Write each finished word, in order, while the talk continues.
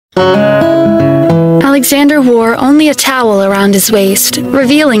Alexander wore only a towel around his waist,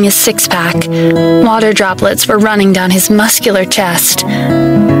 revealing his six-pack. Water droplets were running down his muscular chest.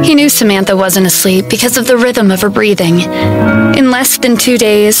 He knew Samantha wasn't asleep because of the rhythm of her breathing. In less than 2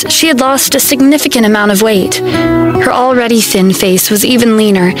 days, she had lost a significant amount of weight. Her already thin face was even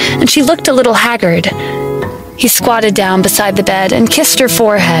leaner, and she looked a little haggard. He squatted down beside the bed and kissed her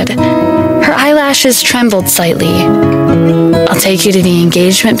forehead. Her eyelashes trembled slightly. "I'll take you to the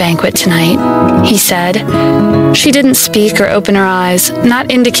engagement banquet tonight," he said. She didn't speak or open her eyes,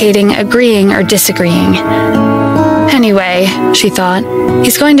 not indicating agreeing or disagreeing. Anyway, she thought,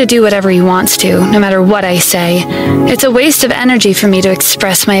 he's going to do whatever he wants to, no matter what I say. It's a waste of energy for me to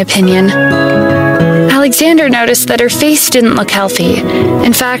express my opinion. Alexander noticed that her face didn't look healthy.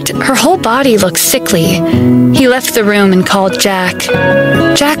 In fact, her whole body looked sickly. He left the room and called Jack.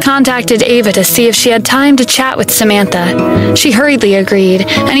 Jack contacted Ava to see if she had time to chat with Samantha. She hurriedly agreed,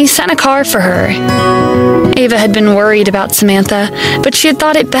 and he sent a car for her. Ava had been worried about Samantha, but she had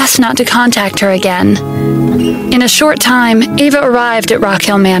thought it best not to contact her again. In a short time, Ava arrived at Rock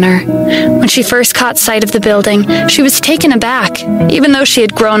Hill Manor. When she first caught sight of the building, she was taken aback, even though she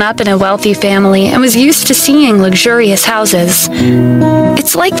had grown up in a wealthy family and was used to seeing luxurious houses.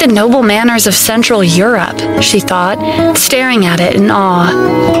 It's like the noble manors of Central Europe, she thought, staring at it in awe.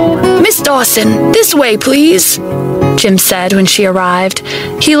 "Miss Dawson, this way, please," Jim said when she arrived.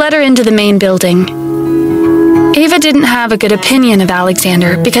 He led her into the main building. Ava didn't have a good opinion of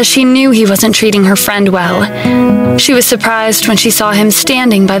Alexander because she knew he wasn't treating her friend well. She was surprised when she saw him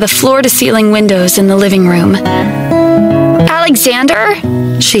standing by the floor-to-ceiling windows in the living room. "Alexander?"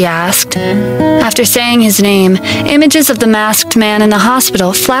 she asked. After saying his name, images of the masked man in the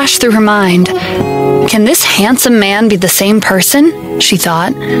hospital flashed through her mind. Can this handsome man be the same person? She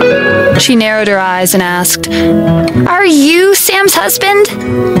thought. She narrowed her eyes and asked, "Are you Sam's husband?"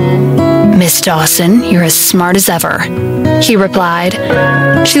 "Miss Dawson, you're as smart as ever," he replied.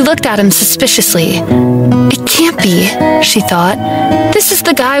 She looked at him suspiciously. It can't be, she thought. This is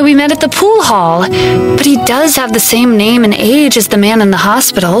the guy we met at the pool hall, but he does have the same name and age as the man in the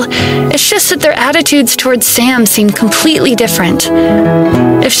hospital. It's just that their attitudes towards Sam seem completely different.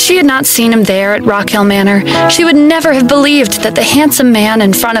 If she had not seen him there at Rock Hill Manor, she would never have believed that the handsome man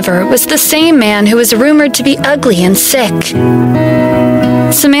in front of her was the same man who was rumored to be ugly and sick.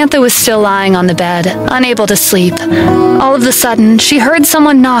 Samantha was still lying on the bed, unable to sleep. All of a sudden, she heard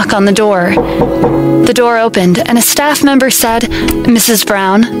someone knock on the door. The door opened, and a staff member said, "Mrs.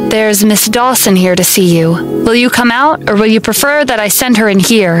 Brown, there's Miss Dawson here to see you. Will you come out, or will you prefer that I send her in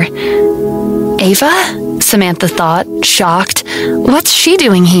here?" "Ava?" Samantha thought, shocked. What's she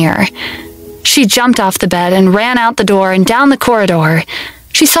doing here? She jumped off the bed and ran out the door and down the corridor.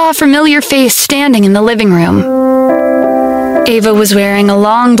 She saw a familiar face standing in the living room. Ava was wearing a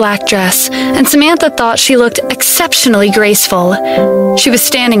long black dress, and Samantha thought she looked exceptionally graceful. She was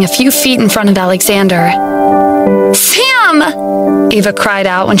standing a few feet in front of Alexander. "Sam!" Ava cried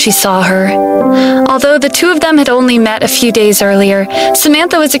out when she saw her. Although the two of them had only met a few days earlier,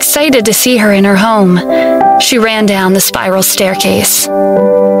 Samantha was excited to see her in her home. She ran down the spiral staircase.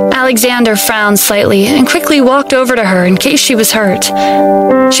 Alexander frowned slightly and quickly walked over to her in case she was hurt.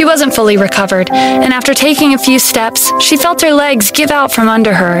 She wasn't fully recovered, and after taking a few steps, she felt her legs give out from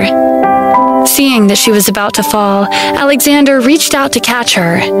under her. Seeing that she was about to fall, Alexander reached out to catch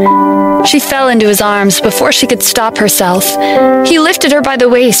her. She fell into his arms before she could stop herself. He lifted her by the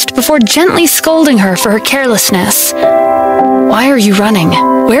waist before gently scolding her for her carelessness. "Why are you running?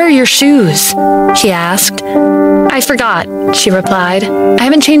 Where are your shoes?" he asked. "I forgot," she replied. "I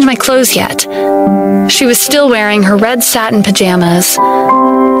haven't changed my clothes yet." She was still wearing her red satin pajamas.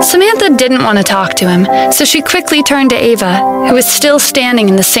 Samantha didn't want to talk to him, so she quickly turned to Ava, who was still standing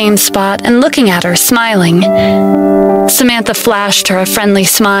in the same spot and looking at her, smiling. Samantha flashed her a friendly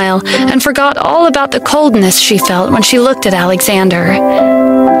smile and forgot all about the coldness she felt when she looked at Alexander.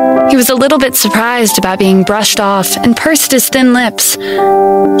 He was a little bit surprised about being brushed off and pursed his thin lips.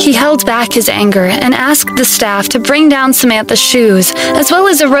 He held back his anger and asked the staff to bring down Samantha's shoes, as well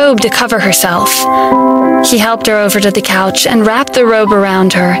as a robe to cover herself. He helped her over to the couch and wrapped the robe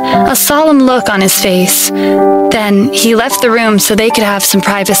around her, a solemn look on his face. Then he left the room so they could have some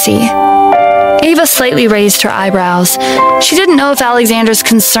privacy. Ava slightly raised her eyebrows. She didn't know if Alexander's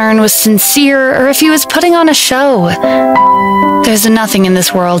concern was sincere or if he was putting on a show. There's nothing in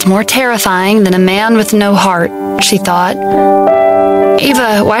this world more terrifying than a man with no heart, she thought.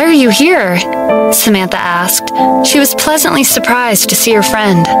 "Ava, why are you here?" Samantha asked. She was pleasantly surprised to see her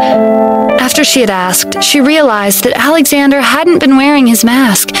friend. After she had asked, she realized that Alexander hadn't been wearing his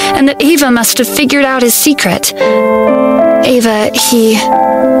mask and that Ava must have figured out his secret. Ava,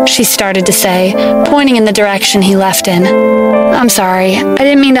 she started to say, pointing in the direction he left in. I'm sorry, I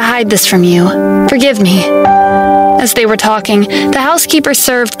didn't mean to hide this from you. Forgive me. As they were talking, the housekeeper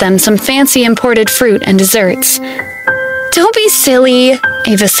served them some fancy imported fruit and desserts. Don't be silly,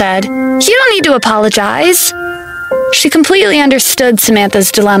 Ava said. You don't need to apologize. She completely understood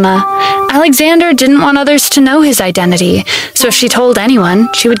Samantha's dilemma. Alexander didn't want others to know his identity, so if she told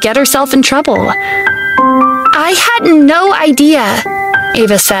anyone, she would get herself in trouble. I had no idea,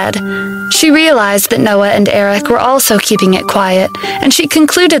 Ava said. She realized that Noah and Eric were also keeping it quiet, and she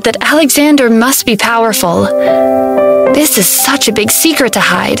concluded that Alexander must be powerful. This is such a big secret to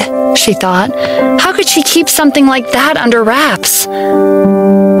hide, she thought. How could she keep something like that under wraps?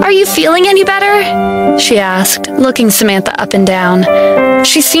 Are you feeling any better? She asked, looking Samantha up and down.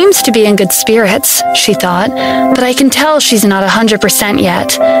 She seems to be in good spirits, she thought, but I can tell she's not 100%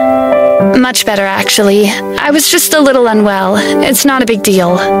 yet. Much better, actually. I was just a little unwell. It's not a big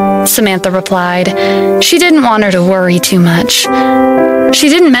deal, Samantha replied. She didn't want her to worry too much. She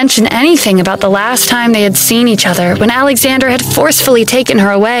didn't mention anything about the last time they had seen each other when Alexander had forcefully taken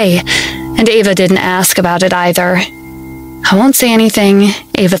her away, and Ava didn't ask about it either. I won't say anything,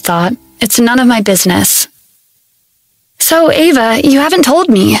 Ava thought. It's none of my business. So, Ava, you haven't told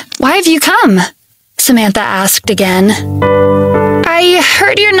me. Why have you come? Samantha asked again. I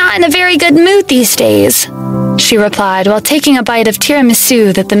heard you're not in a very good mood these days, she replied while taking a bite of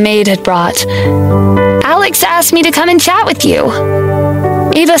tiramisu that the maid had brought. Alex asked me to come and chat with you.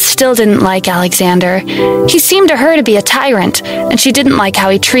 Ava still didn't like Alexander. He seemed to her to be a tyrant, and she didn't like how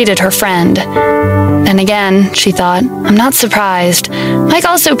he treated her friend. Then again, she thought, I'm not surprised. Mike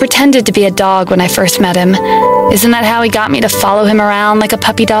also pretended to be a dog when I first met him. Isn't that how he got me to follow him around like a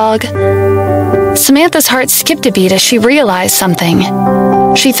puppy dog? Samantha's heart skipped a beat as she realized something.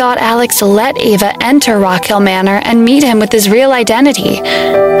 She thought Alex let Ava enter Rock Hill Manor and meet him with his real identity.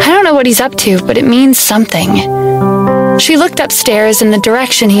 I don't know what he's up to, but it means something. She looked upstairs in the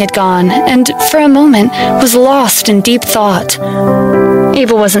direction he had gone, and for a moment was lost in deep thought.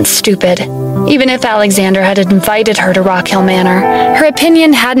 Ava wasn't stupid. Even if Alexander had invited her to Rock Hill Manor, her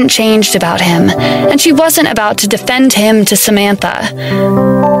opinion hadn't changed about him, and she wasn't about to defend him to Samantha.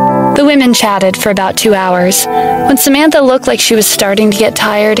 The women chatted for about 2 hours. When Samantha looked like she was starting to get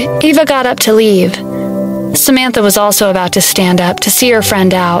tired, Ava got up to leave. Samantha was also about to stand up to see her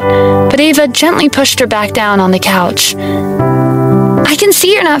friend out, but Ava gently pushed her back down on the couch. I can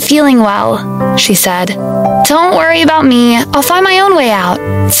see you're not feeling well, she said. Don't worry about me. I'll find my own way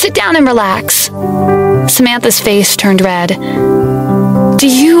out. Sit down and relax. Samantha's face turned red. Do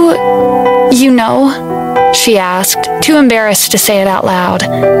you know? She asked, too embarrassed to say it out loud.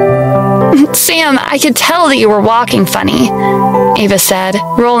 Sam, I could tell that you were walking funny, Ava said,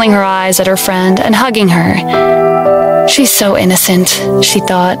 rolling her eyes at her friend and hugging her. She's so innocent, she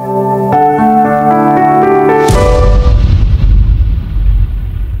thought.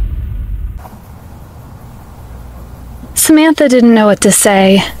 Samantha didn't know what to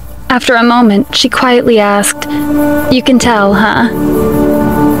say. After a moment, she quietly asked, You can tell, huh?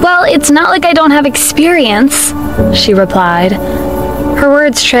 Well, it's not like I don't have experience, she replied. Her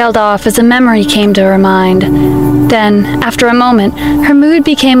words trailed off as a memory came to her mind. Then, after a moment, her mood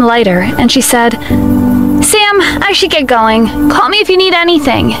became lighter, and she said, Sam, I should get going. Call me if you need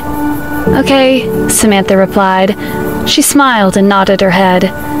anything. Okay, Samantha replied. She smiled and nodded her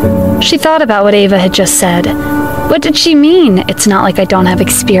head. She thought about what Ava had just said. What did she mean, it's not like I don't have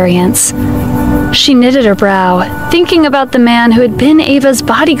experience? She knitted her brow, thinking about the man who had been Ava's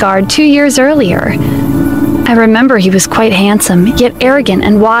bodyguard 2 years earlier. I remember he was quite handsome, yet arrogant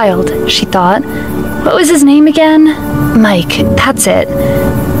and wild, she thought. What was his name again? Mike, that's it.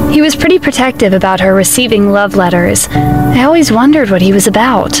 He was pretty protective about her receiving love letters. I always wondered what he was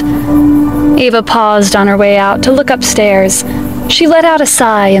about. Ava paused on her way out to look upstairs. She let out a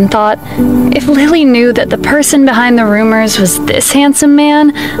sigh and thought, if Lily knew that the person behind the rumors was this handsome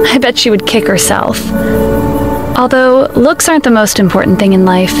man, I bet she would kick herself. Although, looks aren't the most important thing in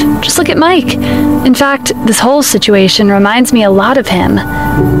life. Just look at Mike. In fact, this whole situation reminds me a lot of him.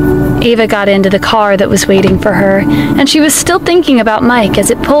 Ava got into the car that was waiting for her, and she was still thinking about Mike as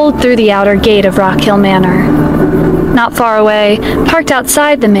it pulled through the outer gate of Rock Hill Manor. Not far away, parked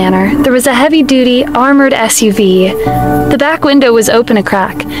outside the manor, there was a heavy-duty, armored SUV. The back window was open a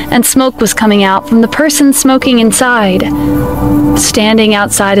crack, and smoke was coming out from the person smoking inside. Standing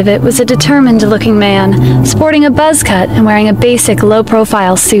outside of it was a determined-looking man, sporting a buzz cut and wearing a basic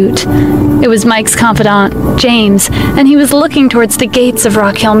low-profile suit. It was Mike's confidant, James, and he was looking towards the gates of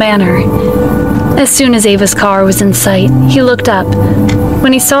Rock Hill Manor. As soon as Ava's car was in sight, he looked up.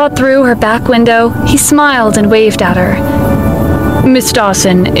 When he saw through her back window, he smiled and waved at her. Miss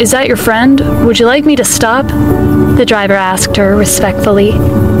Dawson, is that your friend? Would you like me to stop? The driver asked her respectfully.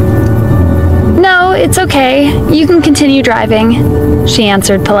 No, it's okay. You can continue driving, she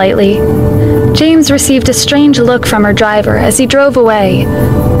answered politely. James received a strange look from her driver as he drove away.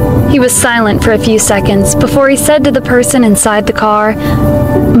 He was silent for a few seconds before he said to the person inside the car,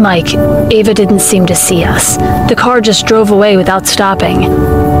 Mike, Ava didn't seem to see us. The car just drove away without stopping.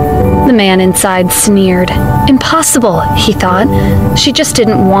 The man inside sneered. Impossible, he thought. She just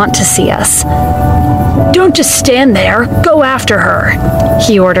didn't want to see us. Don't just stand there. Go after her,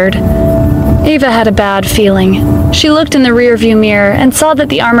 he ordered. Ava had a bad feeling. She looked in the rearview mirror and saw that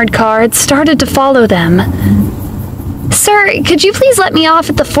the armored car had started to follow them. Sir, could you please let me off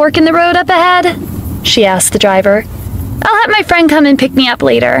at the fork in the road up ahead? She asked the driver. I'll have my friend come and pick me up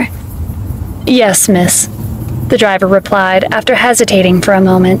later. Yes, miss, the driver replied after hesitating for a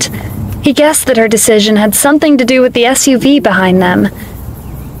moment. He guessed that her decision had something to do with the SUV behind them.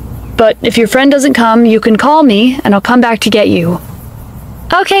 But if your friend doesn't come, you can call me and I'll come back to get you.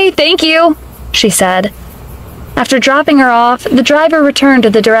 Okay, thank you, she said. After dropping her off, the driver returned to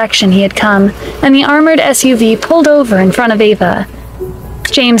the direction he had come, and the armored SUV pulled over in front of Ava.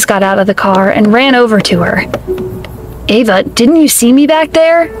 James got out of the car and ran over to her. Ava, didn't you see me back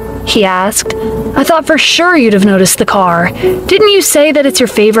there? He asked. I thought for sure you'd have noticed the car. Didn't you say that it's your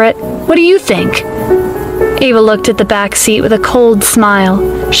favorite? What do you think? Ava looked at the back seat with a cold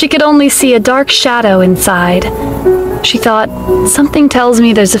smile. She could only see a dark shadow inside. She thought, something tells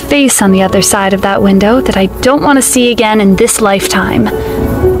me there's a face on the other side of that window that I don't want to see again in this lifetime.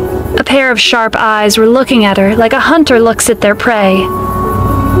 A pair of sharp eyes were looking at her like a hunter looks at their prey.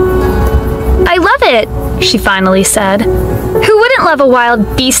 I love it, she finally said. Who wouldn't love a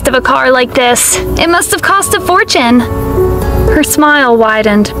wild beast of a car like this? It must have cost a fortune. Her smile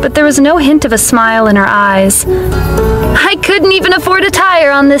widened, but there was no hint of a smile in her eyes. I couldn't even afford a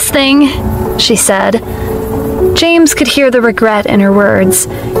tire on this thing, she said. James could hear the regret in her words.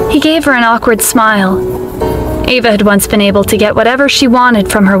 He gave her an awkward smile. Ava had once been able to get whatever she wanted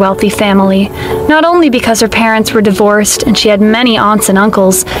from her wealthy family, not only because her parents were divorced and she had many aunts and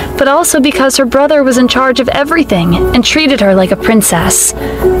uncles, but also because her brother was in charge of everything and treated her like a princess.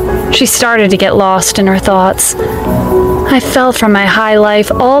 She started to get lost in her thoughts. I fell from my high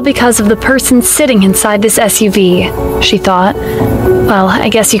life all because of the person sitting inside this SUV, she thought. Well, I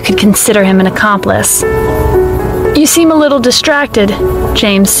guess you could consider him an accomplice. You seem a little distracted,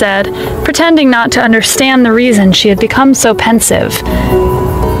 James said, pretending not to understand the reason she had become so pensive.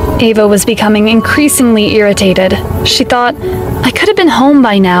 Ava was becoming increasingly irritated. She thought, I could have been home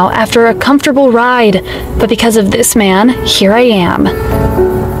by now after a comfortable ride, but because of this man, here I am.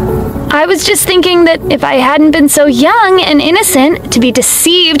 I was just thinking that if I hadn't been so young and innocent to be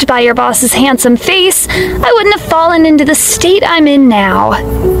deceived by your boss's handsome face, I wouldn't have fallen into the state I'm in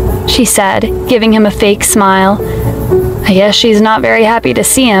now, she said, giving him a fake smile. I guess she's not very happy to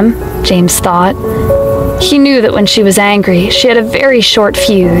see him, James thought. He knew that when she was angry, she had a very short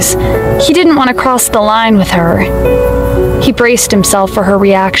fuse. He didn't want to cross the line with her. He braced himself for her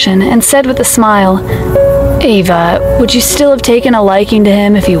reaction and said with a smile, Ava, would you still have taken a liking to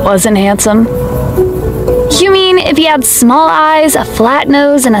him if he wasn't handsome? You mean if he had small eyes, a flat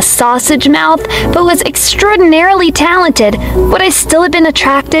nose, and a sausage mouth, but was extraordinarily talented, would I still have been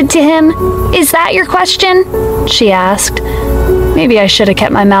attracted to him? Is that your question? She asked. Maybe I should have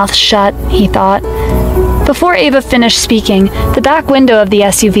kept my mouth shut, he thought. Before Ava finished speaking, the back window of the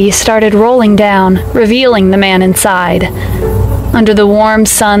SUV started rolling down, revealing the man inside. Under the warm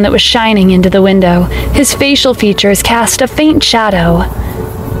sun that was shining into the window, his facial features cast a faint shadow.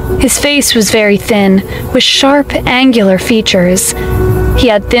 His face was very thin, with sharp, angular features. He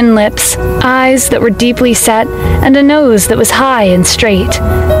had thin lips, eyes that were deeply set, and a nose that was high and straight.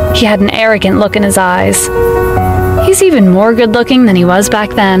 He had an arrogant look in his eyes. He's even more good-looking than he was back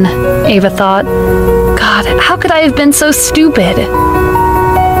then, Ava thought. God, how could I have been so stupid?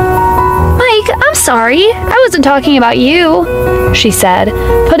 I'm sorry, I wasn't talking about you, she said,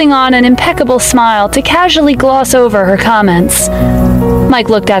 putting on an impeccable smile to casually gloss over her comments. Mike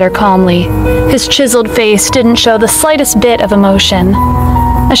looked at her calmly. His chiseled face didn't show the slightest bit of emotion.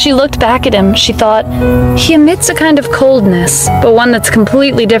 As she looked back at him, she thought, he emits a kind of coldness, but one that's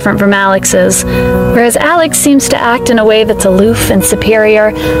completely different from Alex's. Whereas Alex seems to act in a way that's aloof and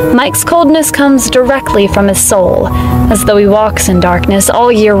superior, Mike's coldness comes directly from his soul, as though he walks in darkness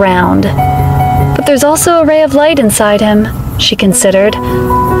all year round. But there's also a ray of light inside him, she considered.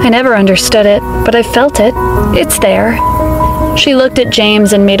 I never understood it, but I felt it. It's there. She looked at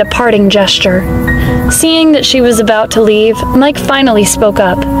James and made a parting gesture. Seeing that she was about to leave, Mike finally spoke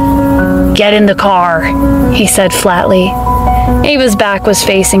up. Get in the car, he said flatly. Ava's back was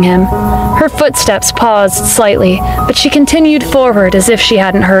facing him. Her footsteps paused slightly, but she continued forward as if she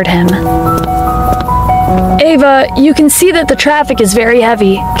hadn't heard him. "Ava, you can see that the traffic is very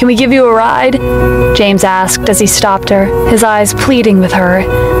heavy. Can we give you a ride?" James asked as he stopped her, his eyes pleading with her.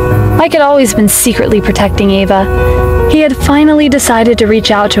 Mike had always been secretly protecting Ava. He had finally decided to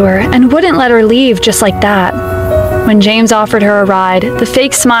reach out to her and wouldn't let her leave just like that. When James offered her a ride, the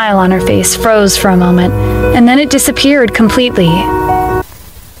fake smile on her face froze for a moment, and then it disappeared completely.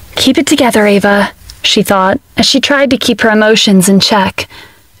 "Keep it together, Ava," she thought, as she tried to keep her emotions in check.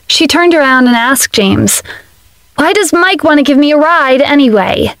 She turned around and asked James, "Why does Mike want to give me a ride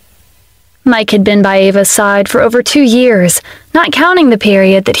anyway?" Mike had been by Ava's side for over 2 years, not counting the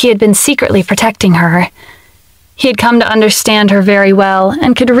period that he had been secretly protecting her. He had come to understand her very well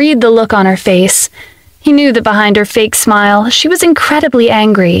and could read the look on her face. He knew that behind her fake smile, she was incredibly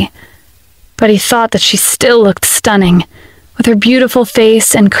angry. But he thought that she still looked stunning. With her beautiful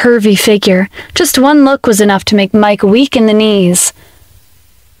face and curvy figure, just one look was enough to make Mike weak in the knees.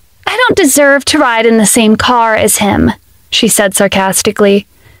 "I don't deserve to ride in the same car as him," she said sarcastically.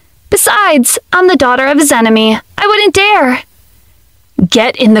 "Besides, I'm the daughter of his enemy. I wouldn't dare."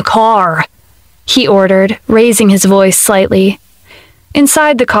 "Get in the car," he ordered, raising his voice slightly.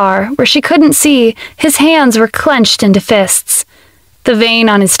 Inside the car, where she couldn't see, his hands were clenched into fists. The vein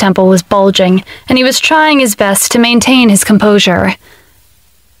on his temple was bulging, and he was trying his best to maintain his composure.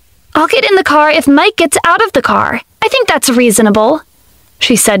 "I'll get in the car if Mike gets out of the car. I think that's reasonable,"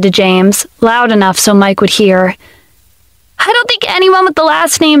 she said to James, loud enough so Mike would hear. "I don't think anyone with the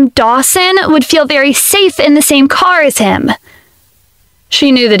last name Dawson would feel very safe in the same car as him."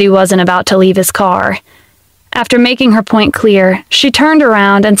 She knew that he wasn't about to leave his car. After making her point clear, she turned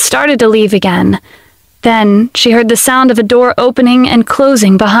around and started to leave again. Then she heard the sound of a door opening and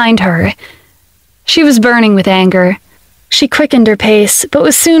closing behind her. She was burning with anger. She quickened her pace, but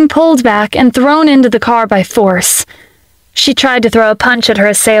was soon pulled back and thrown into the car by force. She tried to throw a punch at her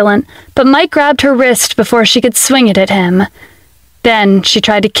assailant, but Mike grabbed her wrist before she could swing it at him. Then she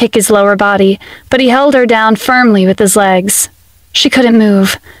tried to kick his lower body, but he held her down firmly with his legs. She couldn't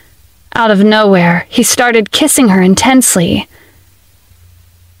move. Out of nowhere, he started kissing her intensely.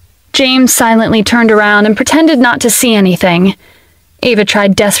 James silently turned around and pretended not to see anything. Ava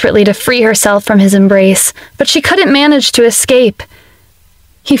tried desperately to free herself from his embrace, but she couldn't manage to escape.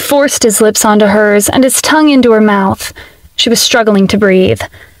 He forced his lips onto hers and his tongue into her mouth. She was struggling to breathe.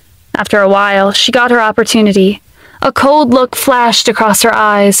 After a while, she got her opportunity. A cold look flashed across her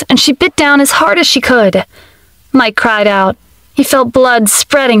eyes, and she bit down as hard as she could. Mike cried out. He felt blood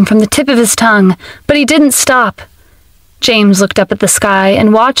spreading from the tip of his tongue, but he didn't stop. James looked up at the sky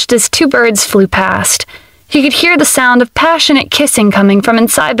and watched as 2 birds flew past. He could hear the sound of passionate kissing coming from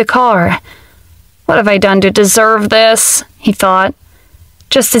inside the car. "What have I done to deserve this?" he thought.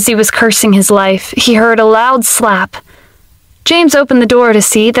 Just as he was cursing his life, he heard a loud slap. James opened the door to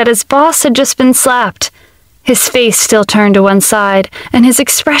see that his boss had just been slapped. His face still turned to one side, and his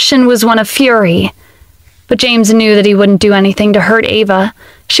expression was one of fury. But James knew that he wouldn't do anything to hurt Ava.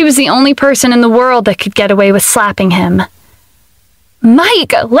 She was the only person in the world that could get away with slapping him.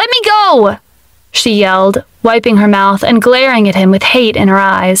 "Mike, let me go!" she yelled, wiping her mouth and glaring at him with hate in her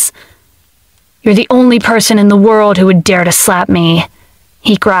eyes. "You're the only person in the world who would dare to slap me,"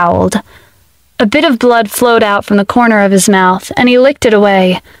 he growled. A bit of blood flowed out from the corner of his mouth, and he licked it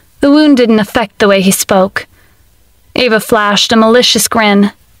away. The wound didn't affect the way he spoke. Ava flashed a malicious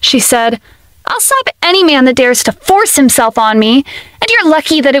grin. She said, "I'll slap any man that dares to force himself on me, and you're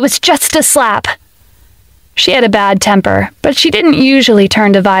lucky that it was just a slap." She had a bad temper, but she didn't usually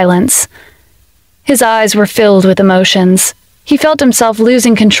turn to violence. His eyes were filled with emotions. He felt himself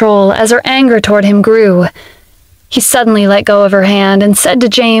losing control as her anger toward him grew. He suddenly let go of her hand and said to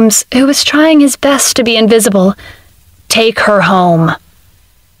James, who was trying his best to be invisible, "Take her home."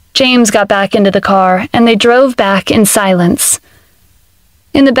 James got back into the car, and they drove back in silence.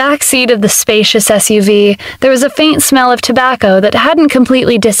 In the back seat of the spacious SUV, there was a faint smell of tobacco that hadn't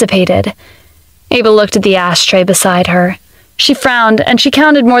completely dissipated. Ava looked at the ashtray beside her. She frowned, and she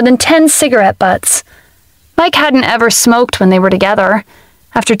counted more than 10 cigarette butts. Mike hadn't ever smoked when they were together.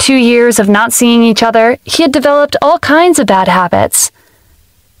 After 2 years of not seeing each other, he had developed all kinds of bad habits.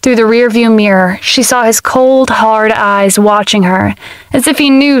 Through the rearview mirror, she saw his cold, hard eyes watching her, as if he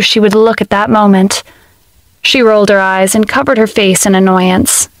knew she would look at that moment. She rolled her eyes and covered her face in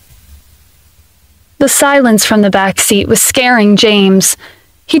annoyance. The silence from the back seat was scaring James.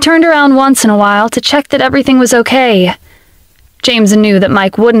 He turned around once in a while to check that everything was okay. James knew that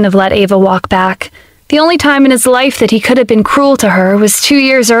Mike wouldn't have let Ava walk back. The only time in his life that he could have been cruel to her was 2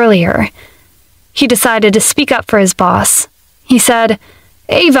 years earlier. He decided to speak up for his boss. He said,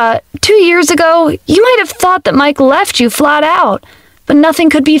 "Ava, 2 years ago, you might have thought that Mike left you flat out, but nothing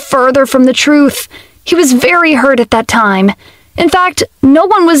could be further from the truth. He was very hurt at that time. In fact, no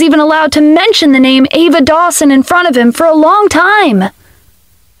one was even allowed to mention the name Ava Dawson in front of him for a long time."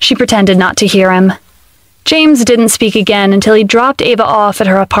 She pretended not to hear him. James didn't speak again until he dropped Ava off at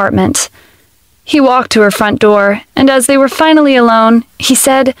her apartment. He walked to her front door, and as they were finally alone, he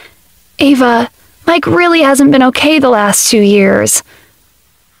said, "Ava, Mike really hasn't been okay the last 2 years."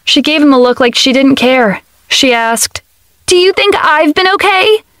 She gave him a look like she didn't care. She asked, "Do you think I've been okay?"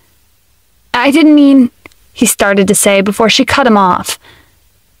 "I didn't mean," he started to say before she cut him off.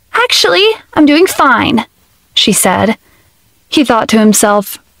 "Actually, I'm doing fine," she said. He thought to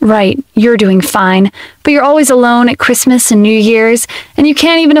himself, "Right, you're doing fine, but you're always alone at Christmas and New Year's, and you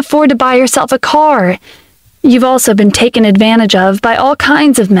can't even afford to buy yourself a car. You've also been taken advantage of by all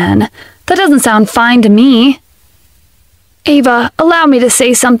kinds of men. That doesn't sound fine to me." "Ava, allow me to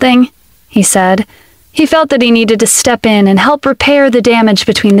say something," he said. He felt that he needed to step in and help repair the damage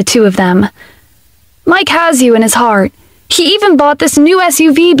between the two of them. "Mike has you in his heart. He even bought this new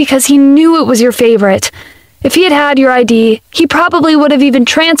SUV because he knew it was your favorite. If he had had your ID, he probably would have even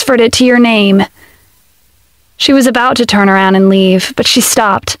transferred it to your name." She was about to turn around and leave, but she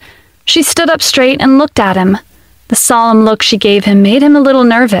stopped. She stood up straight and looked at him. The solemn look she gave him made him a little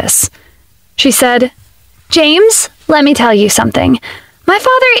nervous. She said, "James, let me tell you something. My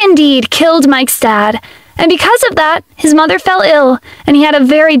father indeed killed Mike's dad, and because of that, his mother fell ill, and he had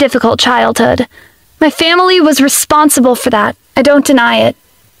a very difficult childhood. My family was responsible for that. I don't deny it."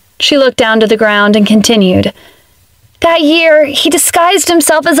 She looked down to the ground and continued, "That year, he disguised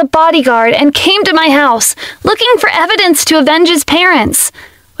himself as a bodyguard and came to my house, looking for evidence to avenge his parents.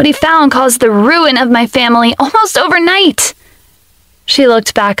 What he found caused the ruin of my family almost overnight." She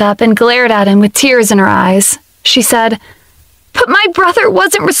looked back up and glared at him with tears in her eyes. She said, "But my brother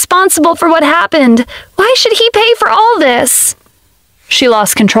wasn't responsible for what happened. Why should he pay for all this?" She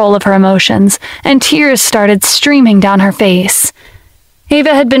lost control of her emotions, and tears started streaming down her face.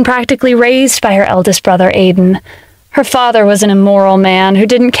 Ava had been practically raised by her eldest brother, Aiden. Her father was an immoral man who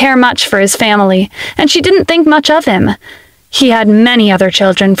didn't care much for his family, and she didn't think much of him. He had many other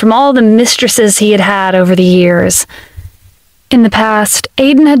children from all the mistresses he had had over the years. In the past,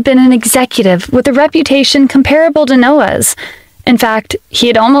 Aiden had been an executive with a reputation comparable to Noah's. In fact, he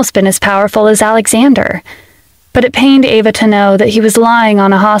had almost been as powerful as Alexander. But it pained Ava to know that he was lying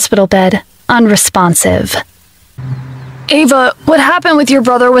on a hospital bed, unresponsive. "Ava, what happened with your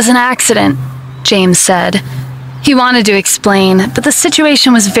brother was an accident," James said. He wanted to explain, but the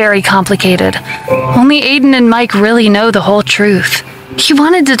situation was very complicated. Only Aiden and Mike really know the whole truth. He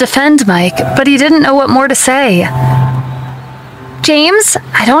wanted to defend Mike, but he didn't know what more to say. "James,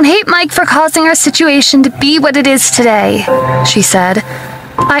 I don't hate Mike for causing our situation to be what it is today," she said.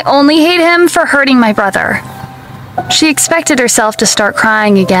 "I only hate him for hurting my brother." She expected herself to start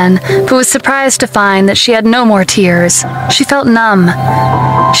crying again, but was surprised to find that she had no more tears. She felt numb.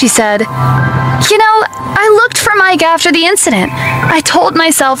 She said, "You know, I looked for Mike after the incident. I told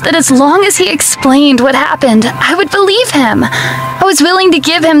myself that as long as he explained what happened, I would believe him. I was willing to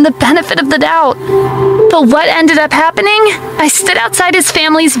give him the benefit of the doubt. But what ended up happening? I stood outside his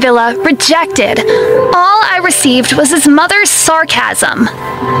family's villa, rejected. All I received was his mother's sarcasm."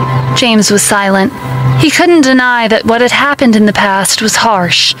 James was silent. He couldn't deny that what had happened in the past was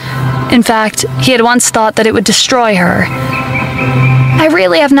harsh. In fact, he had once thought that it would destroy her. "I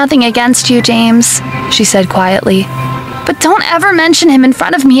really have nothing against you, James," she said quietly. "But don't ever mention him in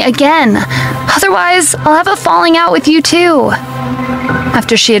front of me again. Otherwise, I'll have a falling out with you too."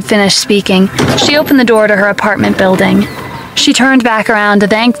 After she had finished speaking, she opened the door to her apartment building. She turned back around to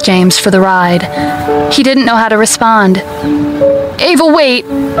thank James for the ride. He didn't know how to respond. "Ava, wait!"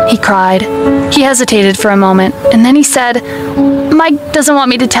 he cried. He hesitated for a moment, and then he said, "Mike doesn't want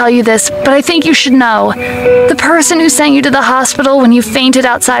me to tell you this, but I think you should know. The person who sent you to the hospital when you fainted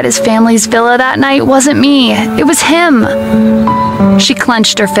outside his family's villa that night wasn't me. It was him." She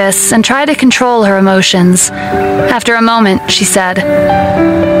clenched her fists and tried to control her emotions. After a moment, she said,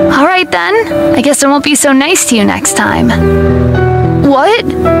 "All right then, I guess I won't be so nice to you next time." "What?"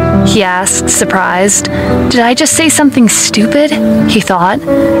 he asked, surprised. "Did I just say something stupid?" he thought.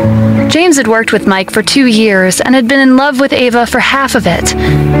 James had worked with Mike for 2 years and had been in love with Ava for half of it.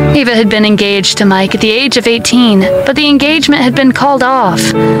 Ava had been engaged to Mike at the age of 18, but the engagement had been called off.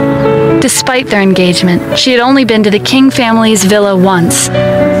 Despite their engagement, she had only been to the King family's villa once.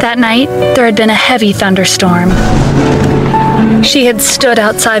 That night, there had been a heavy thunderstorm. She had stood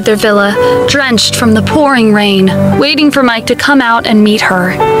outside their villa, drenched from the pouring rain, waiting for Mike to come out and meet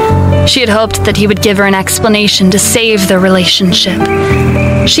her. She had hoped that he would give her an explanation to save their relationship.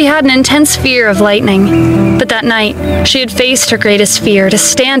 She had an intense fear of lightning, but that night, she had faced her greatest fear to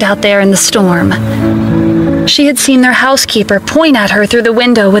stand out there in the storm. She had seen their housekeeper point at her through the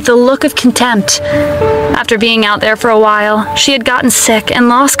window with a look of contempt. After being out there for a while, she had gotten sick and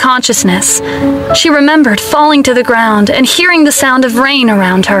lost consciousness. She remembered falling to the ground and hearing the sound of rain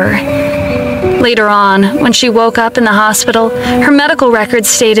around her. Later on, when she woke up in the hospital, her medical records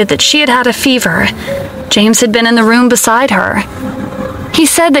stated that she had had a fever. James had been in the room beside her. He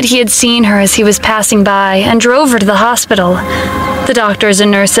said that he had seen her as he was passing by and drove her to the hospital. The doctors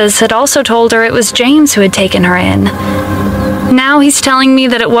and nurses had also told her it was James who had taken her in. Now he's telling me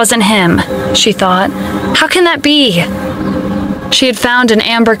that it wasn't him, she thought. How can that be? She had found an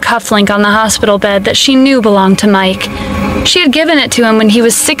amber cufflink on the hospital bed that she knew belonged to Mike. She had given it to him when he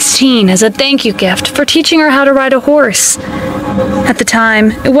was 16 as a thank you gift for teaching her how to ride a horse. At the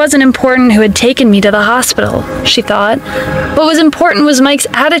time, it wasn't important who had taken me to the hospital, she thought. What was important was Mike's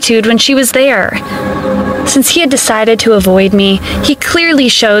attitude when she was there. Since he had decided to avoid me, he clearly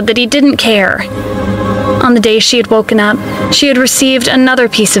showed that he didn't care. On the day she had woken up, she had received another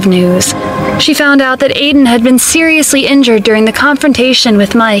piece of news. She found out that Aiden had been seriously injured during the confrontation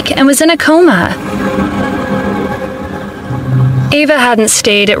with Mike and was in a coma. Ava hadn't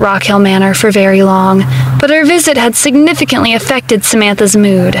stayed at Rock Hill Manor for very long, but her visit had significantly affected Samantha's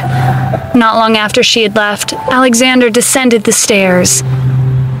mood. Not long after she had left, Alexander descended the stairs.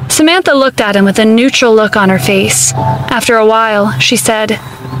 Samantha looked at him with a neutral look on her face. After a while, she said,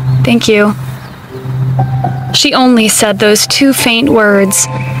 "Thank you." She only said those two faint words.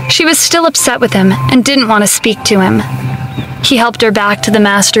 She was still upset with him and didn't want to speak to him. He helped her back to the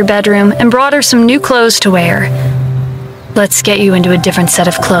master bedroom and brought her some new clothes to wear. "Let's get you into a different set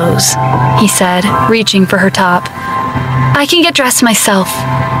of clothes," he said, reaching for her top. "I can get dressed myself,"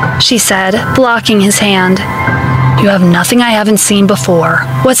 she said, blocking his hand. "You have nothing I haven't seen before.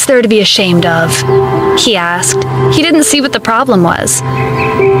 What's there to be ashamed of?" he asked. He didn't see what the problem was.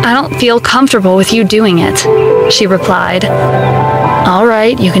 "I don't feel comfortable with you doing it," she replied. "All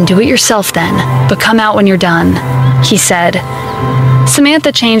right, you can do it yourself then, but come out when you're done," he said.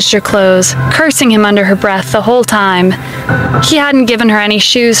 Samantha changed her clothes, cursing him under her breath the whole time. He hadn't given her any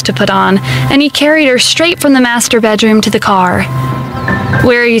shoes to put on, and he carried her straight from the master bedroom to the car.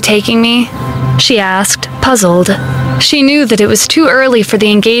 "Where are you taking me?" she asked, puzzled. She knew that it was too early for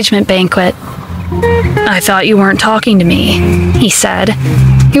the engagement banquet. "I thought you weren't talking to me," he said.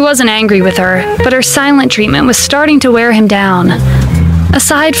 He wasn't angry with her, but her silent treatment was starting to wear him down.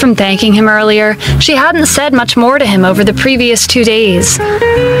 Aside from thanking him earlier, she hadn't said much more to him over the previous 2 days.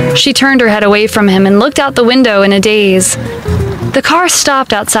 She turned her head away from him and looked out the window in a daze. The car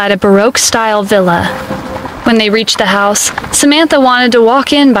stopped outside a Baroque-style villa. When they reached the house, Samantha wanted to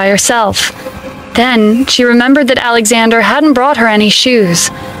walk in by herself. Then she remembered that Alexander hadn't brought her any shoes.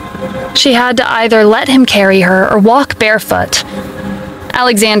 She had to either let him carry her or walk barefoot.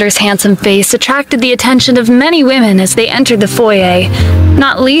 Alexander's handsome face attracted the attention of many women as they entered the foyer,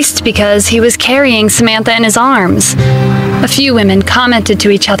 not least because he was carrying Samantha in his arms. A few women commented to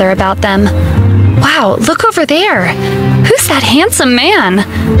each other about them. "Wow, look over there! Who's that handsome man?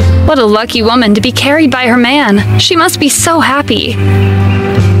 What a lucky woman to be carried by her man. She must be so happy."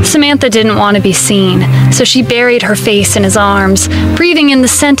 Samantha didn't want to be seen, so she buried her face in his arms, breathing in the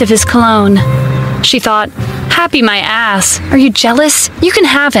scent of his cologne. She thought, "Happy my ass. Are you jealous? You can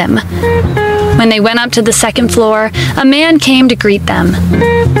have him." When they went up to the second floor, a man came to greet them.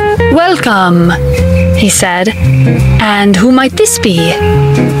 "Welcome," he said. "And who might this be?"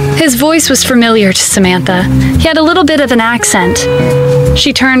 His voice was familiar to Samantha. He had a little bit of an accent.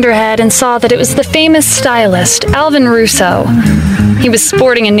 She turned her head and saw that it was the famous stylist, Alvin Russo. He was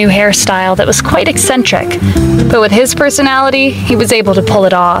sporting a new hairstyle that was quite eccentric, but with his personality, he was able to pull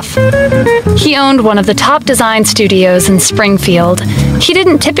it off. He owned one of the top design studios in Springfield. He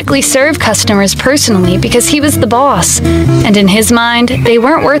didn't typically serve customers personally because he was the boss, and in his mind, they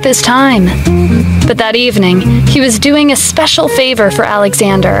weren't worth his time. But that evening, he was doing a special favor for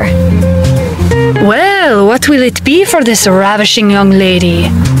Alexander. "Well, what will it be for this ravishing young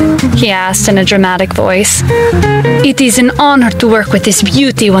lady?" he asked in a dramatic voice. "It is an honor to work with this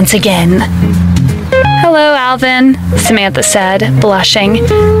beauty once again." "Hello, Alvin," Samantha said, blushing.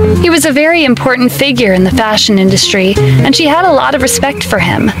 He was a very important figure in the fashion industry, and she had a lot of respect for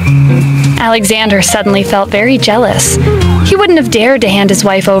him. Alexander suddenly felt very jealous. He wouldn't have dared to hand his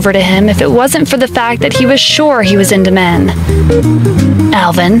wife over to him if it wasn't for the fact that he was sure he was into men.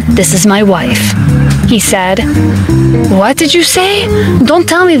 "Alvin, this is my wife," he said. "What did you say? Don't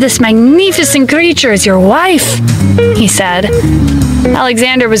tell me this magnificent creature is your wife," he said.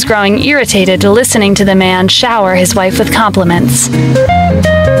 Alexander was growing irritated listening to the man shower his wife with compliments.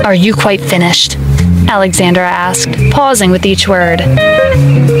 "Are you quite finished?" Alexander asked, pausing with each word.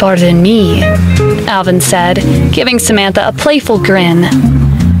 "Pardon me," Alvin said, giving Samantha a playful grin.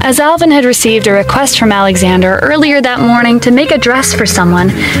 As Alvin had received a request from Alexander earlier that morning to make a dress for someone,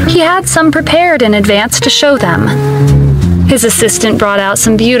 he had some prepared in advance to show them. His assistant brought out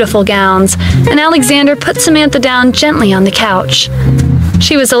some beautiful gowns, and Alexander put Samantha down gently on the couch.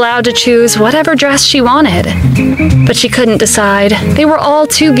 She was allowed to choose whatever dress she wanted, but she couldn't decide. They were all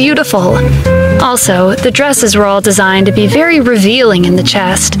too beautiful. Also, the dresses were all designed to be very revealing in the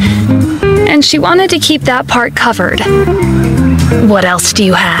chest, and she wanted to keep that part covered. "What else do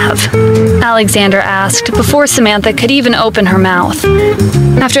you have?" Alexander asked before Samantha could even open her mouth.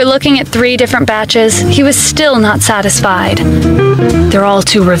 After looking at 3 different batches, he was still not satisfied. "They're all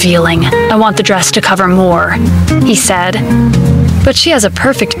too revealing. I want the dress to cover more," he said. But she has a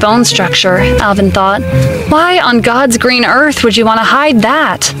perfect bone structure, Alvin thought. Why on God's green earth would you want to hide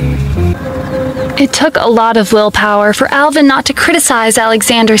that? It took a lot of willpower for Alvin not to criticize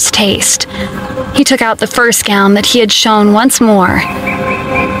Alexander's taste. He took out the first gown that he had shown once more.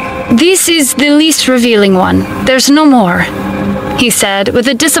 "This is the least revealing one. There's no more," he said with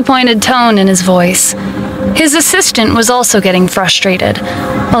a disappointed tone in his voice. His assistant was also getting frustrated.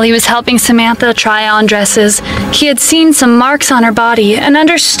 While he was helping Samantha try on dresses, he had seen some marks on her body and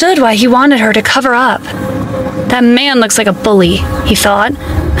understood why he wanted her to cover up. "That man looks like a bully," he thought.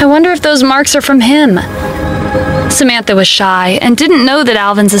 "I wonder if those marks are from him." Samantha was shy and didn't know that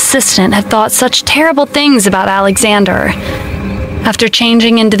Alvin's assistant had thought such terrible things about Alexander. After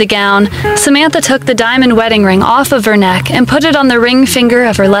changing into the gown, Samantha took the diamond wedding ring off of her neck and put it on the ring finger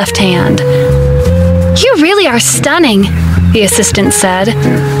of her left hand. "You really are stunning," the assistant said.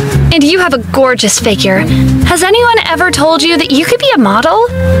 "And you have a gorgeous figure. Has anyone ever told you that you could be a model?"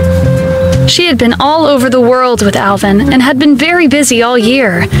 She had been all over the world with Alvin and had been very busy all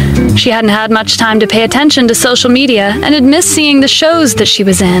year. She hadn't had much time to pay attention to social media and had missed seeing the shows that she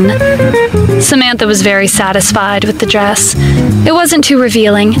was in. Samantha was very satisfied with the dress. It wasn't too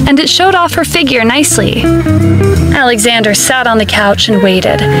revealing, and it showed off her figure nicely. Alexander sat on the couch and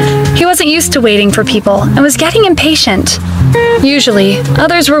waited. He wasn't used to waiting for people and was getting impatient. Usually,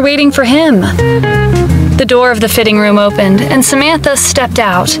 others were waiting for him. The door of the fitting room opened, and Samantha stepped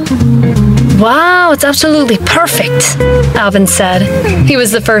out. "Wow, it's absolutely perfect," Alvin said. He was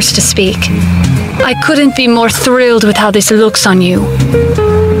the first to speak. "I couldn't be more thrilled with how this looks on you."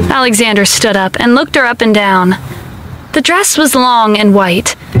 Alexander stood up and looked her up and down. The dress was long and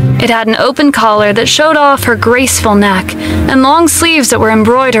white. It had an open collar that showed off her graceful neck and long sleeves that were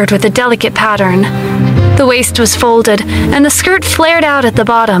embroidered with a delicate pattern. The waist was folded, and the skirt flared out at the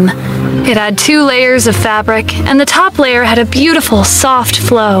bottom. It had 2 layers of fabric, and the top layer had a beautiful, soft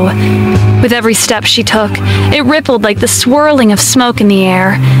flow. With every step she took, it rippled like the swirling of smoke in the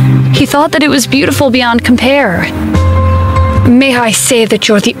air. He thought that it was beautiful beyond compare. "May I say that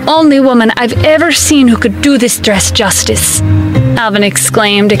you're the only woman I've ever seen who could do this dress justice," Alvin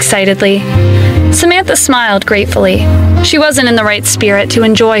exclaimed excitedly. Samantha smiled gratefully. She wasn't in the right spirit to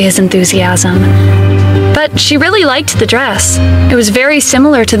enjoy his enthusiasm. But she really liked the dress. It was very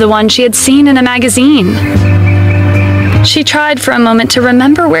similar to the one she had seen in a magazine. She tried for a moment to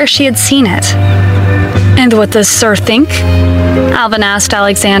remember where she had seen it. "And what does Sir think?" Alvin asked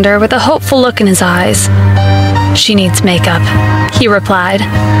Alexander with a hopeful look in his eyes. "She needs makeup," he replied.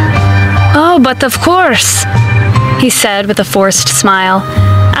 "Oh, but of course," he said with a forced smile.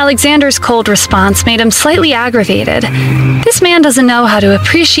 Alexander's cold response made him slightly aggravated. This man doesn't know how to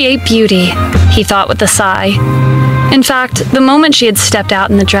appreciate beauty, he thought with a sigh. In fact, the moment she had stepped out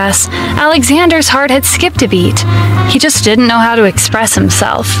in the dress, Alexander's heart had skipped a beat. He just didn't know how to express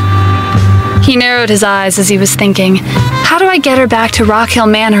himself. He narrowed his eyes as he was thinking, how do I get her back to Rock Hill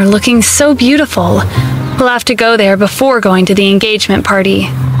Manor looking so beautiful? We'll have to go there before going to the engagement party.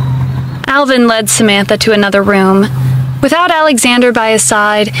 Alvin led Samantha to another room. Without Alexander by his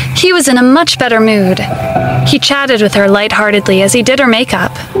side, he was in a much better mood. He chatted with her lightheartedly as he did her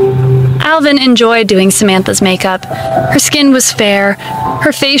makeup. Alvin enjoyed doing Samantha's makeup. Her skin was fair,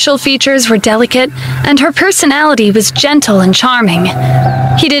 her facial features were delicate, and her personality was gentle and charming.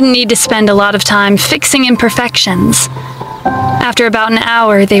 He didn't need to spend a lot of time fixing imperfections. After about an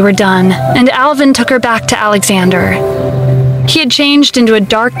hour, they were done, and Alvin took her back to Alexander. He had changed into a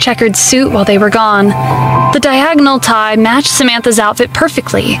dark checkered suit while they were gone. The diagonal tie matched Samantha's outfit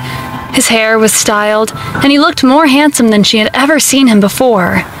perfectly. His hair was styled, and he looked more handsome than she had ever seen him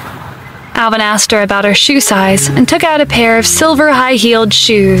before. Alvin asked her about her shoe size and took out a pair of silver high-heeled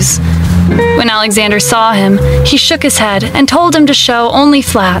shoes. When Alexander saw him, he shook his head and told him to show only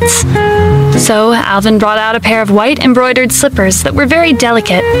flats. So Alvin brought out a pair of white embroidered slippers that were very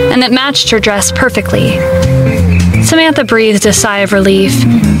delicate and that matched her dress perfectly. Samantha breathed a sigh of relief.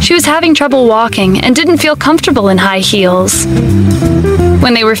 She was having trouble walking and didn't feel comfortable in high heels.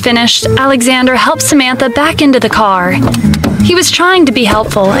 When they were finished, Alexander helped Samantha back into the car. He was trying to be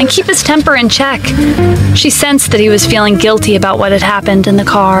helpful and keep his temper in check. She sensed that he was feeling guilty about what had happened in the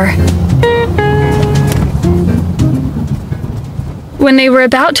car. When they were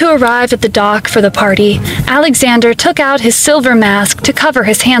about to arrive at the dock for the party, Alexander took out his silver mask to cover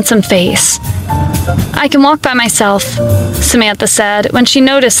his handsome face. "I can walk by myself," Samantha said when she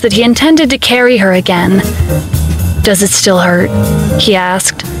noticed that he intended to carry her again. "Does it still hurt?" he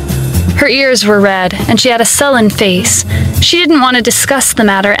asked. Her ears were red, and she had a sullen face. She didn't want to discuss the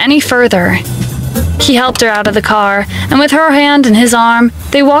matter any further. He helped her out of the car, and with her hand in his arm,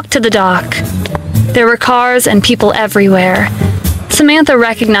 they walked to the dock. There were cars and people everywhere. Samantha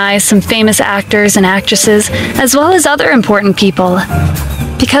recognized some famous actors and actresses, as well as other important people.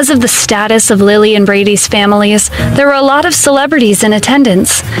 Because of the status of Lily and Brady's families, there were a lot of celebrities in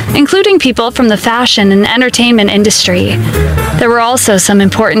attendance, including people from the fashion and entertainment industry. There were also some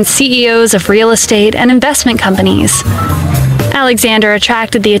important CEOs of real estate and investment companies. Alexander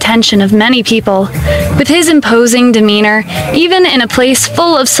attracted the attention of many people. With his imposing demeanor, even in a place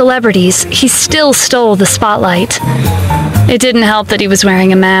full of celebrities, he still stole the spotlight. It didn't help that he was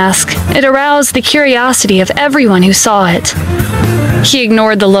wearing a mask. It aroused the curiosity of everyone who saw it. He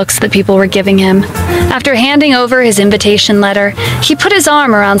ignored the looks that people were giving him. After handing over his invitation letter, he put his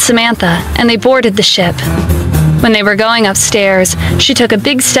arm around Samantha, and they boarded the ship. When they were going upstairs, she took a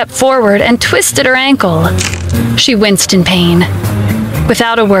big step forward and twisted her ankle. She winced in pain.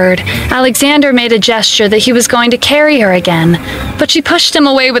 Without a word, Alexander made a gesture that he was going to carry her again, but she pushed him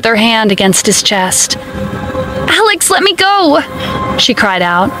away with her hand against his chest. "Alex, let me go!" she cried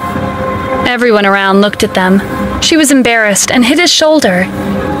out. Everyone around looked at them. She was embarrassed and hit his shoulder.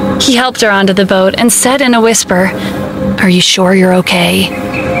 He helped her onto the boat and said in a whisper, "Are you sure you're okay?"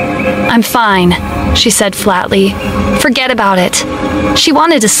 "I'm fine," she said flatly. "Forget about it." She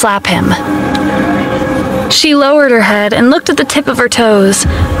wanted to slap him. She lowered her head and looked at the tip of her toes.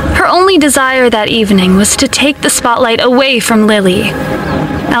 Her only desire that evening was to take the spotlight away from Lily.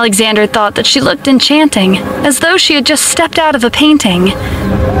 Alexander thought that she looked enchanting, as though she had just stepped out of a painting.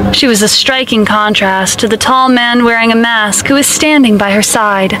 She was a striking contrast to the tall man wearing a mask who was standing by her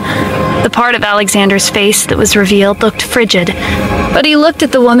side. The part of Alexander's face that was revealed looked frigid, but he looked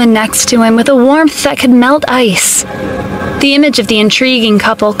at the woman next to him with a warmth that could melt ice. The image of the intriguing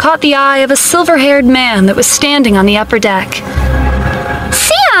couple caught the eye of a silver-haired man that was standing on the upper deck.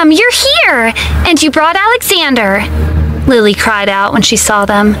 "Sam, you're here! And you brought Alexander!" Lily cried out when she saw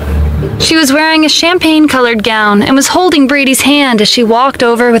them. She was wearing a champagne-colored gown and was holding Brady's hand as she walked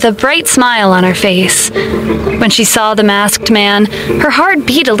over with a bright smile on her face. When she saw the masked man, her heart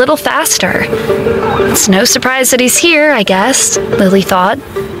beat a little faster. "It's no surprise that he's here, I guess," Lily thought.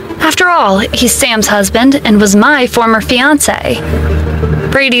 "After all, he's Sam's husband and was my former fiancé."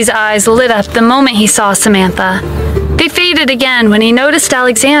 Brady's eyes lit up the moment he saw Samantha. They faded again when he noticed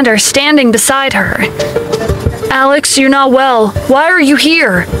Alexander standing beside her. "Alex, you're not well. Why are you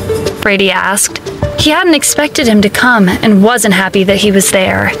here?" Brady asked. He hadn't expected him to come and wasn't happy that he was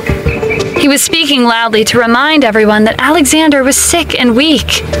there. He was speaking loudly to remind everyone that Alexander was sick and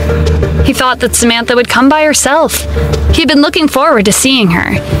weak. He thought that Samantha would come by herself. He'd been looking forward to seeing her.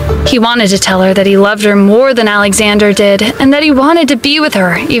 He wanted to tell her that he loved her more than Alexander did and that he wanted to be with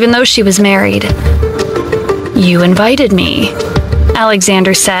her even though she was married. "You invited me,"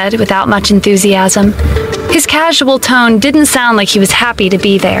 Alexander said without much enthusiasm. His casual tone didn't sound like he was happy to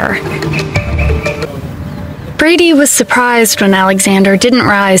be there. Brady was surprised when Alexander didn't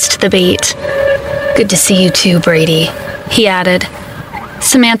rise to the bait. "Good to see you too, Brady," he added.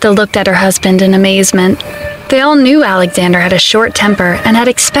 Samantha looked at her husband in amazement. They all knew Alexander had a short temper and had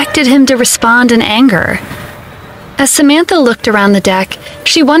expected him to respond in anger. As Samantha looked around the deck,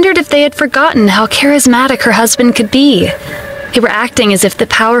 she wondered if they had forgotten how charismatic her husband could be. They were acting as if the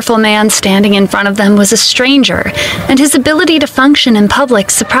powerful man standing in front of them was a stranger, and his ability to function in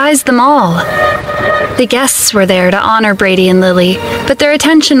public surprised them all. The guests were there to honor Brady and Lily, but their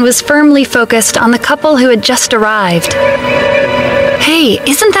attention was firmly focused on the couple who had just arrived. "Hey,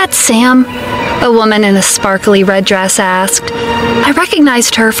 isn't that Sam?" a woman in a sparkly red dress asked. "I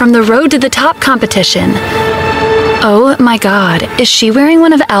recognized her from the Road to the Top competition." "Oh my God, is she wearing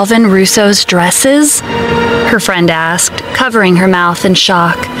one of Alvin Russo's dresses?" her friend asked, covering her mouth in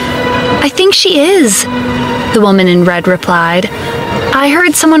shock. I think she is, the woman in red replied. I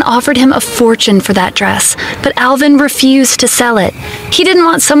heard someone offered him a fortune for that dress, but Alvin refused to sell it. He didn't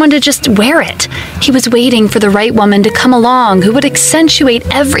want someone to just wear it. He was waiting for the right woman to come along who would accentuate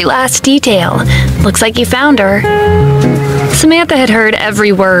every last detail. Looks like you found her. Samantha had heard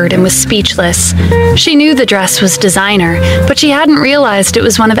every word and was speechless. She knew the dress was designer, but she hadn't realized it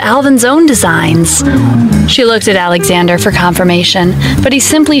was one of Alvin's own designs. She looked at Alexander for confirmation, but he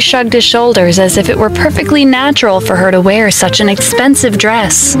simply shrugged his shoulders as if it were perfectly natural for her to wear such an expensive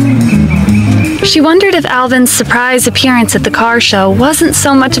dress. She wondered if Alvin's surprise appearance at the car show wasn't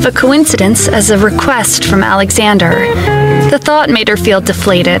so much of a coincidence as a request from Alexander. The thought made her feel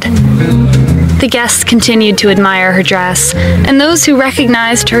deflated. The guests continued to admire her dress, and those who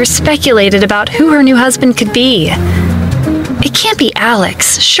recognized her speculated about who her new husband could be. It can't be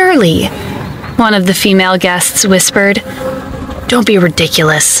Alex, surely, one of the female guests whispered. Don't be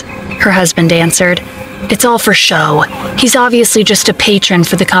ridiculous, her husband answered. It's all for show. He's obviously just a patron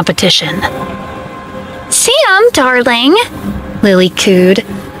for the competition. Sam, darling, Lily cooed.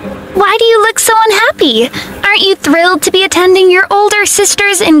 Why do you look so unhappy? Aren't you thrilled to be attending your older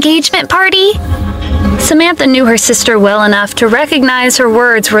sister's engagement party? Samantha knew her sister well enough to recognize her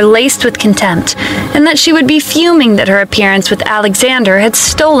words were laced with contempt, and that she would be fuming that her appearance with Alexander had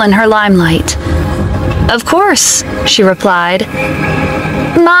stolen her limelight. Of course, she replied.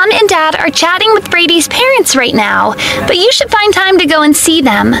 Mom and Dad are chatting with Brady's parents right now, but you should find time to go and see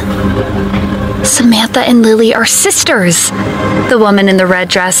them. Samantha and Lily are sisters, the woman in the red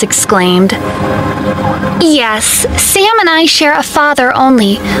dress exclaimed. Yes, Sam and I share a father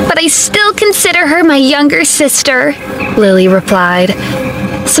only, but I still consider her my younger sister, Lily replied.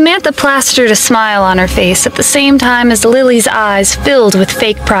 Samantha plastered a smile on her face at the same time as Lily's eyes filled with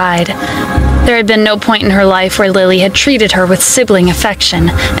fake pride. There had been no point in her life where Lily had treated her with sibling affection,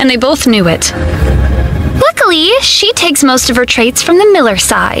 and they both knew it. Luckily, she takes most of her traits from the Miller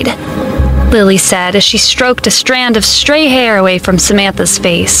side, Lily said as she stroked a strand of stray hair away from Samantha's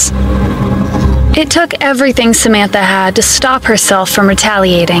face. It took everything Samantha had to stop herself from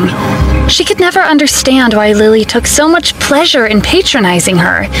retaliating. She could never understand why Lily took so much pleasure in patronizing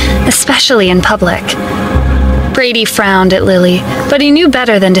her, especially in public. Brady frowned at Lily, but he knew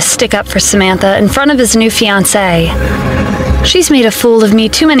better than to stick up for Samantha in front of his new fiancée. She's made a fool of me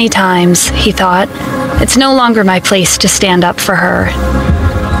too many times, he thought. It's no longer my place to stand up for her.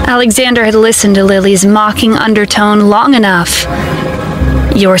 Alexander had listened to Lily's mocking undertone long enough.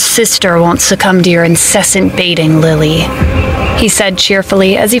 Your sister won't succumb to your incessant baiting, Lily, he said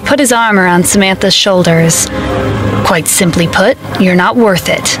cheerfully as he put his arm around Samantha's shoulders. Quite simply put, you're not worth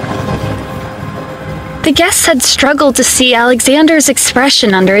it. The guests had struggled to see Alexander's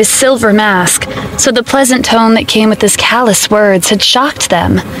expression under his silver mask, so the pleasant tone that came with his callous words had shocked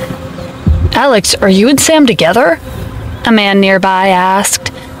them. Alex, are you and Sam together? A man nearby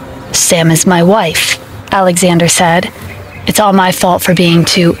asked. Sam is my wife, Alexander said. It's all my fault for being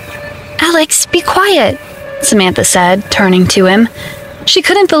too... Alex, be quiet, Samantha said, turning to him. She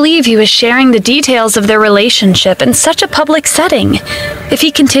couldn't believe he was sharing the details of their relationship in such a public setting. If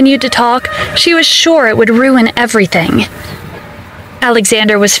he continued to talk, she was sure it would ruin everything.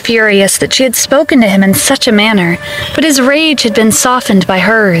 Alexander was furious that she had spoken to him in such a manner, but his rage had been softened by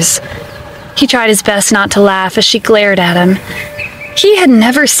hers. He tried his best not to laugh as she glared at him. He had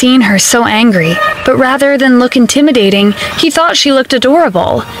never seen her so angry, but rather than look intimidating, he thought she looked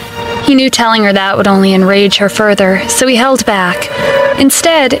adorable. He knew telling her that would only enrage her further, so he held back.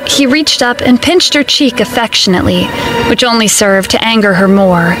 Instead, he reached up and pinched her cheek affectionately, which only served to anger her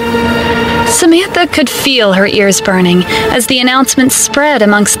more. Samantha could feel her ears burning as the announcement spread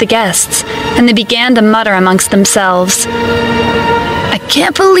amongst the guests, and they began to mutter amongst themselves. I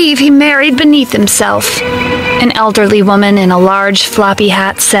can't believe he married beneath himself, an elderly woman in a large floppy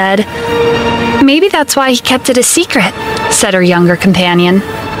hat said. Maybe that's why he kept it a secret, said her younger companion.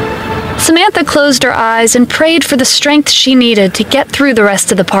 Samantha closed her eyes and prayed for the strength she needed to get through the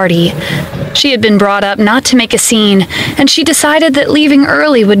rest of the party. She had been brought up not to make a scene, and she decided that leaving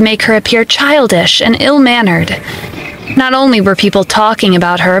early would make her appear childish and ill-mannered. Not only were people talking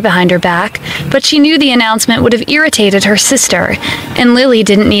about her behind her back, but she knew the announcement would have irritated her sister, and Lily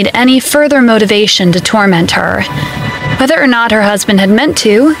didn't need any further motivation to torment her. Whether or not her husband had meant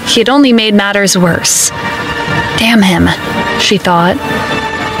to, he had only made matters worse. Damn him, she thought.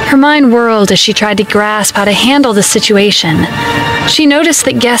 Her mind whirled as she tried to grasp how to handle the situation. She noticed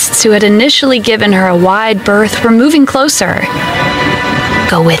that guests who had initially given her a wide berth were moving closer.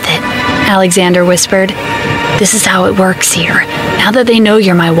 Go with it, Alexander whispered. This is how it works here. Now that they know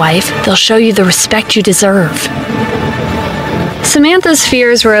you're my wife, they'll show you the respect you deserve. Samantha's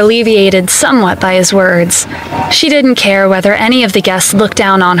fears were alleviated somewhat by his words. She didn't care whether any of the guests looked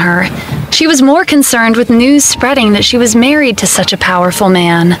down on her. She was more concerned with news spreading that she was married to such a powerful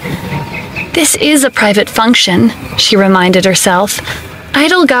man. This is a private function, she reminded herself.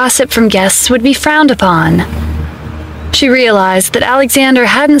 Idle gossip from guests would be frowned upon. She realized that Alexander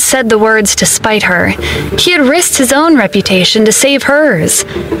hadn't said the words to spite her. He had risked his own reputation to save hers.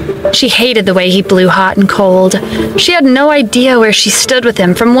 She hated the way he blew hot and cold. She had no idea where she stood with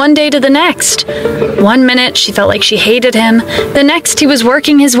him from one day to the next. One minute she felt like she hated him, the next he was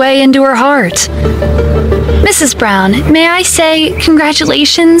working his way into her heart. "Mrs. Brown, may I say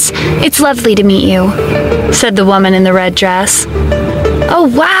congratulations? It's lovely to meet you," said the woman in the red dress. "Oh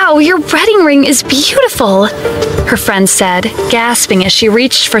wow, your wedding ring is beautiful," her friend said, gasping as she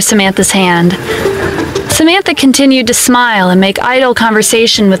reached for Samantha's hand. Samantha continued to smile and make idle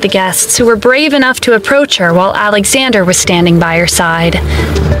conversation with the guests who were brave enough to approach her while Alexander was standing by her side.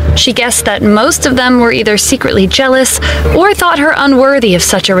 She guessed that most of them were either secretly jealous or thought her unworthy of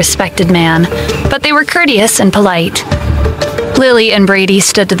such a respected man, but they were courteous and polite. Lily and Brady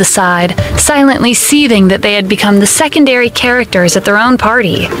stood to the side, silently seething that they had become the secondary characters at their own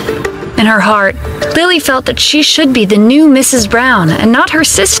party. In her heart, Lily felt that she should be the new Mrs. Brown and not her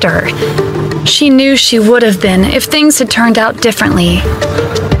sister. She knew she would have been if things had turned out differently.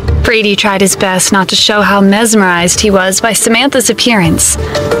 Brady tried his best not to show how mesmerized he was by Samantha's appearance.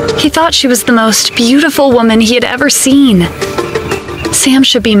 He thought she was the most beautiful woman he had ever seen. Sam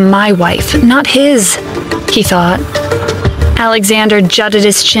should be my wife, not his, he thought. Alexander jutted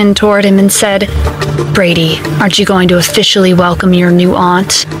his chin toward him and said, "Brady, aren't you going to officially welcome your new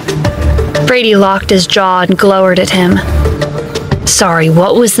aunt?" Brady locked his jaw and glowered at him. "Sorry,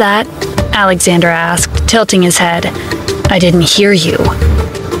 what was that?" Alexander asked, tilting his head. "I didn't hear you."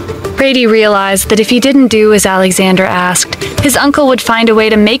 Brady realized that if he didn't do as Alexander asked, his uncle would find a way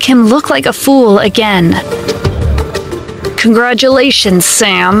to make him look like a fool again. "Congratulations,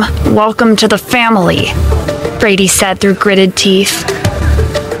 Sam. Welcome to the family," Brady said through gritted teeth.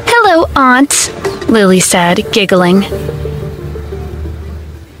 "Hello, Aunt," Lily said, giggling.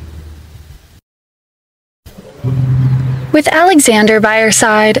 With Alexander by her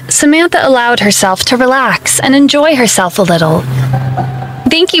side, Samantha allowed herself to relax and enjoy herself a little.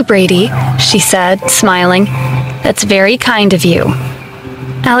 "Thank you, Brady," she said, smiling. "That's very kind of you."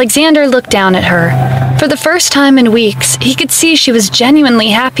 Alexander looked down at her. For the first time in weeks, he could see she was genuinely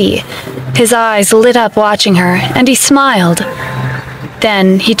happy. His eyes lit up watching her, and he smiled.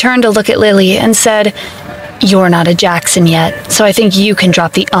 Then he turned to look at Lily and said, "You're not a Jackson yet, so I think you can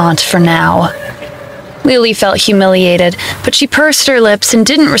drop the aunt for now." Lily felt humiliated, but she pursed her lips and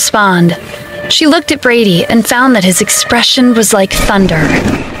didn't respond. She looked at Brady and found that his expression was like thunder.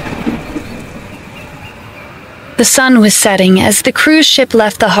 The sun was setting as the cruise ship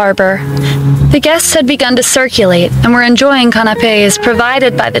left the harbor. The guests had begun to circulate and were enjoying canapés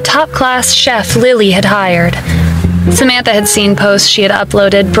provided by the top-class chef Lily had hired. Samantha had seen posts she had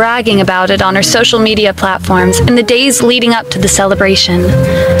uploaded bragging about it on her social media platforms in the days leading up to the celebration.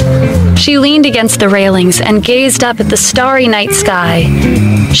 She leaned against the railings and gazed up at the starry night sky.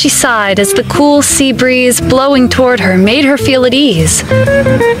 She sighed as the cool sea breeze blowing toward her made her feel at ease.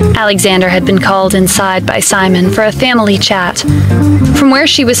 Alexander had been called inside by Simon for a family chat. From where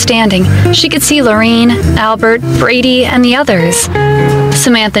she was standing, she could see Lorene, Albert, Brady, and the others.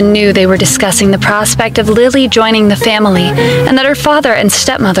 Samantha knew they were discussing the prospect of Lily joining the family and that her father and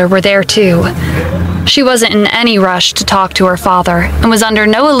stepmother were there too. She wasn't in any rush to talk to her father and was under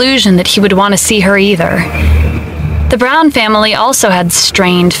no illusion that he would want to see her either. The Brown family also had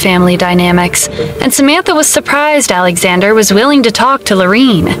strained family dynamics, and Samantha was surprised Alexander was willing to talk to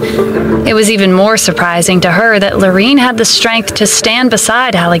Lorene. It was even more surprising to her that Lorene had the strength to stand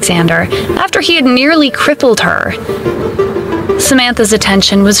beside Alexander after he had nearly crippled her. Samantha's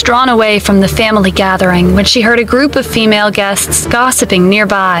attention was drawn away from the family gathering when she heard a group of female guests gossiping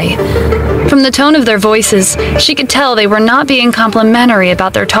nearby. From the tone of their voices, she could tell they were not being complimentary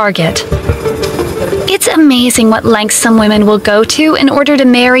about their target. "It's amazing what lengths some women will go to in order to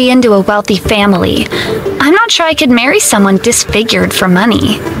marry into a wealthy family. I'm not sure I could marry someone disfigured for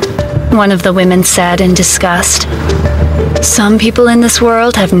money," one of the women said in disgust. "Some people in this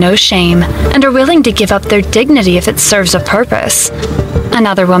world have no shame and are willing to give up their dignity if it serves a purpose,"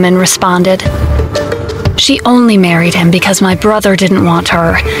 another woman responded. "She only married him because my brother didn't want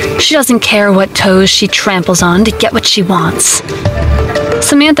her. She doesn't care what toes she tramples on to get what she wants."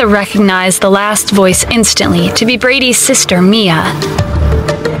 Samantha recognized the last voice instantly to be Brady's sister, Mia.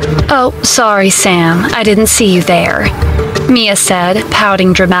 "Oh, sorry, Sam. I didn't see you there," Mia said,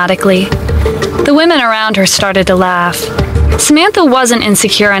 pouting dramatically. The women around her started to laugh. Samantha wasn't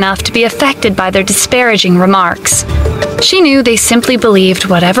insecure enough to be affected by their disparaging remarks. She knew they simply believed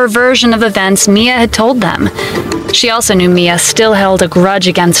whatever version of events Mia had told them. She also knew Mia still held a grudge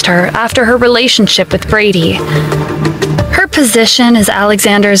against her after her relationship with Brady. Her position as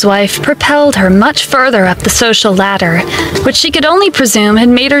Alexander's wife propelled her much further up the social ladder, which she could only presume had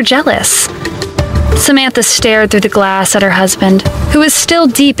made her jealous. Samantha stared through the glass at her husband, who was still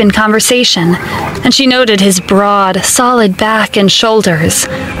deep in conversation, and she noted his broad, solid back and shoulders.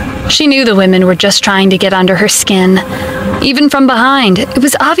 She knew the women were just trying to get under her skin. Even from behind, it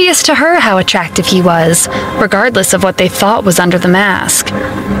was obvious to her how attractive he was, regardless of what they thought was under the mask.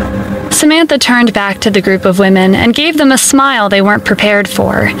 Samantha turned back to the group of women and gave them a smile they weren't prepared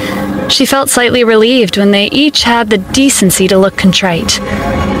for. She felt slightly relieved when they each had the decency to look contrite.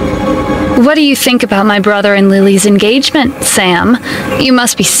 "What do you think about my brother and Lily's engagement, Sam? You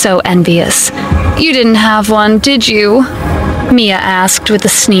must be so envious. You didn't have one, did you?" Mia asked with a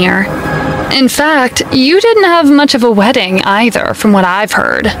sneer. "In fact, you didn't have much of a wedding either, from what I've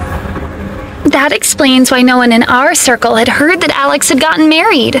heard." "That explains why no one in our circle had heard that Alex had gotten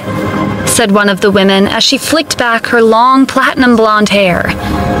married," said one of the women as she flicked back her long platinum blonde hair.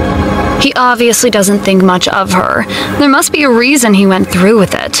 "He obviously doesn't think much of her. There must be a reason he went through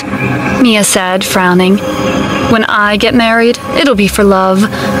with it," Mia said, frowning. "When I get married, it'll be for love,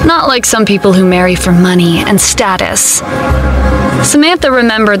 not like some people who marry for money and status." Samantha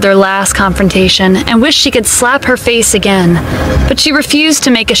remembered their last confrontation and wished she could slap her face again, but she refused to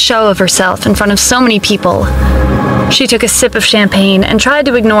make a show of herself in front of so many people. She took a sip of champagne and tried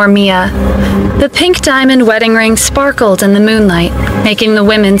to ignore Mia. The pink diamond wedding ring sparkled in the moonlight, making the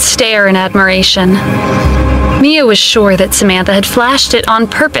women stare in admiration. Mia was sure that Samantha had flashed it on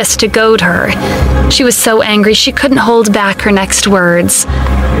purpose to goad her. She was so angry she couldn't hold back her next words.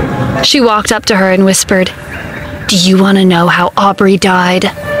 She walked up to her and whispered, "Do you want to know how Aubrey died?"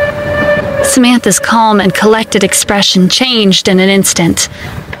 Samantha's calm and collected expression changed in an instant.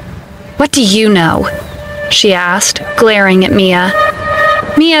 "What do you know?" she asked, glaring at Mia.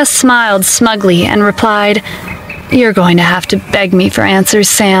 Mia smiled smugly and replied, "You're going to have to beg me for answers,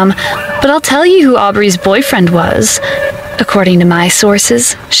 Sam, but I'll tell you who Aubrey's boyfriend was. According to my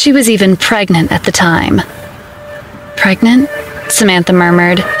sources, she was even pregnant at the time." "Pregnant?" Samantha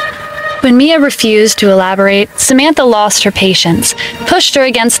murmured. When Mia refused to elaborate, Samantha lost her patience, pushed her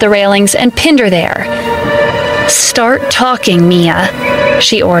against the railings, and pinned her there. "Start talking, Mia,"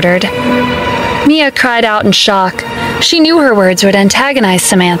 she ordered. Mia cried out in shock. She knew her words would antagonize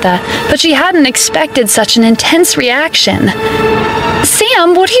Samantha, but she hadn't expected such an intense reaction.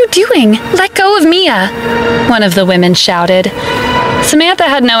 "Sam, what are you doing? Let go of Mia!" one of the women shouted. Samantha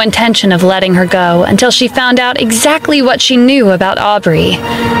had no intention of letting her go until she found out exactly what she knew about Aubrey.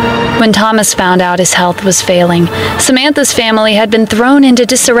 When Thomas found out his health was failing, Samantha's family had been thrown into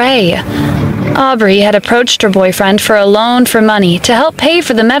disarray. Aubrey had approached her boyfriend for a loan for money to help pay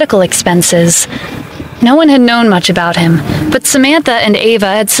for the medical expenses. No one had known much about him, but Samantha and Ava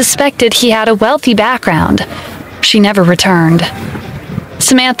had suspected he had a wealthy background. She never returned.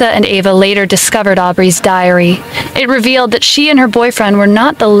 Samantha and Ava later discovered Aubrey's diary. It revealed that she and her boyfriend were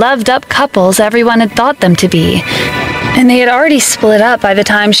not the loved-up couples everyone had thought them to be, and they had already split up by the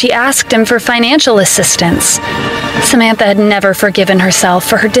time she asked him for financial assistance. Samantha had never forgiven herself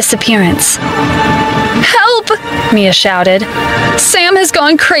for her disappearance. "Help!" Mia shouted. "Sam has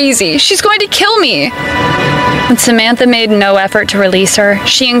gone crazy. She's going to kill me." When Samantha made no effort to release her,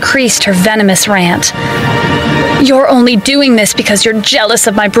 she increased her venomous rant. "You're only doing this because you're jealous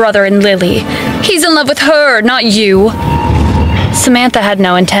of my brother and Lily. He's in love with her, not you." Samantha had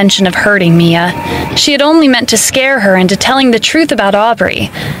no intention of hurting Mia. She had only meant to scare her into telling the truth about Aubrey.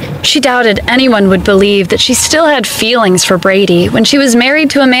 She doubted anyone would believe that she still had feelings for Brady when she was married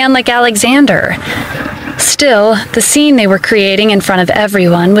to a man like Alexander. Still, the scene they were creating in front of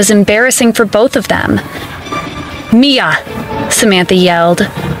everyone was embarrassing for both of them. "Mia!" Samantha yelled.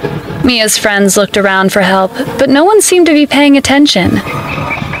 Mia's friends looked around for help, but no one seemed to be paying attention.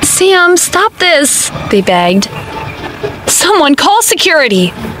 "Sam, stop this!" they begged. "Someone call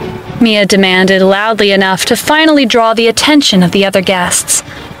security!" Mia demanded loudly enough to finally draw the attention of the other guests.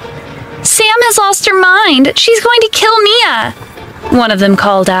 "Sam has lost her mind! She's going to kill Mia!" one of them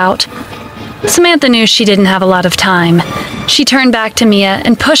called out. Samantha knew she didn't have a lot of time. She turned back to Mia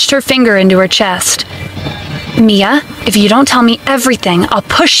and pushed her finger into her chest. "Mia, if you don't tell me everything, I'll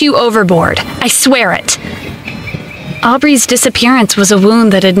push you overboard. I swear it." Aubrey's disappearance was a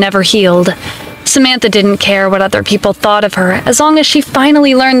wound that had never healed. Samantha didn't care what other people thought of her as long as she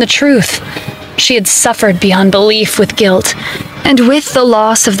finally learned the truth. She had suffered beyond belief with guilt, and with the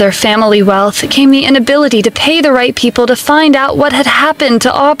loss of their family wealth came the inability to pay the right people to find out what had happened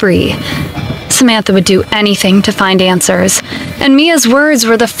to Aubrey. Samantha would do anything to find answers, and Mia's words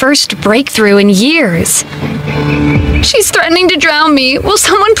were the first breakthrough in years. "She's threatening to drown me. Will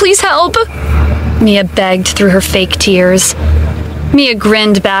someone please help?" Mia begged through her fake tears. Mia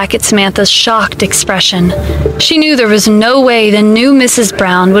grinned back at Samantha's shocked expression. She knew there was no way the new Mrs.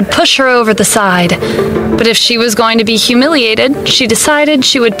 Brown would push her over the side, but if she was going to be humiliated, she decided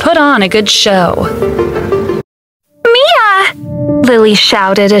she would put on a good show. "Mia!" Lily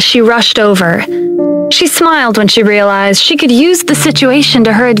shouted as she rushed over. She smiled when she realized she could use the situation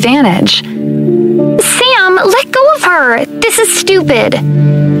to her advantage. "Sam, let go of her! This is stupid!"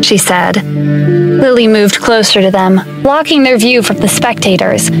 she said. Lily moved closer to them, blocking their view from the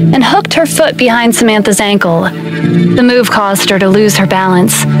spectators, and hooked her foot behind Samantha's ankle. The move caused her to lose her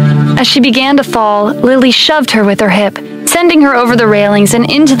balance. As she began to fall, Lily shoved her with her hip, sending her over the railings and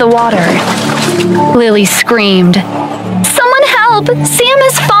into the water. Lily screamed, "Someone help! Sam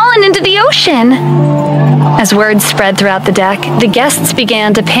has fallen into the ocean!" As word spread throughout the deck, the guests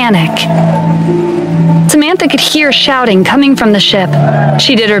began to panic. Samantha could hear shouting coming from the ship.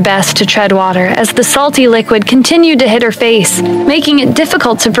 She did her best to tread water as the salty liquid continued to hit her face, making it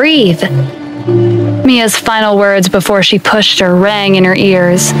difficult to breathe. Mia's final words before she pushed her rang in her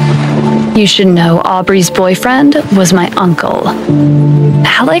ears. "You should know Aubrey's boyfriend was my uncle."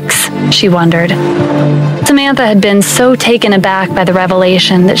 "Alex?" she wondered. Samantha had been so taken aback by the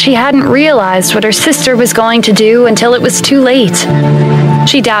revelation that she hadn't realized what her sister was going to do until it was too late.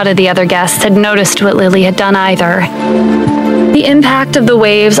 She doubted the other guests had noticed what Lily had done either. The impact of the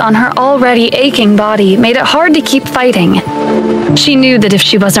waves on her already aching body made it hard to keep fighting. She knew that if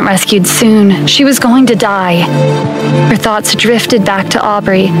she wasn't rescued soon, she was going to die. Her thoughts drifted back to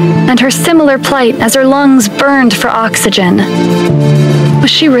Aubrey and her similar plight as her lungs burned for oxygen. Was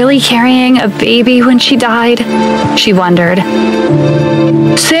she really carrying a baby when she died? She wondered.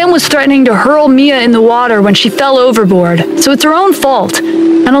 "Sam was threatening to hurl Mia in the water when she fell overboard, so it's her own fault.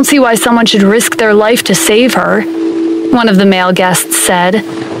 I don't see why someone should risk their life to save her," one of the male guests said.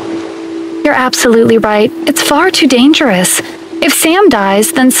 "You're absolutely right. It's far too dangerous. If Sam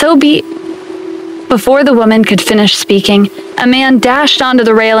dies, then so be..." Before the woman could finish speaking, a man dashed onto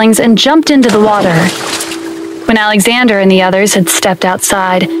the railings and jumped into the water. When Alexander and the others had stepped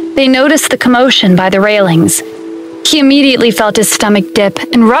outside, they noticed the commotion by the railings. He immediately felt his stomach dip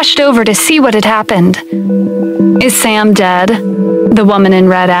and rushed over to see what had happened. "Is Sam dead?" the woman in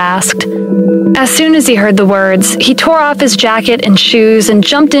red asked. As soon as he heard the words, he tore off his jacket and shoes and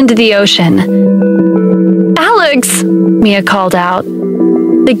jumped into the ocean. "Alex!" Mia called out.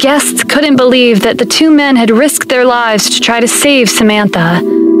 The guests couldn't believe that the two men had risked their lives to try to save Samantha.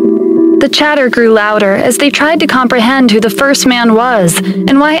 The chatter grew louder as they tried to comprehend who the first man was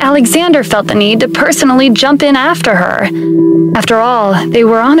and why Alexander felt the need to personally jump in after her. After all, they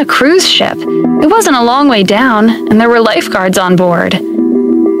were on a cruise ship. It wasn't a long way down, and there were lifeguards on board.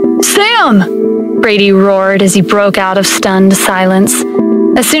 "Sam!" Brady roared as he broke out of stunned silence.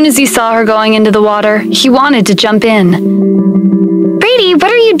 As soon as he saw her going into the water, he wanted to jump in. "Brady,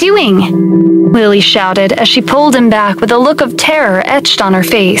 what are you doing?" Lily shouted as she pulled him back with a look of terror etched on her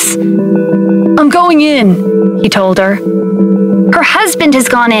face. "I'm going in," he told her. "Her husband has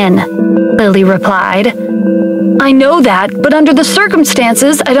gone in," Lily replied. "I know that, but under the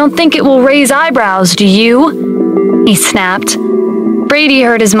circumstances, I don't think it will raise eyebrows, do you?" he snapped. Brady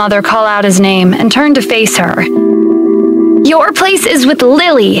heard his mother call out his name and turned to face her. "Your place is with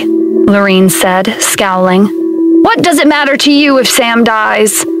Lily," Lorene said, scowling. "What does it matter to you if Sam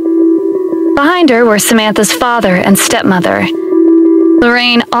dies?" Behind her were Samantha's father and stepmother.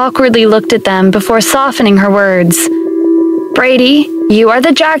 Lorraine awkwardly looked at them before softening her words. "Brady, you are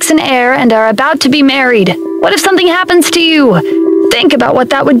the Jackson heir and are about to be married. What if something happens to you? Think about what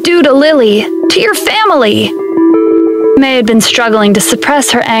that would do to Lily, to your family." May had been struggling to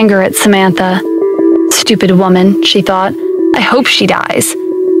suppress her anger at Samantha. Stupid woman, she thought. I hope she dies.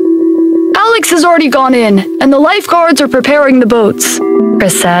 "Alex has already gone in, and the lifeguards are preparing the boats,"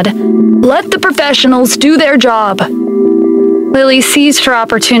 Chris said. "Let the professionals do their job." Lily seized her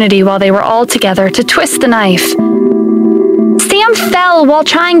opportunity while they were all together to twist the knife. "Sam fell while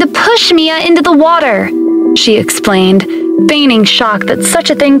trying to push Mia into the water," she explained, feigning shock that such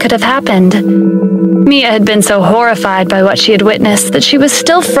a thing could have happened. Mia had been so horrified by what she had witnessed that she was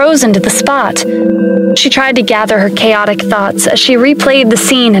still frozen to the spot. She tried to gather her chaotic thoughts as she replayed the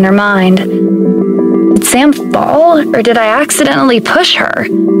scene in her mind. Did Sam fall, or did I accidentally push her?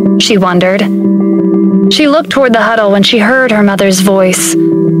 She wondered. She looked toward the huddle when she heard her mother's voice.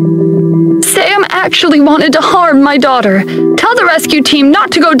 Sam actually wanted to harm my daughter. Tell the rescue team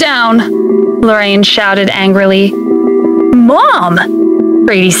not to go down, Lorraine shouted angrily. Mom,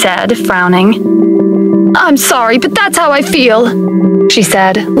 Brady said, frowning. I'm sorry, but that's how I feel, she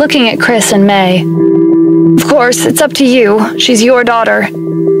said, looking at Chris and May. Of course, it's up to you. She's your daughter.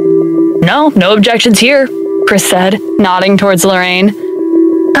 No objections here, Chris said, nodding towards Lorraine.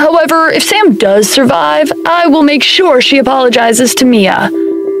 However, if Sam does survive, I will make sure she apologizes to Mia.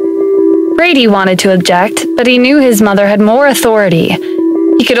 Brady wanted to object, but he knew his mother had more authority.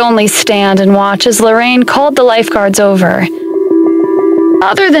 He could only stand and watch as Lorraine called the lifeguards over.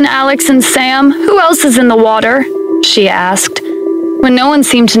 Other than Alex and Sam, who else is in the water? She asked. When no one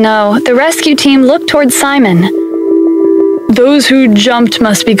seemed to know, the rescue team looked toward Simon. Those who jumped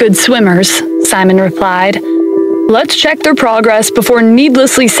must be good swimmers, Simon replied. Let's check their progress before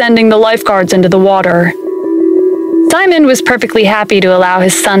needlessly sending the lifeguards into the water. Simon was perfectly happy to allow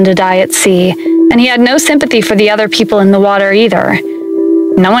his son to die at sea, and he had no sympathy for the other people in the water either.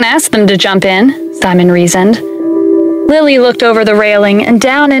 No one asked them to jump in, Simon reasoned. Lily looked over the railing and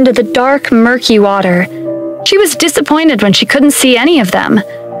down into the dark, murky water. She was disappointed when she couldn't see any of them.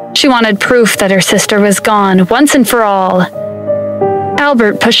 She wanted proof that her sister was gone once and for all.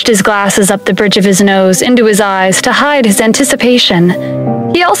 Albert pushed his glasses up the bridge of his nose into his eyes to hide his anticipation.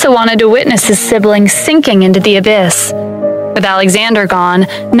 He also wanted to witness his sibling sinking into the abyss. With Alexander gone,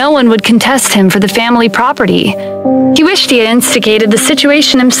 no one would contest him for the family property. He wished he had instigated the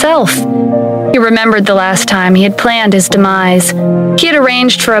situation himself. He remembered the last time he had planned his demise. He had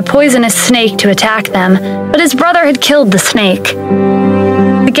arranged for a poisonous snake to attack them, but his brother had killed the snake.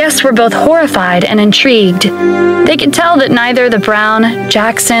 The guests were both horrified and intrigued. They could tell that neither the Brown,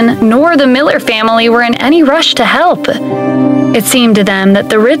 Jackson, nor the Miller family were in any rush to help. It seemed to them that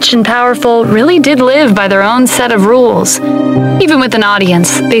the rich and powerful really did live by their own set of rules. Even with an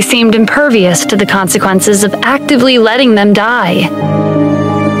audience, they seemed impervious to the consequences of actively letting them die.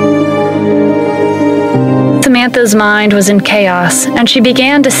 Samantha's mind was in chaos, and she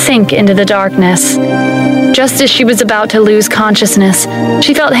began to sink into the darkness. Just as she was about to lose consciousness,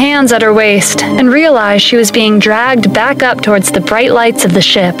 she felt hands at her waist and realized she was being dragged back up towards the bright lights of the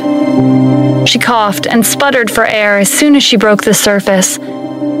ship. She coughed and sputtered for air as soon as she broke the surface,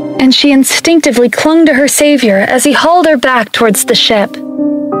 and she instinctively clung to her savior as he hauled her back towards the ship.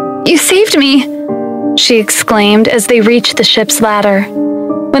 "You saved me!" she exclaimed as they reached the ship's ladder.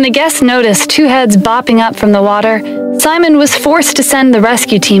 When the guests noticed two heads bopping up from the water, Simon was forced to send the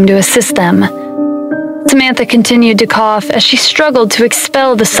rescue team to assist them. Samantha continued to cough as she struggled to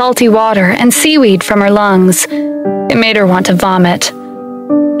expel the salty water and seaweed from her lungs. It made her want to vomit.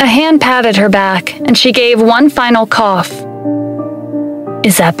 A hand patted her back, and she gave one final cough.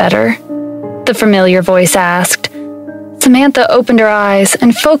 "Is that better?" the familiar voice asked. Samantha opened her eyes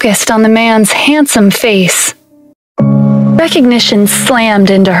and focused on the man's handsome face. Recognition slammed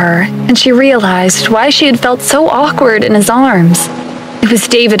into her, and she realized why she had felt so awkward in his arms. It was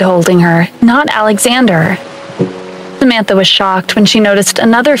David holding her, not Alexander. Samantha was shocked when she noticed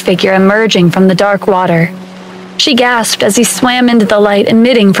another figure emerging from the dark water. She gasped as he swam into the light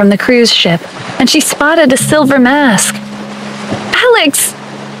emitting from the cruise ship, and she spotted a silver mask. "Alex!"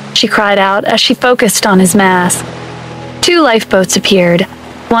 she cried out as she focused on his mask. Two lifeboats appeared,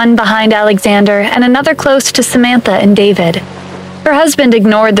 one behind Alexander and another close to Samantha and David. Her husband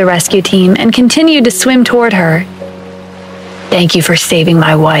ignored the rescue team and continued to swim toward her. "Thank you for saving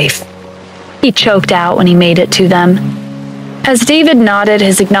my wife," he choked out when he made it to them. As David nodded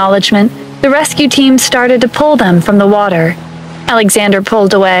his acknowledgement, the rescue team started to pull them from the water. Alexander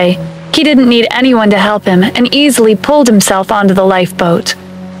pulled away. He didn't need anyone to help him and easily pulled himself onto the lifeboat.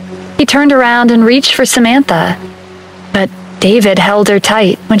 He turned around and reached for Samantha, but David held her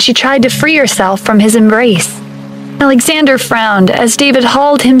tight when she tried to free herself from his embrace. Alexander frowned as David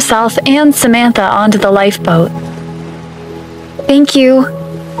hauled himself and Samantha onto the lifeboat. "Thank you,"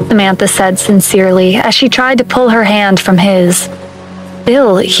 Samantha said sincerely as she tried to pull her hand from his.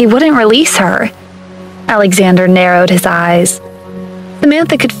 Still, he wouldn't release her. Alexander narrowed his eyes.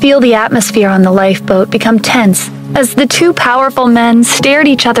 Samantha could feel the atmosphere on the lifeboat become tense as the two powerful men stared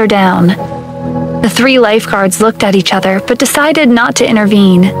each other down. The three lifeguards looked at each other but decided not to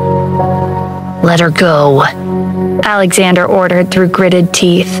intervene. "Let her go," Alexander ordered through gritted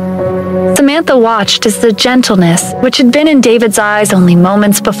teeth. Samantha watched as the gentleness, which had been in David's eyes only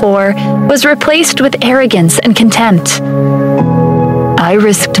moments before, was replaced with arrogance and contempt. "I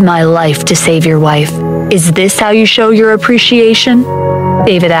risked my life to save your wife. Is this how you show your appreciation?"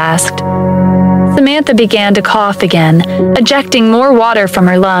 David asked. Samantha began to cough again, ejecting more water from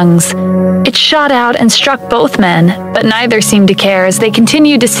her lungs. It shot out and struck both men, but neither seemed to care as they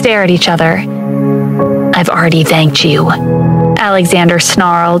continued to stare at each other. "I've already thanked you," Alexander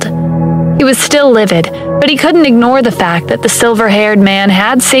snarled. He was still livid, but he couldn't ignore the fact that the silver-haired man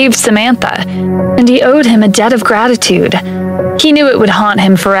had saved Samantha, and he owed him a debt of gratitude. He knew it would haunt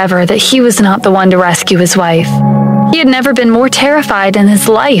him forever that he was not the one to rescue his wife. He had never been more terrified in his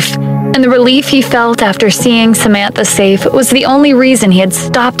life, and the relief he felt after seeing Samantha safe was the only reason he had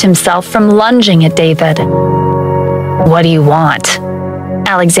stopped himself from lunging at David. "What do you want?"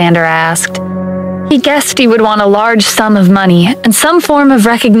 Alexander asked. He guessed he would want a large sum of money and some form of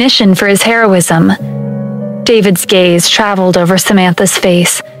recognition for his heroism. David's gaze traveled over Samantha's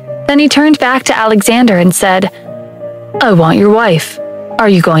face. Then he turned back to Alexander and said, "I want your wife. Are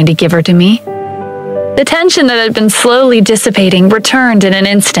you going to give her to me?" The tension that had been slowly dissipating returned in an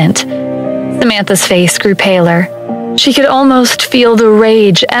instant. Samantha's face grew paler. She could almost feel the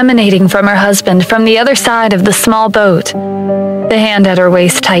rage emanating from her husband from the other side of the small boat. The hand at her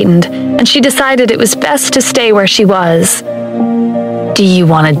waist tightened, and she decided it was best to stay where she was. "Do you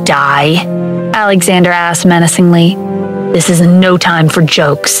want to die?" Alexander asked menacingly. "This is no time for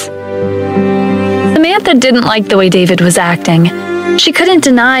jokes." Samantha didn't like the way David was acting. She couldn't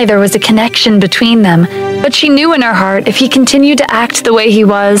deny there was a connection between them, but she knew in her heart if he continued to act the way he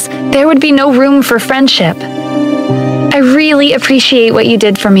was, there would be no room for friendship. "I really appreciate what you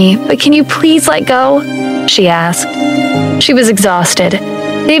did for me, but can you please let go?" she asked. She was exhausted.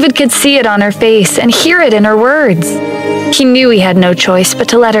 David could see it on her face and hear it in her words. He knew he had no choice but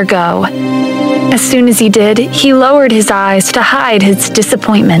to let her go. As soon as he did, he lowered his eyes to hide his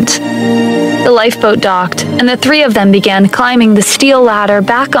disappointment. The lifeboat docked, and the three of them began climbing the steel ladder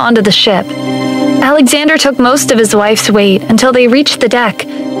back onto the ship. Alexander took most of his wife's weight until they reached the deck,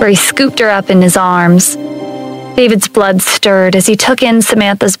 where he scooped her up in his arms. David's blood stirred as he took in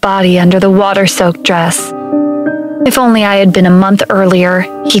Samantha's body under the water-soaked dress. If only I had been a month earlier,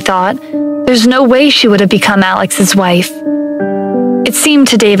 he thought. There's no way she would have become Alex's wife. It seemed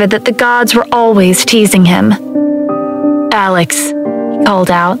to David that the gods were always teasing him. "Alex," he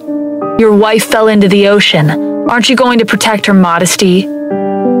called out, "your wife fell into the ocean. Aren't you going to protect her modesty?"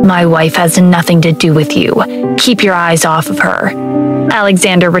 "My wife has nothing to do with you. Keep your eyes off of her,"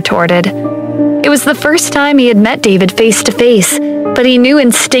 Alexander retorted. It was the first time he had met David face to face, but he knew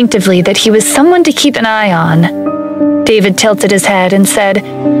instinctively that he was someone to keep an eye on. David tilted his head and said,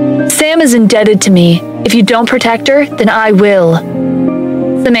 "Sam is indebted to me. If you don't protect her, then I will."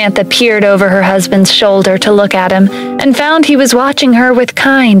 Samantha peered over her husband's shoulder to look at him and found he was watching her with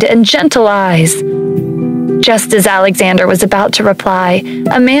kind and gentle eyes. Just as Alexander was about to reply,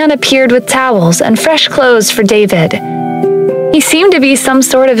 a man appeared with towels and fresh clothes for David. He seemed to be some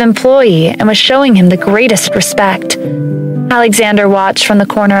sort of employee and was showing him the greatest respect. Alexander watched from the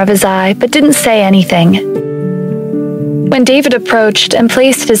corner of his eye but didn't say anything. When David approached and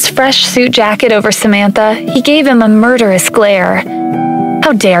placed his fresh suit jacket over Samantha, he gave him a murderous glare.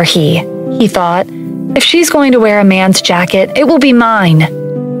 How dare he thought. If she's going to wear a man's jacket, it will be mine.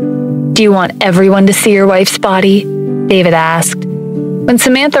 "Do you want everyone to see your wife's body?" David asked. When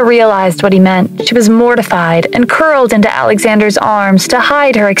Samantha realized what he meant, she was mortified and curled into Alexander's arms to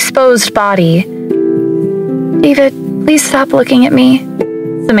hide her exposed body. "David, please stop looking at me,"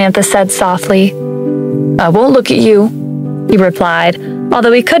 Samantha said softly. "I won't look at you," he replied,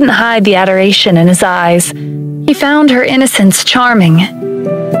 although he couldn't hide the adoration in his eyes. He found her innocence charming.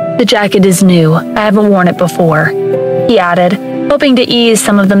 "The jacket is new. I haven't worn it before," he added, hoping to ease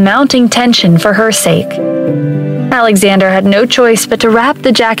some of the mounting tension for her sake. Alexander had no choice but to wrap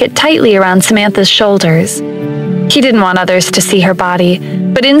the jacket tightly around Samantha's shoulders. He didn't want others to see her body,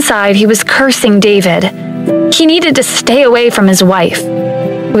 but inside he was cursing David. He needed to stay away from his wife.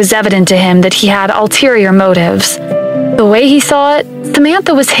 It was evident to him that he had ulterior motives. The way he saw it,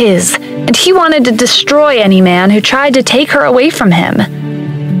 Samantha was his, and he wanted to destroy any man who tried to take her away from him.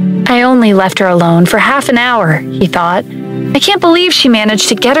 "I only left her alone for half an hour," he thought. "I can't believe she managed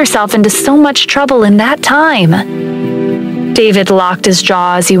to get herself into so much trouble in that time." David locked his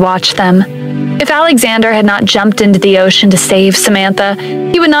jaw as he watched them. If Alexander had not jumped into the ocean to save Samantha,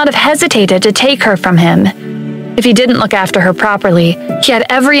 he would not have hesitated to take her from him. If he didn't look after her properly, he had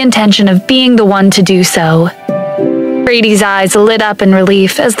every intention of being the one to do so. Brady's eyes lit up in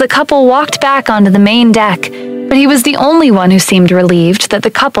relief as the couple walked back onto the main deck, but he was the only one who seemed relieved that the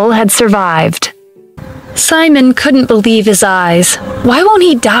couple had survived. Simon couldn't believe his eyes. Why won't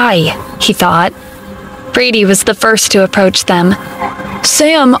he die? He thought. Brady was the first to approach them.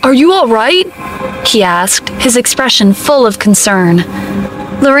 "Sam, are you all right?" he asked, his expression full of concern.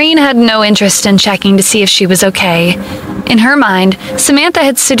 Lorraine had no interest in checking to see if she was okay. In her mind, Samantha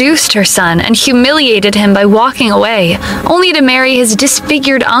had seduced her son and humiliated him by walking away, only to marry his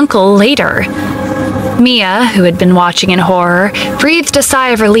disfigured uncle later. Mia, who had been watching in horror, breathed a sigh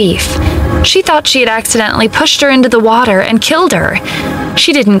of relief. She thought she had accidentally pushed her into the water and killed her.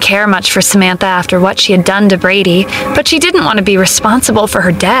 She didn't care much for Samantha after what she had done to Brady, but she didn't want to be responsible for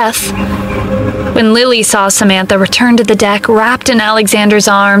her death. When Lily saw Samantha return to the deck wrapped in Alexander's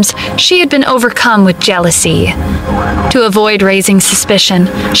arms, she had been overcome with jealousy. To avoid raising suspicion,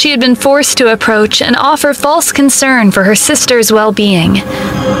 she had been forced to approach and offer false concern for her sister's well-being.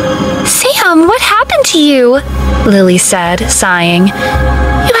 "Sam, what happened to you?" Lily said, sighing. "You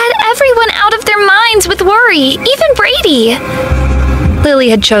had everyone out of their minds with worry, even Brady." Lily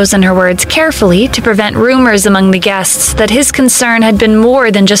had chosen her words carefully to prevent rumors among the guests that his concern had been more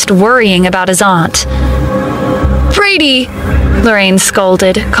than just worrying about his aunt. "Brady!" Lorraine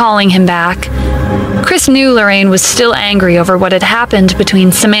scolded, calling him back. Chris knew Lorraine was still angry over what had happened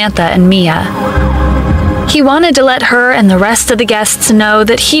between Samantha and Mia. He wanted to let her and the rest of the guests know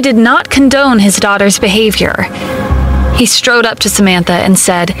that he did not condone his daughter's behavior. He strode up to Samantha and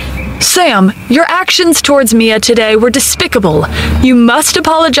said, "Sam, your actions towards Mia today were despicable. You must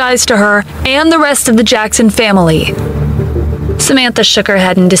apologize to her and the rest of the Jackson family." Samantha shook her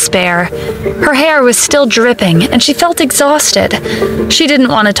head in despair. Her hair was still dripping, and she felt exhausted. She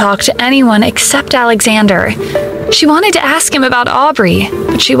didn't want to talk to anyone except Alexander. She wanted to ask him about Aubrey,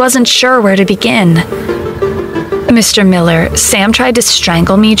 but she wasn't sure where to begin. "Mr. Miller, Sam tried to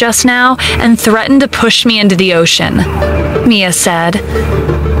strangle me just now and threatened to push me into the ocean," Mia said.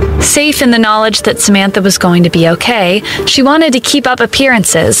 Safe in the knowledge that Samantha was going to be okay, she wanted to keep up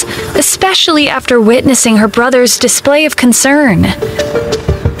appearances, especially after witnessing her brother's display of concern.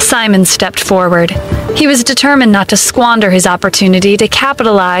 Simon stepped forward. He was determined not to squander his opportunity to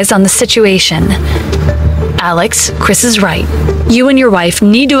capitalize on the situation. "Alex, Chris is right. You and your wife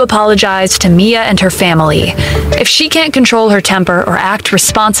need to apologize to Mia and her family. If she can't control her temper or act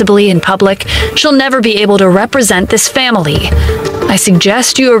responsibly in public, she'll never be able to represent this family. I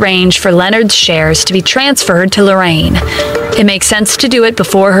suggest you arrange for Leonard's shares to be transferred to Lorraine. It makes sense to do it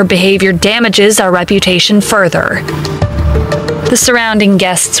before her behavior damages our reputation further." The surrounding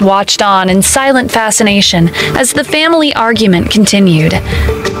guests watched on in silent fascination as the family argument continued.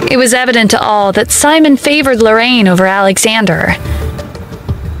 It was evident to all that Simon favored Lorraine over Alexander.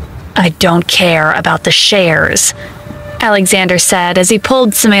 "I don't care about the shares," Alexander said as he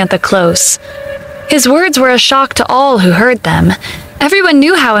pulled Samantha close. His words were a shock to all who heard them. Everyone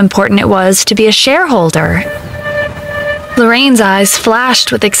knew how important it was to be a shareholder. Lorraine's eyes flashed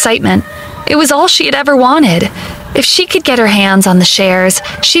with excitement. It was all she had ever wanted. If she could get her hands on the shares,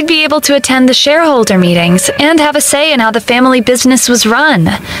 she'd be able to attend the shareholder meetings and have a say in how the family business was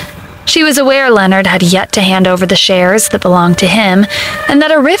run. She was aware Leonard had yet to hand over the shares that belonged to him, and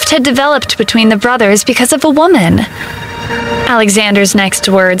that a rift had developed between the brothers because of a woman. Alexander's next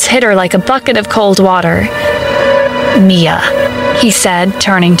words hit her like a bucket of cold water. "Mia," he said,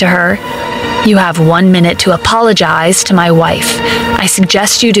 turning to her, "you have 1 minute to apologize to my wife. I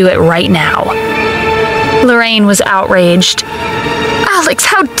suggest you do it right now." Lorraine was outraged. "Alex,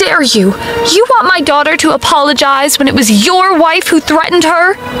 how dare you? You want my daughter to apologize when it was your wife who threatened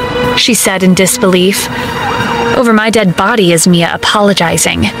her?" she said in disbelief. "Over my dead body is Mia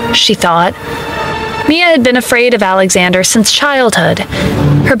apologizing," she thought. Mia had been afraid of Alexander since childhood.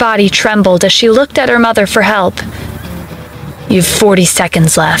 Her body trembled as she looked at her mother for help. "You've 40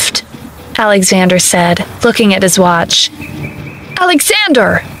 seconds left," Alexander said, looking at his watch.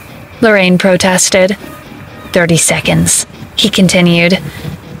 "Alexander!" Lorraine protested. 30 seconds, he continued.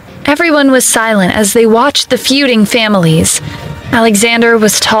 Everyone was silent as they watched the feuding families. Alexander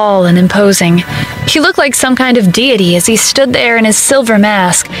was tall and imposing. He looked like some kind of deity as he stood there in his silver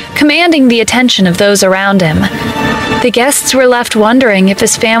mask, commanding the attention of those around him. The guests were left wondering if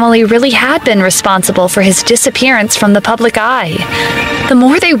his family really had been responsible for his disappearance from the public eye. The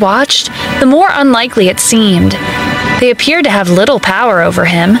more they watched, the more unlikely it seemed. They appeared to have little power over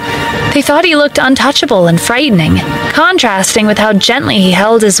him. They thought he looked untouchable and frightening, contrasting with how gently he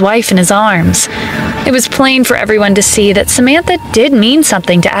held his wife in his arms. It was plain for everyone to see that Samantha did mean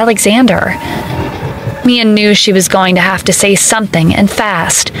something to Alexander. Mia knew she was going to have to say something, and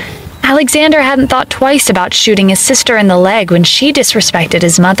fast. Alexander hadn't thought twice about shooting his sister in the leg when she disrespected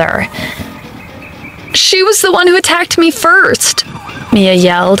his mother. "She was the one who attacked me first," Mia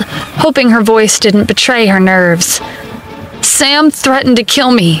yelled, hoping her voice didn't betray her nerves. "Sam threatened to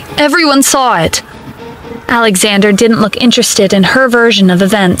kill me. Everyone saw it." Alexander didn't look interested in her version of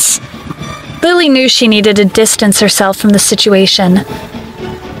events. Lily knew she needed to distance herself from the situation.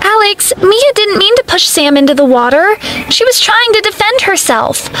 Alex, Mia didn't mean to push Sam into the water. She was trying to defend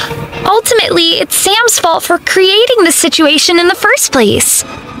herself. Ultimately, it's Sam's fault for creating this situation in the first place,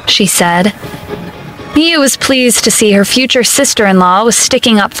 she said. Mia was pleased to see her future sister-in-law was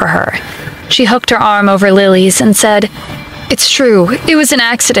sticking up for her. She hooked her arm over Lily's and said, "It's true, it was an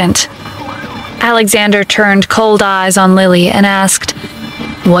accident." Alexander turned cold eyes on Lily and asked,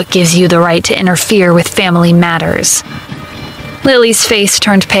 "What gives you the right to interfere with family matters?" Lily's face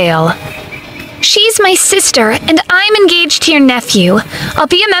turned pale. She's my sister, and I'm engaged to your nephew. I'll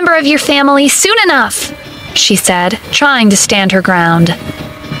be a member of your family soon enough, she said, trying to stand her ground.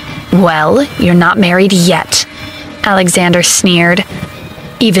 "Well, you're not married yet," Alexander sneered.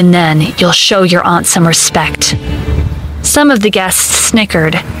 "Even then, you'll show your aunt some respect." Some of the guests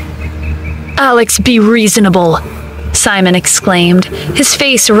snickered. "Alex, be reasonable," Simon exclaimed, his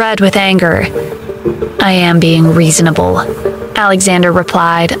face red with anger. "I am being reasonable," Alexander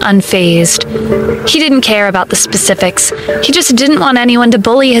replied, unfazed. He didn't care about the specifics. He just didn't want anyone to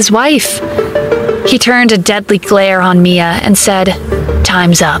bully his wife. He turned a deadly glare on Mia and said,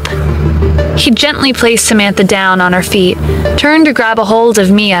 "Time's up." He gently placed Samantha down on her feet, turned to grab a hold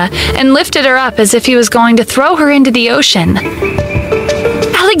of Mia, and lifted her up as if he was going to throw her into the ocean.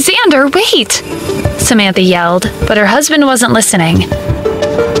 "Alexander, wait!" Samantha yelled, but her husband wasn't listening.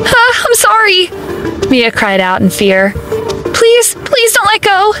 I'm sorry," Mia cried out in fear. Please don't let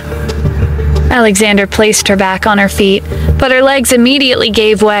go." Alexander placed her back on her feet, but her legs immediately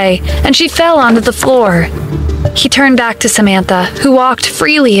gave way, and she fell onto the floor. He turned back to Samantha, who walked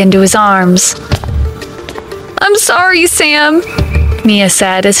freely into his arms. "I'm sorry, Sam," Mia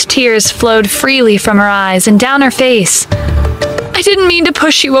said as tears flowed freely from her eyes and down her face. "I didn't mean to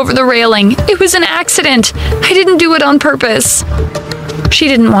push you over the railing. It was an accident. I didn't do it on purpose." She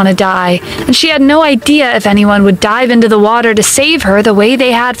didn't want to die, and she had no idea if anyone would dive into the water to save her the way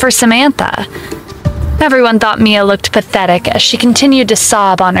they had for Samantha. Everyone thought Mia looked pathetic as she continued to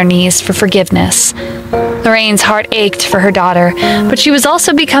sob on her knees for forgiveness. Lorraine's heart ached for her daughter, but she was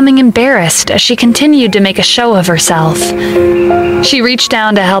also becoming embarrassed as she continued to make a show of herself. She reached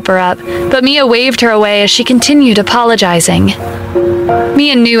down to help her up, but Mia waved her away as she continued apologizing.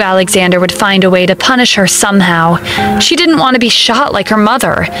 Mia knew Alexander would find a way to punish her somehow. She didn't want to be shot like her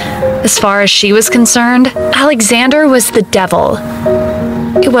mother. As far as she was concerned, Alexander was the devil.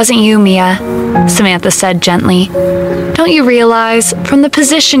 "It wasn't you, Mia," Samantha said gently. "Don't you realize, from the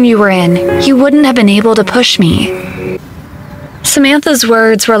position you were in, you wouldn't have been able to push me?" Samantha's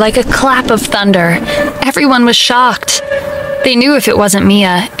words were like a clap of thunder. Everyone was shocked. They knew if it wasn't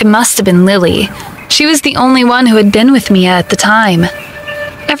Mia, it must have been Lily. She was the only one who had been with Mia at the time.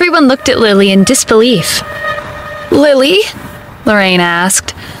 Everyone looked at Lily in disbelief. "Lily?" Lorraine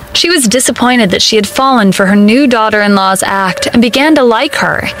asked. She was disappointed that she had fallen for her new daughter-in-law's act and began to like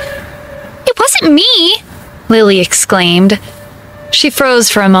her. "It wasn't me!" Lily exclaimed. She froze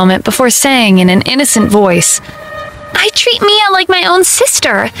for a moment before saying in an innocent voice, "I treat Mia like my own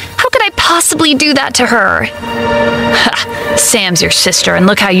sister. How could I possibly do that to her?" "Ha! Sam's your sister, and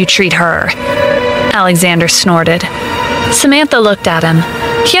look how you treat her," Alexander snorted. Samantha looked at him.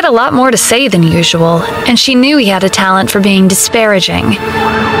 He had a lot more to say than usual, and she knew he had a talent for being disparaging.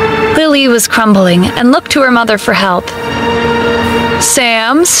 Lily was crumbling and looked to her mother for help.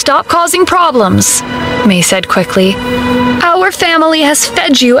 "Sam, stop causing problems," May said quickly. "Our family has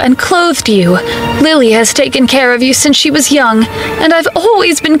fed you and clothed you. Lily has taken care of you since she was young, and I've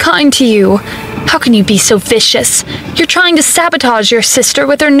always been kind to you. How can you be so vicious? You're trying to sabotage your sister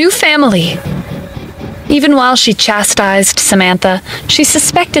with her new family." Even while she chastised Samantha, she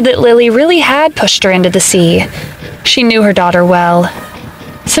suspected that Lily really had pushed her into the sea. She knew her daughter well.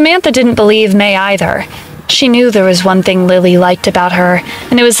 Samantha didn't believe May either. She knew there was one thing Lily liked about her,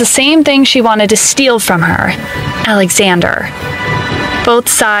 and it was the same thing she wanted to steal from her: Alexander. Both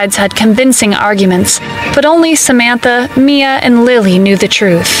sides had convincing arguments, but only Samantha, Mia, and Lily knew the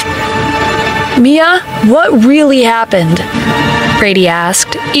truth. "Mia, what really happened?" Brady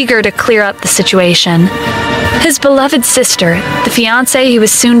asked, eager to clear up the situation. His beloved sister, the fiancé he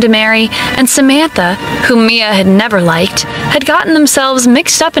was soon to marry, and Samantha, whom Mia had never liked, had gotten themselves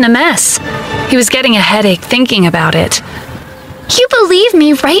mixed up in a mess. He was getting a headache thinking about it. "You believe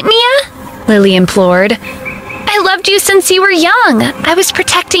me, right, Mia?" Lily implored. "I loved you since you were young. I was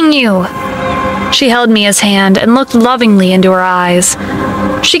protecting you." She held Mia's hand and looked lovingly into her eyes.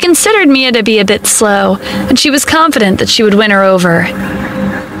 She considered Mia to be a bit slow, and she was confident that she would win her over.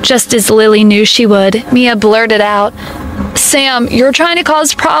 Just as Lily knew she would, Mia blurted out, "Sam, you're trying to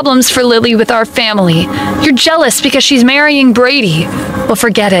cause problems for Lily with our family. You're jealous because she's marrying Brady. Well,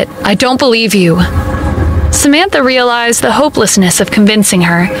 forget it. I don't believe you." Samantha realized the hopelessness of convincing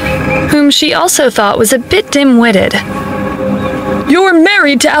her, whom she also thought was a bit dim-witted. "You're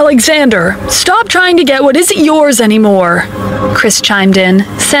married to Alexander. Stop trying to get what isn't yours anymore," Chris chimed in,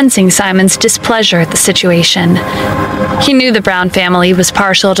 sensing Simon's displeasure at the situation. He knew the Brown family was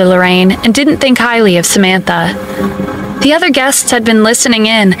partial to Lorraine and didn't think highly of Samantha. The other guests had been listening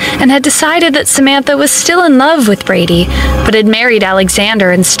in and had decided that Samantha was still in love with Brady, but had married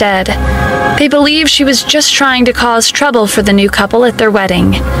Alexander instead. They believed she was just trying to cause trouble for the new couple at their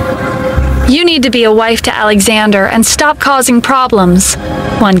wedding. "You need to be a wife to Alexander and stop causing problems,"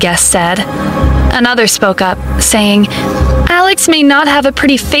 one guest said. Another spoke up, saying, "Alex may not have a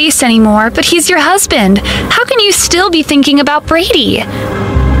pretty face anymore, but he's your husband. How can you still be thinking about Brady?"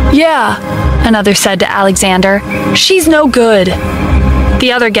 "Yeah," another said to Alexander, "she's no good."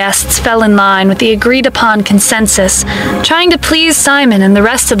 The other guests fell in line with the agreed-upon consensus, trying to please Simon and the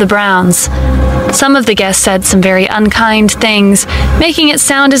rest of the Browns. Some of the guests said some very unkind things, making it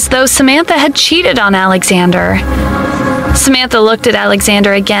sound as though Samantha had cheated on Alexander. Samantha looked at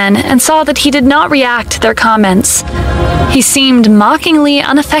Alexander again and saw that he did not react to their comments. He seemed mockingly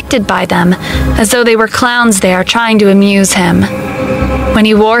unaffected by them, as though they were clowns there trying to amuse him. When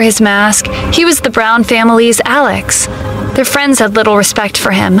he wore his mask, he was the Brown family's Alex. Their friends had little respect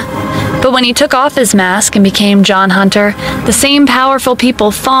for him. But when he took off his mask and became John Hunter, the same powerful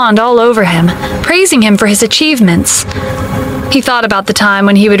people fawned all over him, praising him for his achievements. He thought about the time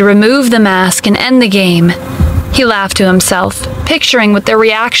when he would remove the mask and end the game. He laughed to himself, picturing what their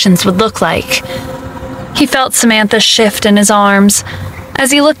reactions would look like. He felt Samantha shift in his arms.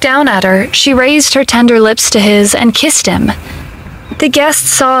 As he looked down at her, she raised her tender lips to his and kissed him. The guests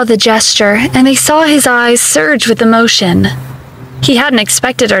saw the gesture, and they saw his eyes surge with emotion. He hadn't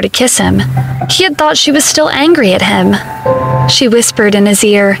expected her to kiss him. He had thought she was still angry at him. She whispered in his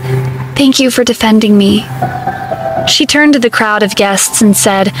ear, "Thank you for defending me." She turned to the crowd of guests and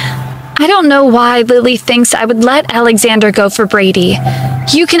said, "I don't know why Lily thinks I would let Alexander go for Brady.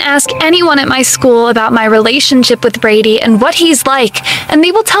 You can ask anyone at my school about my relationship with Brady and what he's like, and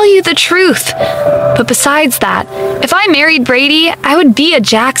they will tell you the truth. But besides that, if I married Brady, I would be a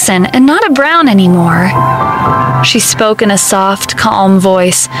Jackson and not a Brown anymore." She spoke in a soft, calm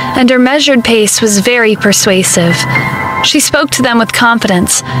voice, and her measured pace was very persuasive. She spoke to them with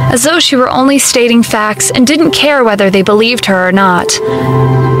confidence, as though she were only stating facts and didn't care whether they believed her or not.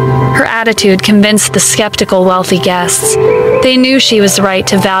 Her attitude convinced the skeptical wealthy guests. They knew she was right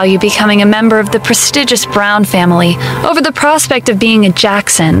to value becoming a member of the prestigious Brown family over the prospect of being a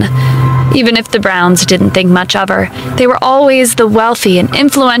Jackson. Even if the Browns didn't think much of her, they were always the wealthy and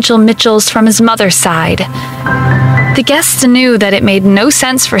influential Mitchells from his mother's side. The guests knew that it made no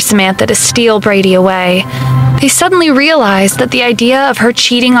sense for Samantha to steal Brady away. They suddenly realized that the idea of her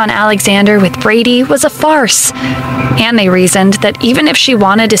cheating on Alexander with Brady was a farce. And they reasoned that even if she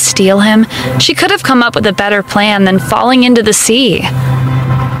wanted to steal him, she could have come up with a better plan than falling into the sea.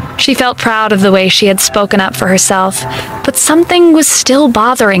 She felt proud of the way she had spoken up for herself, but something was still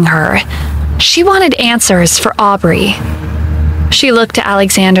bothering her. She wanted answers for Aubrey. She looked to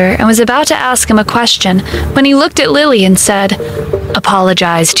Alexander and was about to ask him a question when he looked at Lily and said,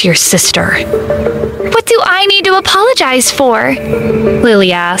 "Apologize to your sister." What do I need to apologize for?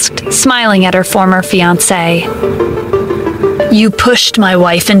 Lily asked, smiling at her former fiancé. "You pushed my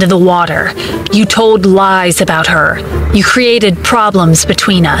wife into the water. You told lies about her. You created problems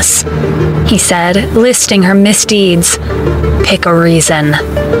between us," he said, listing her misdeeds. "Pick a reason."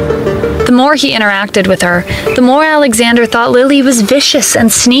 The more he interacted with her, the more Alexander thought Lily was vicious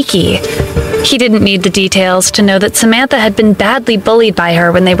and sneaky. He didn't need the details to know that Samantha had been badly bullied by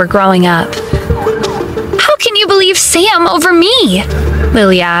her when they were growing up. How can you believe Sam over me?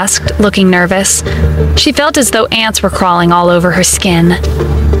 Lily asked, looking nervous. She felt as though ants were crawling all over her skin.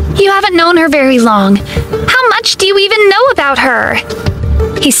 You haven't known her very long. How much do you even know about her?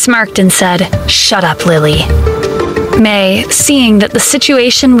 He smirked and said, "Shut up, Lily." May, seeing that the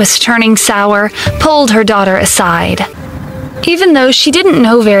situation was turning sour, pulled her daughter aside. Even though she didn't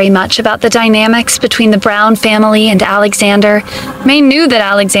know very much about the dynamics between the Brown family and Alexander, May knew that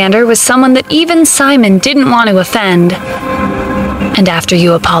Alexander was someone that even Simon didn't want to offend. "And after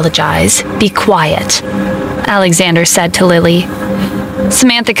you apologize, be quiet," Alexander said to Lily.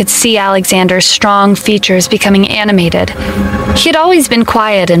 Samantha could see Alexander's strong features becoming animated. He had always been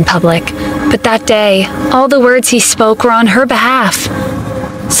quiet in public, but that day, all the words he spoke were on her behalf.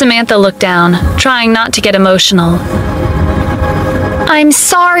 Samantha looked down, trying not to get emotional. I'm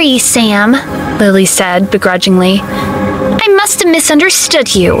sorry, Sam, Lily said begrudgingly. I must have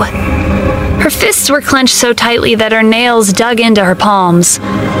misunderstood you. Her fists were clenched so tightly that her nails dug into her palms.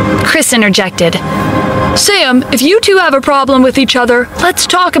 Chris interjected. Sam, if you two have a problem with each other, let's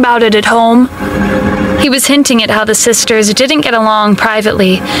talk about it at home. He was hinting at how the sisters didn't get along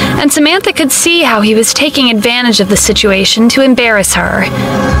privately, and Samantha could see how he was taking advantage of the situation to embarrass her.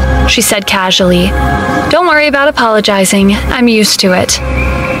 She said casually, "Don't worry about apologizing. I'm used to it."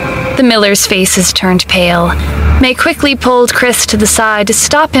 The Millers' faces turned pale. May quickly pulled Chris to the side to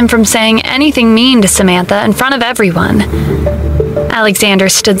stop him from saying anything mean to Samantha in front of everyone. Alexander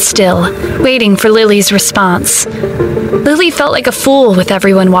stood still, waiting for Lily's response. Lily felt like a fool with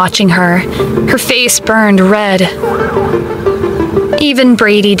everyone watching her. Her face burned red. Even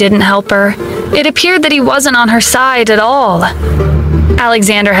Brady didn't help her. It appeared that he wasn't on her side at all.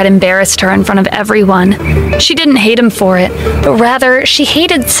 Alexander had embarrassed her in front of everyone. She didn't hate him for it, but rather she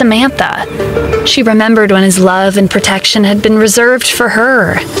hated Samantha. She remembered when his love and protection had been reserved for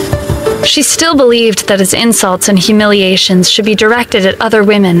her. She still believed that his insults and humiliations should be directed at other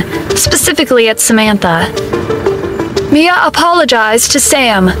women, specifically at Samantha. "Mia apologized to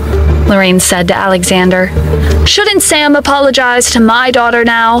Sam," Lorraine said to Alexander. "Shouldn't Sam apologize to my daughter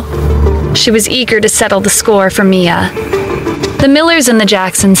now?" She was eager to settle the score for Mia. The Millers and the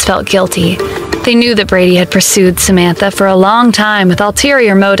Jacksons felt guilty. They knew that Brady had pursued Samantha for a long time with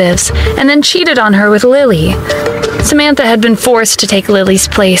ulterior motives, and then cheated on her with Lily. Samantha had been forced to take Lily's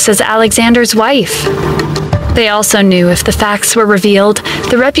place as Alexander's wife. They also knew if the facts were revealed,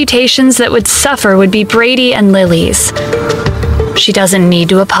 the reputations that would suffer would be Brady and Lily's. "She doesn't need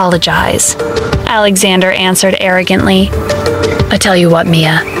to apologize," Alexander answered arrogantly. "I tell you what,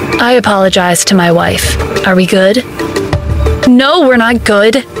 Mia, I apologize to my wife. Are we good?" "No, we're not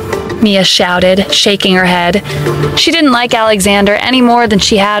good," Mia shouted, shaking her head. She didn't like Alexander any more than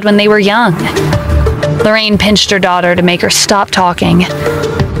she had when they were young. Lorraine pinched her daughter to make her stop talking.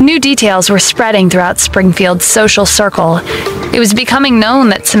 New details were spreading throughout Springfield's social circle. It was becoming known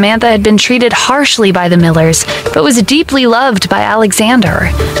that Samantha had been treated harshly by the Millers, but was deeply loved by Alexander.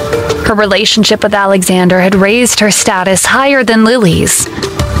 Her relationship with Alexander had raised her status higher than Lily's.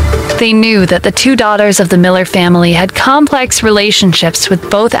 They knew that the two daughters of the Miller family had complex relationships with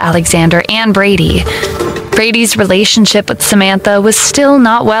both Alexander and Brady. Brady's relationship with Samantha was still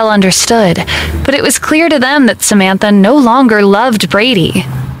not well understood, but it was clear to them that Samantha no longer loved Brady.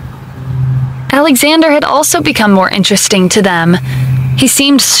 Alexander had also become more interesting to them. He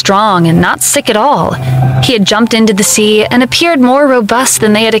seemed strong and not sick at all. He had jumped into the sea and appeared more robust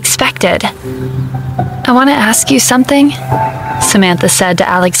than they had expected. "I want to ask you something," Samantha said to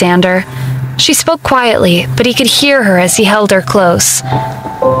Alexander. She spoke quietly, but he could hear her as he held her close.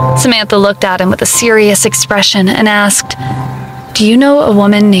 Samantha looked at him with a serious expression and asked, "Do you know a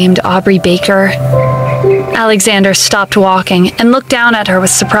woman named Aubrey Baker?" Alexander stopped walking and looked down at her with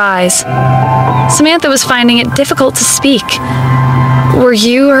surprise. Samantha was finding it difficult to speak. "Were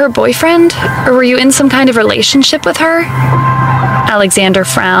you her boyfriend? Or were you in some kind of relationship with her?" Alexander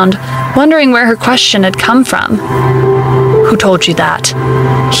frowned, wondering where her question had come from. "Who told you that?"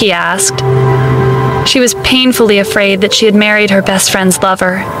 he asked. She was painfully afraid that she had married her best friend's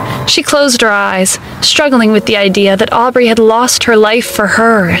lover. She closed her eyes, struggling with the idea that Aubrey had lost her life for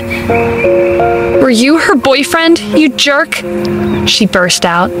her. "Were you her boyfriend, you jerk?" she burst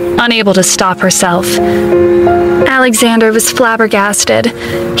out, unable to stop herself. Alexander was flabbergasted.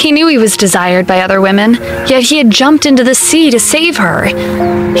 He knew he was desired by other women, yet he had jumped into the sea to save her.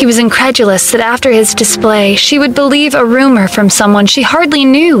 He was incredulous that after his display, she would believe a rumor from someone she hardly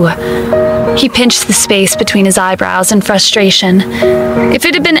knew. He pinched the space between his eyebrows in frustration. If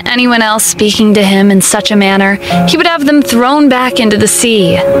it had been anyone else speaking to him in such a manner, he would have them thrown back into the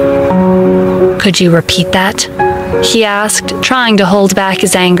sea. "Could you repeat that?" he asked, trying to hold back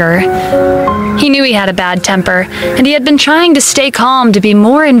his anger. He knew he had a bad temper, and he had been trying to stay calm to be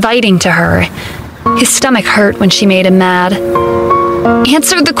more inviting to her. His stomach hurt when she made him mad.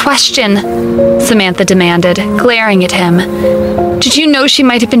 "Answer the question," Samantha demanded, glaring at him. "Did you know she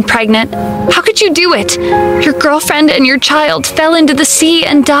might have been pregnant? How could you do it? Your girlfriend and your child fell into the sea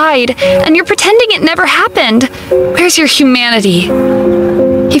and died, and you're pretending it never happened. Where's your humanity?"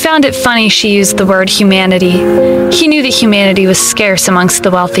 He found it funny she used the word humanity. He knew that humanity was scarce amongst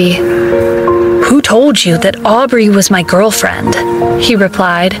the wealthy. "Who told you that Aubrey was my girlfriend?" he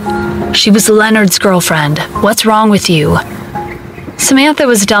replied. "She was Leonard's girlfriend. What's wrong with you?" Samantha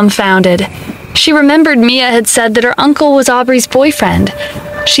was dumbfounded. She remembered Mia had said that her uncle was Aubrey's boyfriend.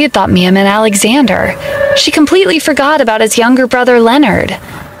 She had thought Mia meant Alexander. She completely forgot about his younger brother Leonard.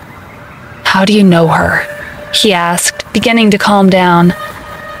 "How do you know her?" he asked, beginning to calm down.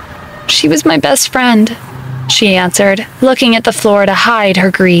 "She was my best friend," she answered, looking at the floor to hide her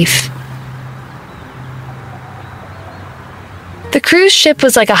grief. The cruise ship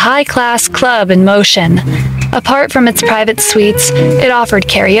was like a high-class club in motion. Apart from its private suites, it offered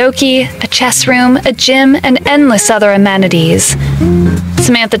karaoke, a chess room, a gym, and endless other amenities.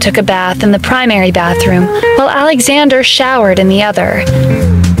 Samantha took a bath in the primary bathroom, while Alexander showered in the other.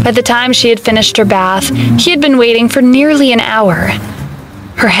 By the time she had finished her bath, he had been waiting for nearly an hour.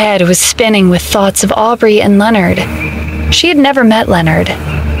 Her head was spinning with thoughts of Aubrey and Leonard. She had never met Leonard.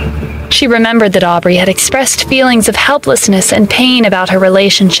 She remembered that Aubrey had expressed feelings of helplessness and pain about her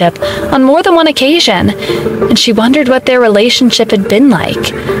relationship on more than one occasion, and she wondered what their relationship had been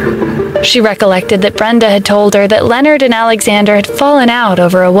like. She recollected that Brenda had told her that Leonard and Alexander had fallen out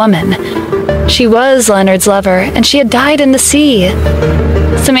over a woman. She was Leonard's lover, and she had died in the sea.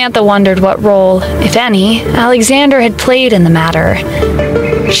 Samantha wondered what role, if any, Alexander had played in the matter.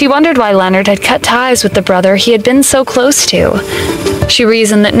 She wondered why Leonard had cut ties with the brother he had been so close to. She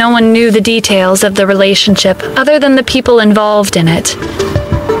reasoned that no one knew the details of the relationship other than the people involved in it.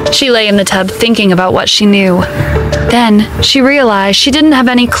 She lay in the tub thinking about what she knew. Then, she realized she didn't have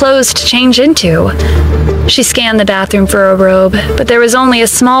any clothes to change into. She scanned the bathroom for a robe, but there was only a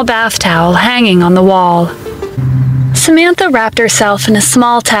small bath towel hanging on the wall. Samantha wrapped herself in a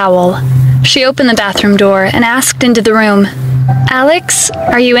small towel. She opened the bathroom door and asked into the room, "Alex,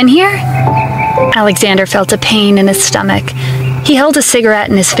 are you in here?" Alexander felt a pain in his stomach. He held a cigarette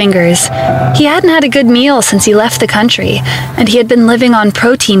in his fingers. He hadn't had a good meal since he left the country, and he had been living on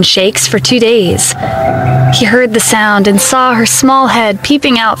protein shakes for 2 days. He heard the sound and saw her small head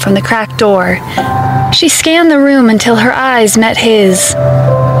peeping out from the cracked door. She scanned the room until her eyes met his.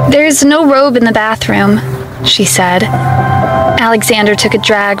 "There's no robe in the bathroom," she said. Alexander took a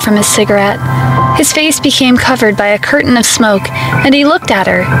drag from his cigarette. His face became covered by a curtain of smoke, and he looked at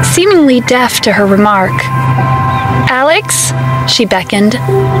her, seemingly deaf to her remark. "Alex?" she beckoned.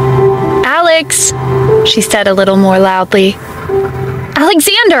 "Alex!" she said a little more loudly.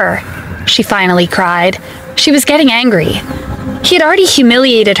 "Alexander!" she finally cried. She was getting angry. He had already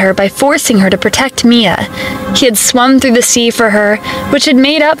humiliated her by forcing her to protect Mia. He had swum through the sea for her, which had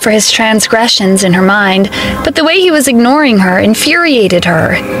made up for his transgressions in her mind, but the way he was ignoring her infuriated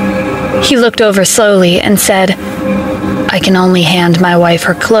her. He looked over slowly and said, "I can only hand my wife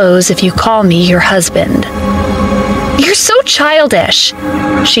her clothes if you call me your husband." "You're so childish,"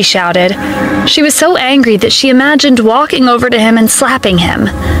 she shouted. She was so angry that she imagined walking over to him and slapping him.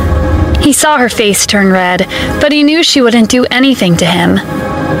 He saw her face turn red, but he knew she wouldn't do anything to him.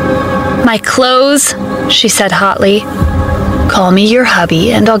 "My clothes," she said hotly. "Call me your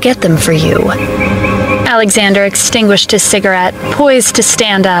hubby and I'll get them for you." Alexander extinguished his cigarette, poised to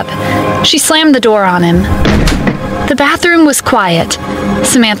stand up. She slammed the door on him. The bathroom was quiet.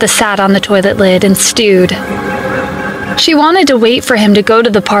 Samantha sat on the toilet lid and stewed. She wanted to wait for him to go to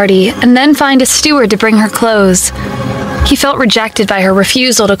the party and then find a steward to bring her clothes. He felt rejected by her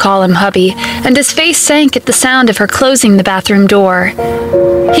refusal to call him hubby, and his face sank at the sound of her closing the bathroom door.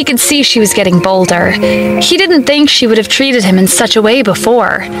 He could see she was getting bolder. He didn't think she would have treated him in such a way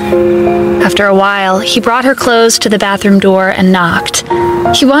before. After a while, he brought her clothes to the bathroom door and knocked.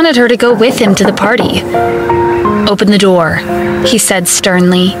 He wanted her to go with him to the party. "Open the door," he said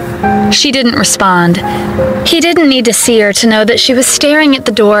sternly. She didn't respond. He didn't need to see her to know that she was staring at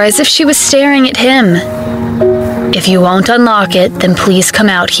the door as if she was staring at him. "If you won't unlock it, then please come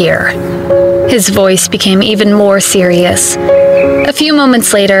out here." His voice became even more serious. A few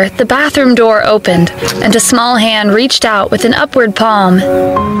moments later, the bathroom door opened, and a small hand reached out with an upward palm.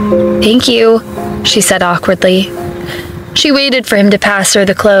 "Thank you," she said awkwardly. She waited for him to pass her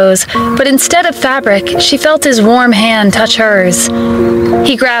the clothes, but instead of fabric, she felt his warm hand touch hers.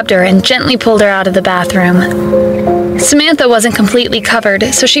 He grabbed her and gently pulled her out of the bathroom. Samantha wasn't completely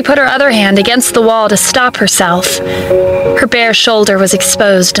covered, so she put her other hand against the wall to stop herself. Her bare shoulder was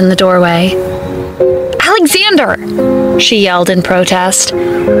exposed in the doorway. "Alexander!" she yelled in protest.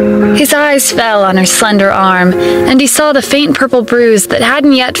 His eyes fell on her slender arm, and he saw the faint purple bruise that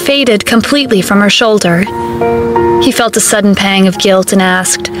hadn't yet faded completely from her shoulder. He felt a sudden pang of guilt and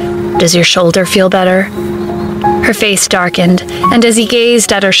asked, "Does your shoulder feel better?" Her face darkened, and as he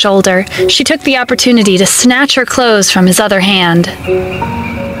gazed at her shoulder, she took the opportunity to snatch her clothes from his other hand.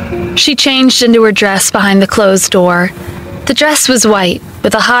 She changed into her dress behind the closed door. The dress was white,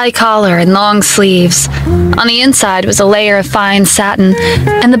 with a high collar and long sleeves. On the inside was a layer of fine satin,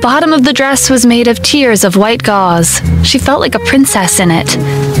 and the bottom of the dress was made of tiers of white gauze. She felt like a princess in it.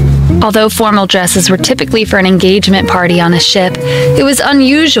 Although formal dresses were typically for an engagement party on a ship, it was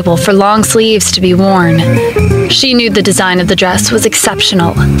unusual for long sleeves to be worn. She knew the design of the dress was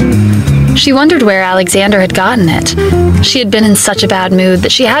exceptional. She wondered where Alexander had gotten it. She had been in such a bad mood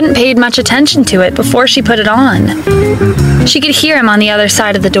that she hadn't paid much attention to it before she put it on. She could hear him on the other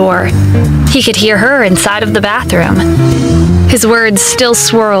side of the door. He could hear her inside of the bathroom. His words still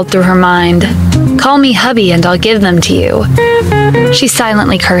swirled through her mind. "Call me hubby and I'll give them to you." She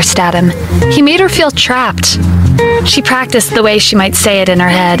silently cursed at him. He made her feel trapped. She practiced the way she might say it in her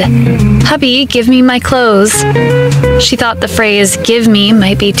head. "Hubby, give me my clothes." She thought the phrase "give me"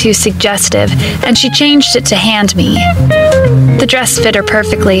 might be too suggestive, and she changed it to "hand me." The dress fit her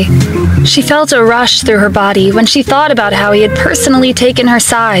perfectly. She felt a rush through her body when she thought about how he had personally taken her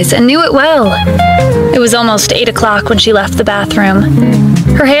size and knew it well. It was almost 8 o'clock when she left the bathroom.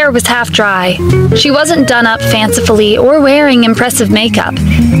 Her hair was half dry. She wasn't done up fancifully or wearing impressive makeup.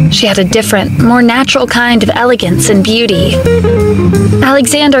 She had a different, more natural kind of elegance and beauty.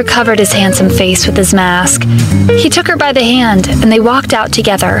 Alexander covered his handsome face with his mask. He took her by the hand, and they walked out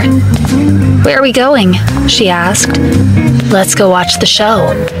together. "Where are we going?" she asked. "Let's go watch the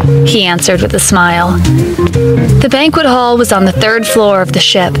show," he answered with a smile. The banquet hall was on the 3rd floor of the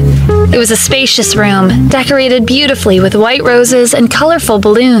ship. It was a spacious room, decorated beautifully with white roses and colorful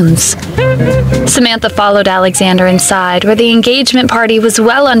balloons. Samantha followed Alexander inside, where the engagement party was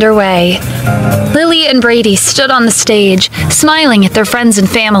well underway. Lily and Brady stood on the stage, smiling at their friends and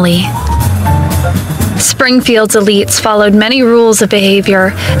family. Springfield's elites followed many rules of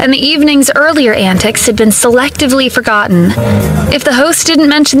behavior, and the evening's earlier antics had been selectively forgotten. If the host didn't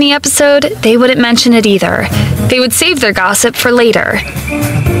mention the episode, they wouldn't mention it either. They would save their gossip for later.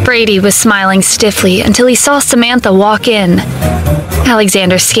 Brady was smiling stiffly until he saw Samantha walk in.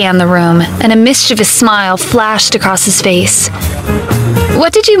 Alexander scanned the room, and a mischievous smile flashed across his face.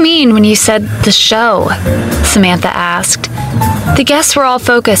 "What did you mean when you said the show?" Samantha asked. The guests were all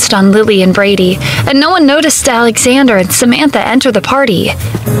focused on Lily and Brady, and no one noticed Alexander and Samantha enter the party.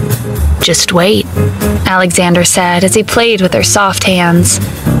 "Just wait," Alexander said as he played with her soft hands.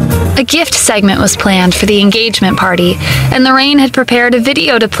 A gift segment was planned for the engagement party, and Lorraine had prepared a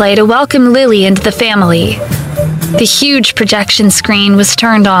video to play to welcome Lily into the family. The huge projection screen was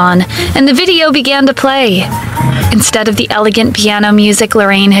turned on, and the video began to play. Instead of the elegant piano music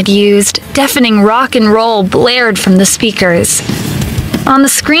Lorraine had used, deafening rock and roll blared from the speakers. On the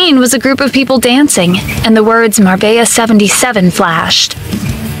screen was a group of people dancing, and the words Marbella 77 flashed.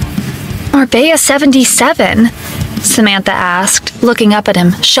 "Marbella 77?" Samantha asked, looking up at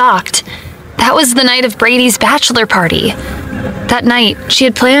him, shocked. That was the night of Brady's bachelor party. That night, she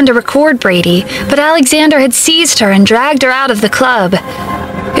had planned to record Brady, but Alexander had seized her and dragged her out of the club.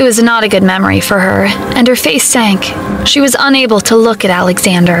 It was not a good memory for her, and her face sank. She was unable to look at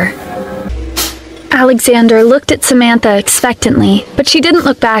Alexander. Alexander looked at Samantha expectantly, but she didn't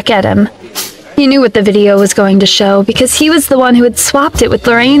look back at him. He knew what the video was going to show because he was the one who had swapped it with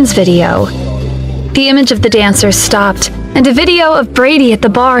Lorraine's video. The image of the dancers stopped, and a video of Brady at the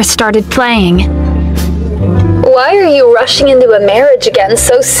bar started playing. "Why are you rushing into a marriage again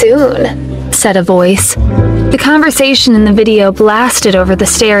so soon?" said a voice. The conversation in the video blasted over the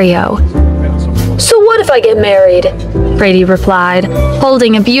stereo. "So what if I get married?" Brady replied,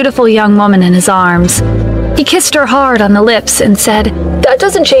 holding a beautiful young woman in his arms. He kissed her hard on the lips and said, "That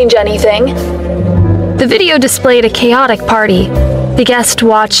doesn't change anything." The video displayed a chaotic party. The guest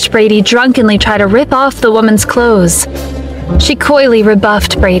watched Brady drunkenly try to rip off the woman's clothes. She coyly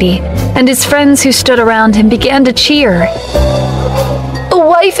rebuffed Brady, and his friends who stood around him began to cheer. "A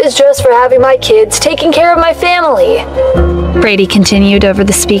wife is just for having my kids, taking care of my family," Brady continued over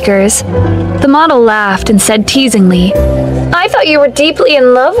the speakers. The model laughed and said teasingly, "I thought you were deeply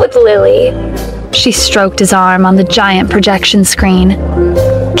in love with Lily." She stroked his arm on the giant projection screen.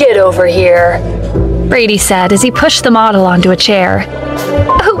 "Get over here," Brady said as he pushed the model onto a chair.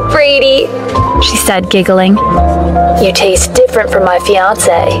 "Oh, Brady," she said, giggling. "You taste different from my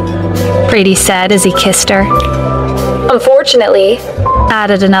fiancé," Brady said as he kissed her. "Unfortunately,"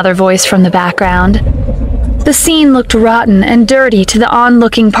 added another voice from the background. The scene looked rotten and dirty to the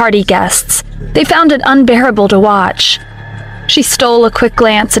onlooking party guests. They found it unbearable to watch. She stole a quick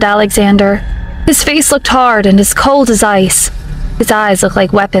glance at Alexander. His face looked hard and as cold as ice. His eyes looked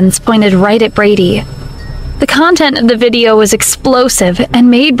like weapons pointed right at Brady. The content of the video was explosive and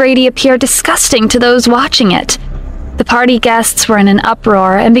made Brady appear disgusting to those watching it. The party guests were in an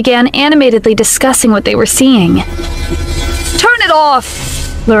uproar and began animatedly discussing what they were seeing. "Turn it off!"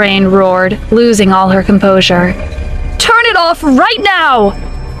 Lorraine roared, losing all her composure. "Turn it off right now!"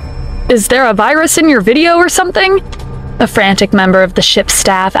 "Is there a virus in your video or something?" A frantic member of the ship's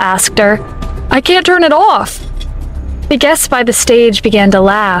staff asked her. "I can't turn it off." The guests by the stage began to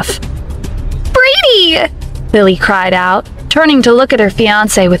laugh. Brady! Lily cried out, turning to look at her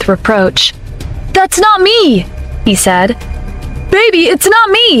fiancé with reproach. "That's not me," he said. "Baby, it's not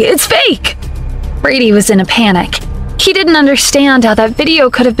me, it's fake." Brady was in a panic. He didn't understand how that video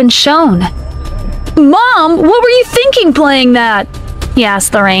could have been shown. "Mom, what were you thinking playing that?" he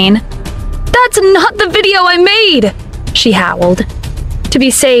asked Lorraine. "That's not the video I made," she howled. To be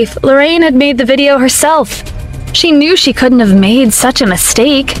safe, Lorraine had made the video herself. She knew she couldn't have made such a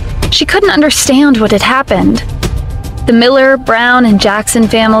mistake. She couldn't understand what had happened. The Miller, Brown, and Jackson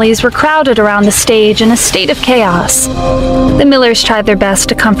families were crowded around the stage in a state of chaos. The Millers tried their best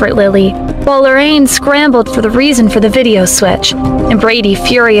to comfort Lily, while Lorraine scrambled for the reason for the video switch, and Brady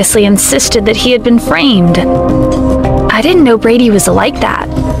furiously insisted that he had been framed. "I didn't know Brady was like that,"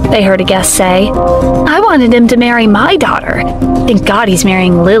 they heard a guest say. "I wanted him to marry my daughter. Thank God he's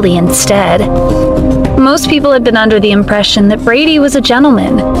marrying Lily instead." Most people had been under the impression that Brady was a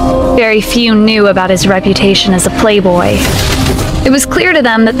gentleman. Very few knew about his reputation as a playboy. It was clear to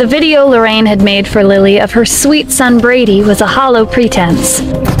them that the video Lorraine had made for Lily of her sweet son Brady was a hollow pretense.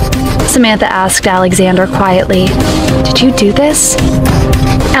 Samantha asked Alexander quietly, "Did you do this?"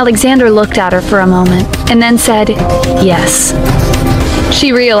 Alexander looked at her for a moment and then said, "Yes."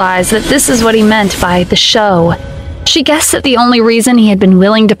 She realized that this is what he meant by the show. She guessed that the only reason he had been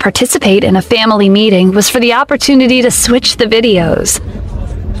willing to participate in a family meeting was for the opportunity to switch the videos.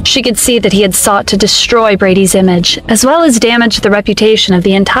 She could see that he had sought to destroy Brady's image, as well as damage the reputation of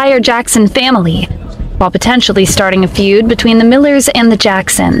the entire Jackson family, while potentially starting a feud between the Millers and the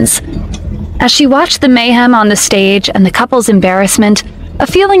Jacksons. As she watched the mayhem on the stage and the couple's embarrassment, a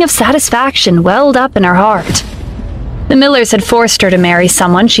feeling of satisfaction welled up in her heart. The Millers had forced her to marry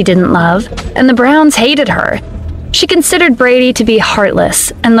someone she didn't love, and the Browns hated her. She considered Brady to be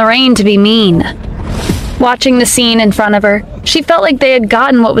heartless and Lorraine to be mean. Watching the scene in front of her, she felt like they had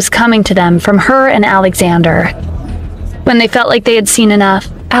gotten what was coming to them from her and Alexander. When they felt like they had seen enough,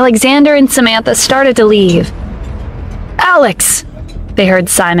 Alexander and Samantha started to leave. "Alex!" they heard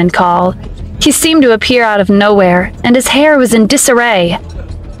Simon call. He seemed to appear out of nowhere, and his hair was in disarray.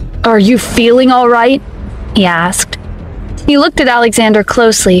 "Are you feeling all right?" he asked. He looked at Alexander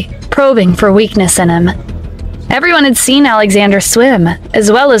closely, probing for weakness in him. Everyone had seen Alexander swim, as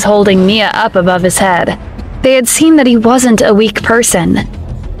well as holding Mia up above his head. They had seen that he wasn't a weak person.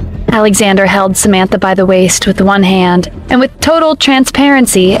 Alexander held Samantha by the waist with one hand, and with total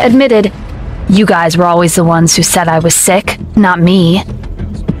transparency admitted, "You guys were always the ones who said I was sick, not me."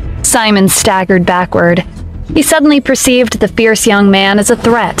 Simon staggered backward. He suddenly perceived the fierce young man as a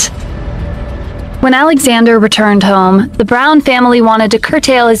threat. When Alexander returned home, the Brown family wanted to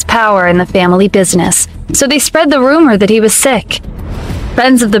curtail his power in the family business, so they spread the rumor that he was sick.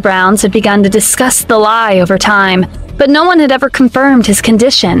 Friends of the Browns had begun to discuss the lie over time, but no one had ever confirmed his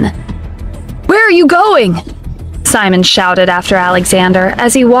condition. "Where are you going?" Simon shouted after Alexander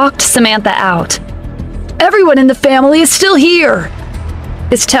as he walked Samantha out. "Everyone in the family is still here!"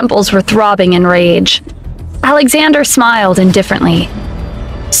 His temples were throbbing in rage. Alexander smiled indifferently.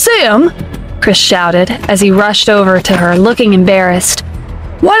 "Sam!" Chris shouted as he rushed over to her, looking embarrassed.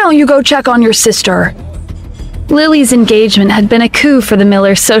 "Why don't you go check on your sister?" Lily's engagement had been a coup for the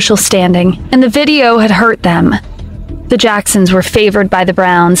Millers' social standing, and the video had hurt them. The Jacksons were favored by the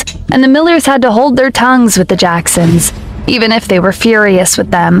Browns, and the Millers had to hold their tongues with the Jacksons, even if they were furious with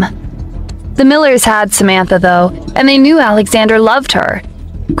them. The Millers had Samantha, though, and they knew Alexander loved her.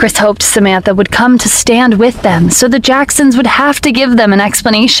 Chris hoped Samantha would come to stand with them, so the Jacksons would have to give them an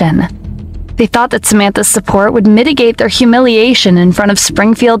explanation. They thought that Samantha's support would mitigate their humiliation in front of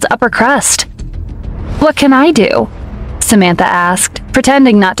Springfield's upper crust. "What can I do?" Samantha asked,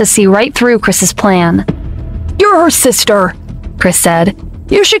 pretending not to see right through Chris's plan. "You're her sister," Chris said.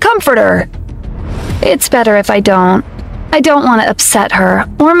 "You should comfort her." "It's better if I don't. I don't want to upset her,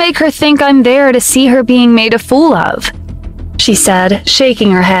 or make her think I'm there to see her being made a fool of," she said,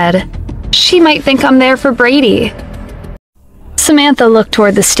 shaking her head. "She might think I'm there for Brady." Samantha looked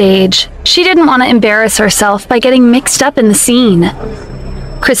toward the stage. She didn't want to embarrass herself by getting mixed up in the scene.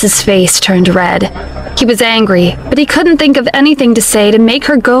 Chris's face turned red. He was angry, but he couldn't think of anything to say to make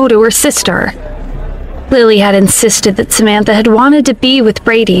her go to her sister. Lily had insisted that Samantha had wanted to be with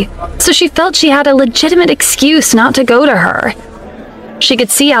Brady, so she felt she had a legitimate excuse not to go to her. She could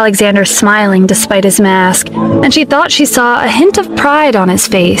see Alexander smiling despite his mask, and she thought she saw a hint of pride on his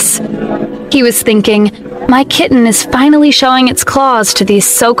face. He was thinking, "My kitten is finally showing its claws to these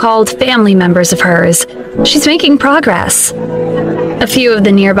so-called family members of hers. She's making progress." A few of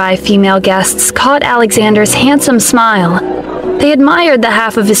the nearby female guests caught Alexander's handsome smile. They admired the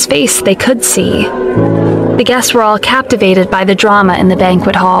half of his face they could see. The guests were all captivated by the drama in the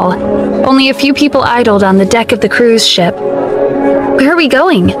banquet hall. Only a few people idled on the deck of the cruise ship. "Where are we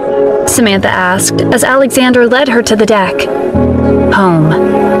going?" Samantha asked as Alexander led her to the deck.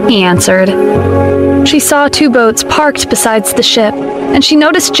 "Home," he answered. She saw 2 boats parked beside the ship, and she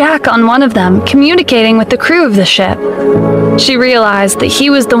noticed Jack on one of them, communicating with the crew of the ship. She realized that he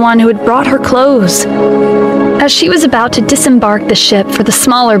was the one who had brought her clothes. As she was about to disembark the ship for the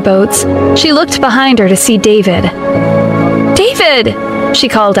smaller boats, she looked behind her to see David. "David!" she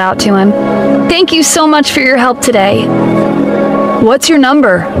called out to him. "Thank you so much for your help today." "What's your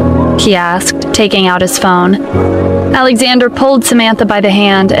number?" he asked, taking out his phone. Alexander pulled Samantha by the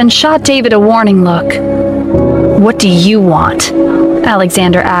hand and shot David a warning look. "What do you want?"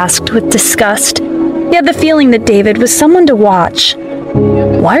 Alexander asked with disgust. He had the feeling that David was someone to watch.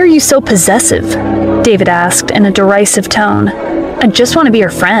 "Why are you so possessive?" David asked in a derisive tone. "I just want to be your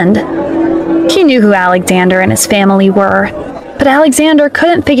friend." He knew who Alexander and his family were, but Alexander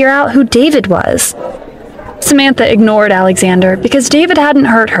couldn't figure out who David was. Samantha ignored Alexander because David hadn't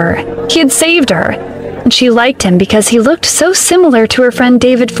hurt her. He had saved her, and she liked him because he looked so similar to her friend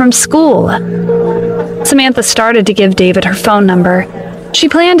David from school. Samantha started to give David her phone number. She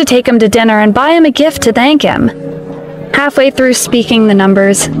planned to take him to dinner and buy him a gift to thank him. Halfway through speaking the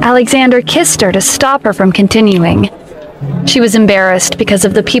numbers, Alexander kissed her to stop her from continuing. She was embarrassed because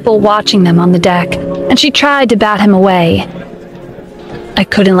of the people watching them on the deck, and she tried to bat him away. "I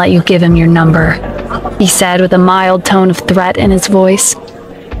couldn't let you give him your number," he said with a mild tone of threat in his voice.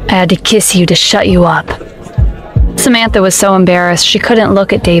 "I had to kiss you to shut you up." Samantha was so embarrassed she couldn't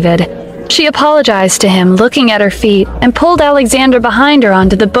look at David. She apologized to him, looking at her feet, and pulled Alexander behind her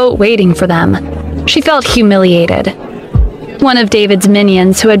onto the boat waiting for them. She felt humiliated. One of David's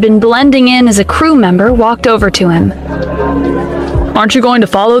minions, who had been blending in as a crew member, walked over to him. "Aren't you going to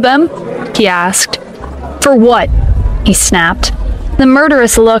follow them?" he asked. "For what?" he snapped. The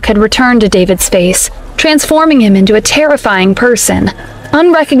murderous look had returned to David's face, transforming him into a terrifying person,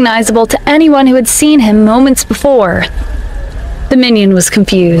 unrecognizable to anyone who had seen him moments before. The minion was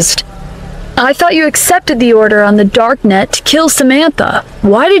confused. "I thought you accepted the order on the Darknet to kill Samantha.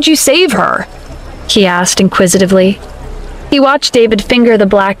 Why did you save her?" he asked inquisitively. He watched David finger the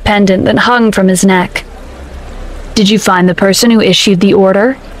black pendant that hung from his neck. "Did you find the person who issued the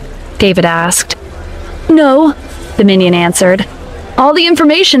order?" David asked. "No," the minion answered. "All the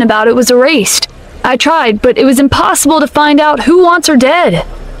information about it was erased. I tried, but it was impossible to find out who wants her dead."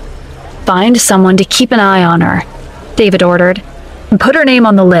 "Find someone to keep an eye on her," David ordered, "and put her name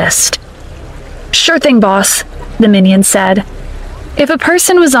on the list." "Sure thing, boss," the minion said. If a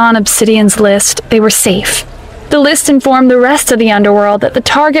person was on Obsidian's list, they were safe. The list informed the rest of the underworld that the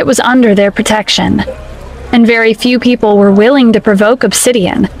target was under their protection, and very few people were willing to provoke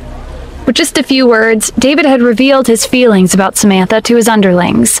Obsidian. With just a few words, David had revealed his feelings about Samantha to his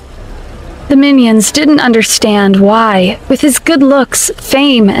underlings. The minions didn't understand why, with his good looks,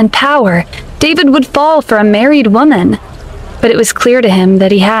 fame, and power, David would fall for a married woman, but it was clear to him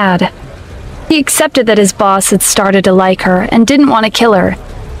that he had. He accepted that his boss had started to like her and didn't want to kill her,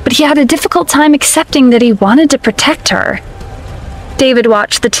 but he had a difficult time accepting that he wanted to protect her. David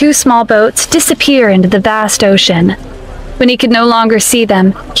watched the 2 small boats disappear into the vast ocean. When he could no longer see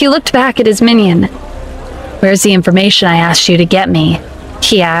them, he looked back at his minion. "Where's the information I asked you to get me?"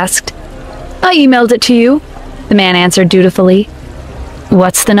 he asked. "I emailed it to you," the man answered dutifully.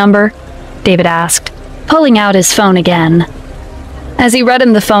 "What's the number?" David asked, pulling out his phone again. As he read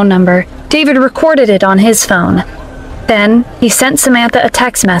him the phone number, David recorded it on his phone. Then, he sent Samantha a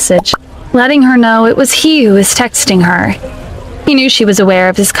text message, letting her know it was he who was texting her. He knew she was aware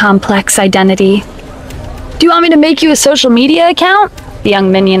of his complex identity. "Do you want me to make you a social media account?" the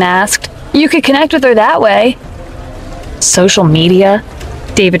young minion asked. "You could connect with her that way." "Social media?"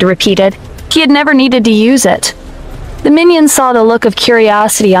 David repeated. He had never needed to use it. The minion saw the look of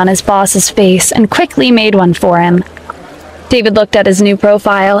curiosity on his boss's face and quickly made one for him. David looked at his new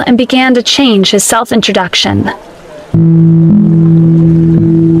profile and began to change his self-introduction.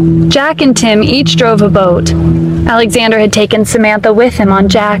 Jack and Tim each drove a boat. Alexander had taken Samantha with him on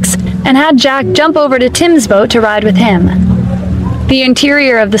Jack's and had Jack jump over to Tim's boat to ride with him. The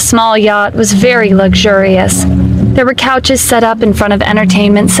interior of the small yacht was very luxurious. There were couches set up in front of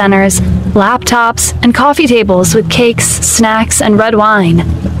entertainment centers, laptops, and coffee tables with cakes, snacks, and red wine.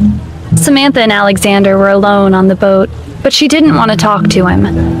 Samantha and Alexander were alone on the boat, but she didn't want to talk to him.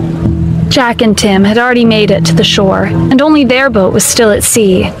 Jack and Tim had already made it to the shore, and only their boat was still at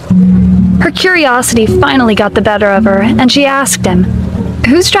sea. Her curiosity finally got the better of her, and she asked him,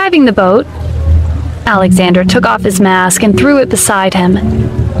 "Who's driving the boat?" Alexander took off his mask and threw it beside him.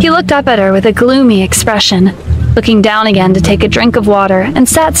 He looked up at her with a gloomy expression, looking down again to take a drink of water, and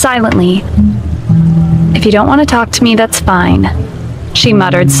sat silently. "If you don't want to talk to me, that's fine," she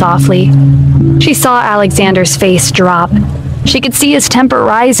muttered softly. She saw Alexander's face drop. She could see his temper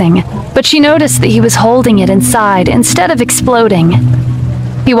rising, but she noticed that he was holding it inside instead of exploding.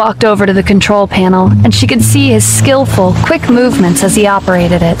 He walked over to the control panel, and she could see his skillful, quick movements as he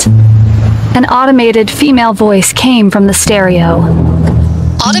operated it. An automated female voice came from the stereo.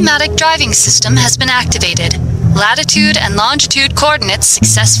 "Automatic driving system has been activated. Latitude and longitude coordinates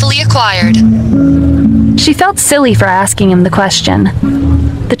successfully acquired." She felt silly for asking him the question.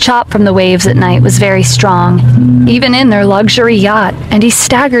 The chop from the waves at night was very strong, even in their luxury yacht, and he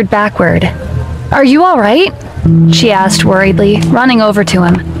staggered backward. "Are you all right?" she asked worriedly, running over to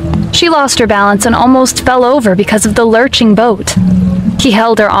him. She lost her balance and almost fell over because of the lurching boat. He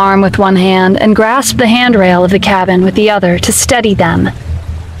held her arm with one hand and grasped the handrail of the cabin with the other to steady them.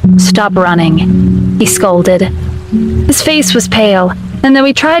 "Stop running," he scolded. His face was pale, and though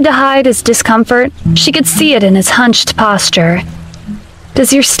he tried to hide his discomfort, she could see it in his hunched posture.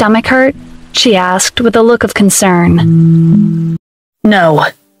 "Does your stomach hurt?" she asked with a look of concern. "No,"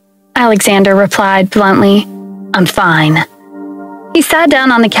 Alexander replied bluntly. "I'm fine." He sat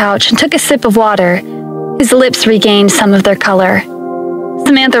down on the couch and took a sip of water. His lips regained some of their color.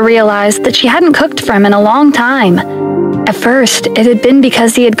 Samantha realized that she hadn't cooked for him in a long time. At first, it had been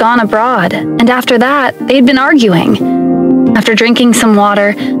because he had gone abroad, and after that, they had been arguing. After drinking some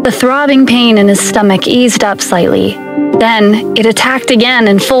water, the throbbing pain in his stomach eased up slightly. Then, it attacked again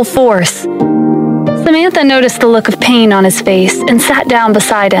in full force. Samantha noticed the look of pain on his face and sat down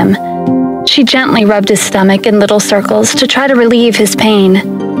beside him. She gently rubbed his stomach in little circles to try to relieve his pain.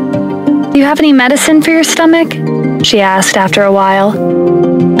 "Do you have any medicine for your stomach?" she asked after a while.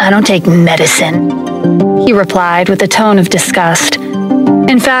 "I don't take medicine," he replied with a tone of disgust.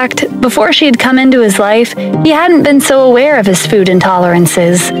 In fact, before she had come into his life, he hadn't been so aware of his food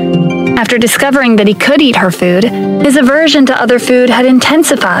intolerances. After discovering that he could eat her food, his aversion to other food had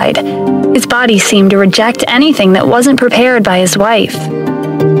intensified. His body seemed to reject anything that wasn't prepared by his wife.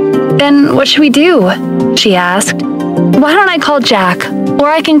 "Then what should we do?" she asked. "Why don't I call Jack, or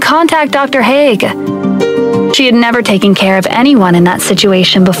I can contact Dr. Haig?" She had never taken care of anyone in that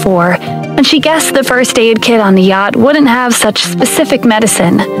situation before, and she guessed the first aid kit on the yacht wouldn't have such specific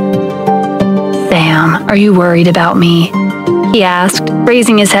medicine. "Sam, are you worried about me?" he asked,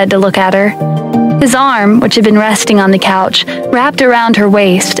 raising his head to look at her. His arm, which had been resting on the couch, wrapped around her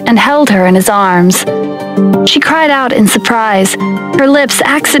waist and held her in his arms. She cried out in surprise, her lips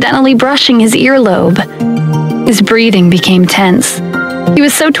accidentally brushing his earlobe. His breathing became tense. He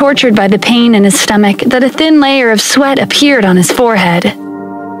was so tortured by the pain in his stomach that a thin layer of sweat appeared on his forehead.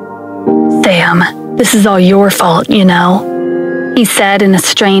 "Sam, this is all your fault, you know," he said in a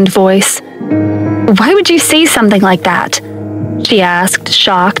strained voice. "Why would you say something like that?" she asked,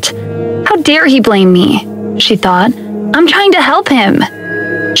 shocked. "How dare he blame me?" she thought. "I'm trying to help him."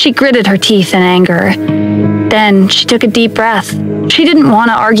 She gritted her teeth in anger. Then she took a deep breath. She didn't want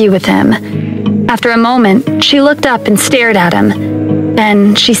to argue with him. After a moment, she looked up and stared at him.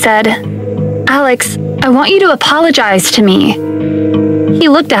 Then she said, "Alex, I want you to apologize to me." He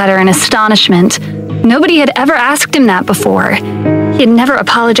looked at her in astonishment. Nobody had ever asked him that before. He had never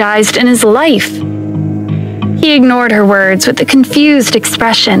apologized in his life. He ignored her words with a confused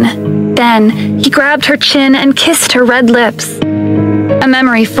expression. Then he grabbed her chin and kissed her red lips. A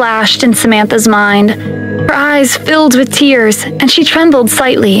memory flashed in Samantha's mind. Her eyes filled with tears, and she trembled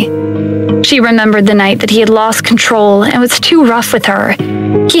slightly. She remembered the night that he had lost control and was too rough with her.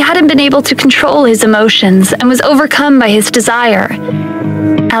 He hadn't been able to control his emotions and was overcome by his desire.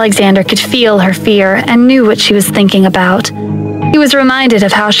 Alexander could feel her fear and knew what she was thinking about. He was reminded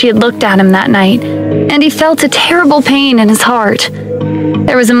of how she had looked at him that night, and he felt a terrible pain in his heart.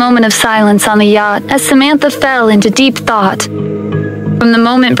 There was a moment of silence on the yacht as Samantha fell into deep thought. From the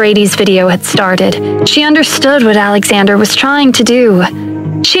moment Brady's video had started, she understood what Alexander was trying to do.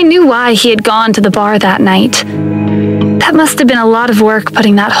 She knew why he had gone to the bar that night. That must have been a lot of work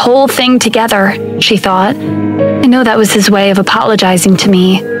putting that whole thing together, she thought. I know that was his way of apologizing to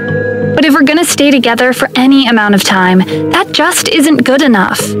me. But if we're gonna stay together for any amount of time, that just isn't good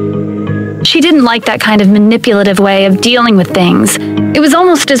enough. She didn't like that kind of manipulative way of dealing with things. It was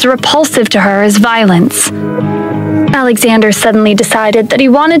almost as repulsive to her as violence. Alexander suddenly decided that he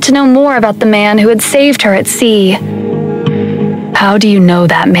wanted to know more about the man who had saved her at sea. "How do you know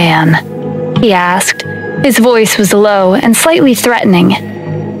that man?" he asked. His voice was low and slightly threatening.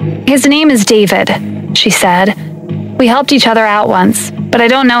 His name is David, she said. We helped each other out once, but I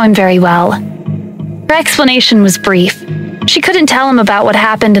don't know him very well. Her explanation was brief. She couldn't tell him about what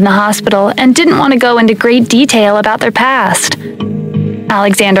happened in the hospital and didn't want to go into great detail about their past.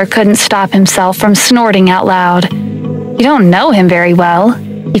 Alexander couldn't stop himself from snorting out loud. You don't know him very well,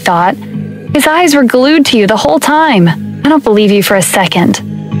 he thought. His eyes were glued to you the whole time. I don't believe you for a second.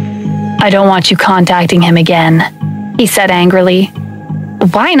 I don't want you contacting him again, he said angrily.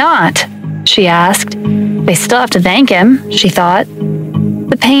 Why not? She asked. They still have to thank him, she thought.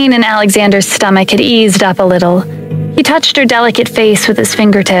 The pain in Alexander's stomach had eased up a little. He touched her delicate face with his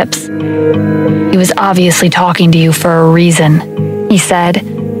fingertips. He was obviously talking to you for a reason, he said.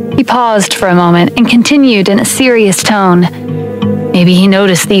 He paused for a moment and continued in a serious tone. Maybe he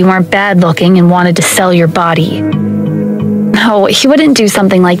noticed that you weren't bad-looking and wanted to sell your body. No, he wouldn't do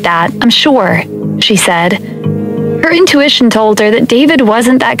something like that, I'm sure, she said. Her intuition told her that David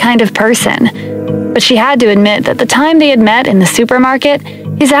wasn't that kind of person, but she had to admit that the time they had met in the supermarket,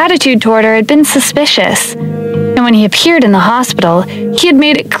 his attitude toward her had been suspicious. And when he appeared in the hospital, he had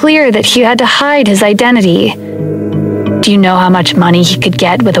made it clear that he had to hide his identity. Do you know how much money he could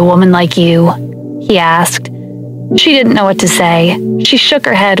get with a woman like you? He asked. She didn't know what to say. She shook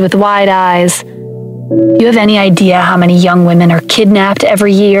her head with wide eyes. Do you have any idea how many young women are kidnapped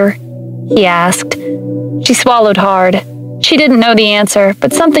every year? He asked. She swallowed hard. She didn't know the answer,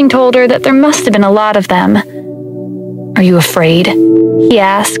 but something told her that there must have been a lot of them. Are you afraid? He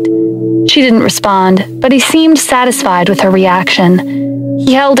asked. She didn't respond, but he seemed satisfied with her reaction.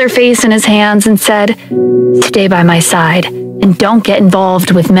 He held her face in his hands and said, Stay by my side, and don't get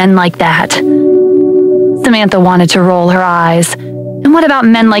involved with men like that. Samantha wanted to roll her eyes. And what about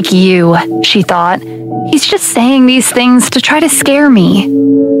men like you? She thought. He's just saying these things to try to scare me.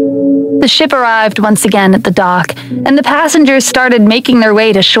 The ship arrived once again at the dock, and the passengers started making their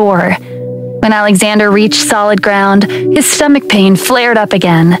way to shore. When Alexander reached solid ground, his stomach pain flared up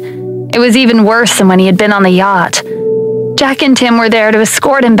again. It was even worse than when he had been on the yacht. Jack and Tim were there to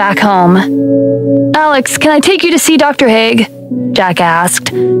escort him back home. Alex, can I take you to see Dr. Haig? Jack asked.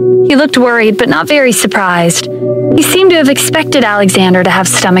 He looked worried, but not very surprised. He seemed to have expected Alexander to have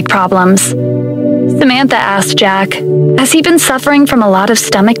stomach problems. Samantha asked Jack, has he been suffering from a lot of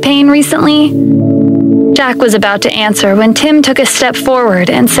stomach pain recently? Jack was about to answer when Tim took a step forward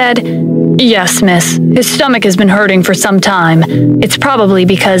and said, Yes, miss. His stomach has been hurting for some time. It's probably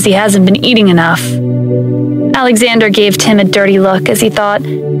because he hasn't been eating enough. Alexander gave Tim a dirty look as he thought,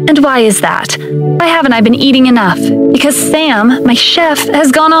 and why is that? Why haven't I been eating enough? Because Sam, my chef,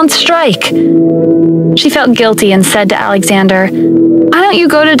 has gone on strike. She felt guilty and said to Alexander, Why don't you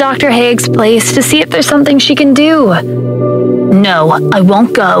go to Dr. Haig's place to see if there's something she can do? No, I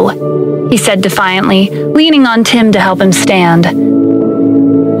won't go, he said defiantly, leaning on Tim to help him stand.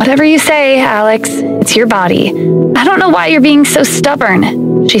 Whatever you say, Alex, it's your body. I don't know why you're being so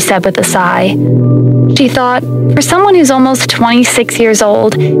stubborn, she said with a sigh. She thought, for someone who's almost 26 years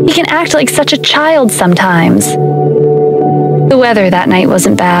old, he can act like such a child sometimes. The weather that night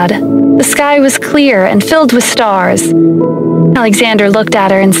wasn't bad. The sky was clear and filled with stars. Alexander looked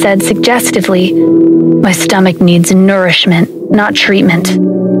at her and said suggestively, My stomach needs nourishment, not treatment.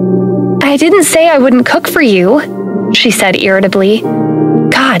 I didn't say I wouldn't cook for you, she said irritably.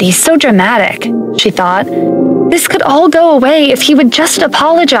 God, he's so dramatic, she thought. This could all go away if he would just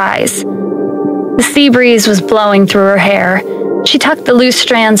apologize. The sea breeze was blowing through her hair. She tucked the loose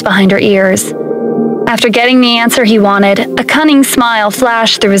strands behind her ears. After getting the answer he wanted, a cunning smile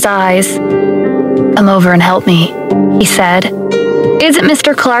flashed through his eyes. Come over and help me, he said. Isn't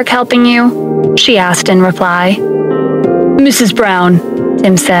Mr. Clark helping you? She asked in reply. Mrs. Brown,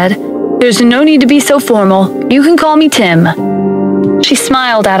 Tim said. There's no need to be so formal. You can call me Tim. She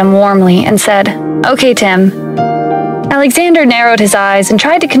smiled at him warmly and said, Okay, Tim. Alexander narrowed his eyes and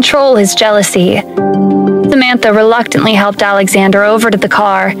tried to control his jealousy. Samantha reluctantly helped Alexander over to the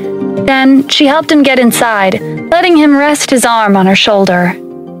car. Then she helped him get inside, letting him rest his arm on her shoulder.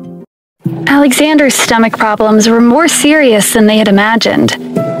 Alexander's stomach problems were more serious than they had imagined.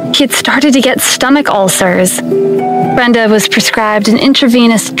 He had started to get stomach ulcers. Brenda was prescribed an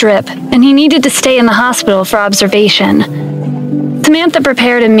intravenous drip, and he needed to stay in the hospital for observation. Samantha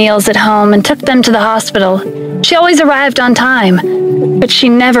prepared him meals at home and took them to the hospital. She always arrived on time, but she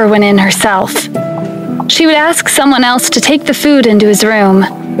never went in herself. She would ask someone else to take the food into his room.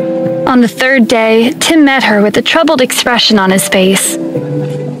 On the third day, Tim met her with a troubled expression on his face.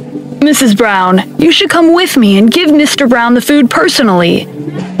 Mrs. Brown, you should come with me and give Mr. Brown the food personally,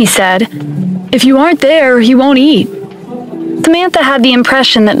 he said. If you aren't there, he won't eat. Samantha had the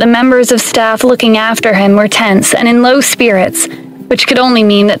impression that the members of staff looking after him were tense and in low spirits, which could only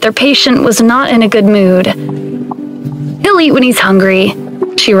mean that their patient was not in a good mood. "He'll eat when he's hungry,"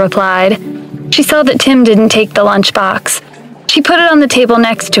 she replied. She saw that Tim didn't take the lunchbox. She put it on the table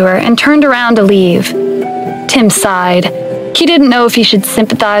next to her and turned around to leave. Tim sighed. He didn't know if he should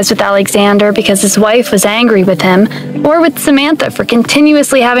sympathize with Alexander because his wife was angry with him, or with Samantha for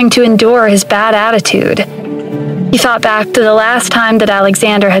continuously having to endure his bad attitude. He thought back to the last time that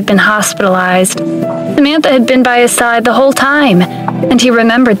Alexander had been hospitalized. Samantha had been by his side the whole time, and he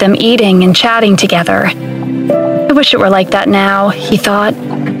remembered them eating and chatting together. I wish it were like that now, he thought.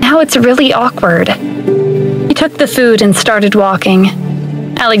 Now it's really awkward. He took the food and started walking.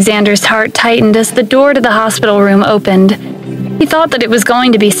 Alexander's heart tightened as the door to the hospital room opened. He thought that it was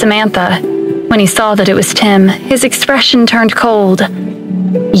going to be Samantha. When he saw that it was Tim, his expression turned cold.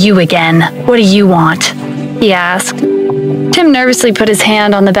 "You again. What do you want?" he asked. Tim nervously put his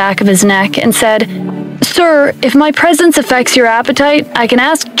hand on the back of his neck and said, "Sir, if my presence affects your appetite, I can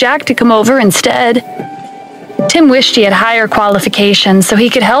ask Jack to come over instead." Tim wished he had higher qualifications so he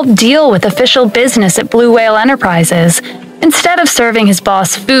could help deal with official business at Blue Whale Enterprises, instead of serving his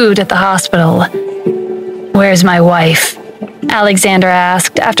boss food at the hospital. "Where's my wife?" Alexander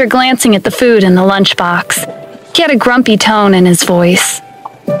asked after glancing at the food in the lunchbox. He had a grumpy tone in his voice.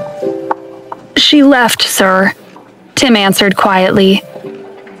 "She left, sir," Tim answered quietly.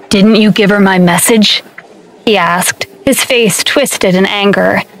 "Didn't you give her my message?" he asked, his face twisted in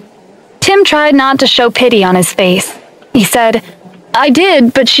anger. Tim tried not to show pity on his face. He said, "I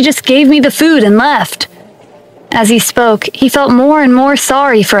did, but she just gave me the food and left." As he spoke, he felt more and more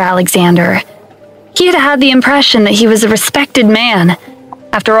sorry for Alexander. He had had the impression that he was a respected man.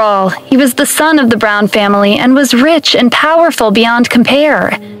 After all, he was the son of the Brown family and was rich and powerful beyond compare.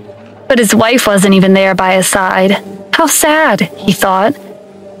 But his wife wasn't even there by his side. How sad, he thought.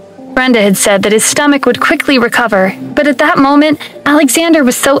 Brenda had said that his stomach would quickly recover, but at that moment, Alexander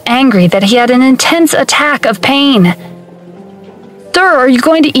was so angry that he had an intense attack of pain. "Sir, are you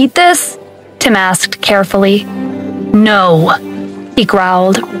going to eat this?" Tim asked carefully. "No," he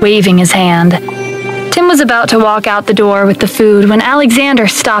growled, waving his hand. Tim was about to walk out the door with the food when Alexander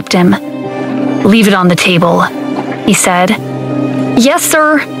stopped him. "Leave it on the table," he said. "Yes,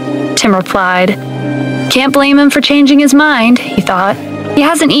 sir," Tim replied. Can't blame him for changing his mind, he thought. He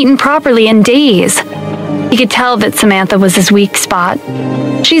hasn't eaten properly in days. He could tell that Samantha was his weak spot.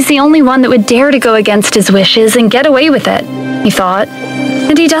 She's the only one that would dare to go against his wishes and get away with it, he thought.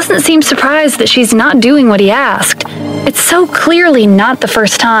 And he doesn't seem surprised that she's not doing what he asked. It's so clearly not the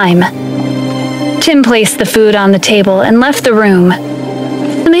first time. Tim placed the food on the table and left the room.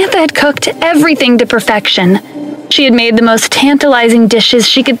 Samantha had cooked everything to perfection. She had made the most tantalizing dishes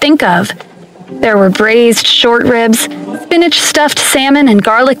she could think of. There were braised short ribs, spinach-stuffed salmon and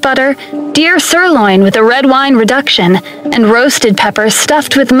garlic butter, deer sirloin with a red wine reduction, and roasted peppers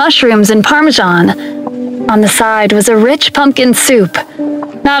stuffed with mushrooms and parmesan. On the side was a rich pumpkin soup.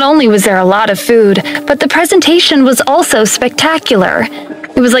 Not only was there a lot of food, but the presentation was also spectacular.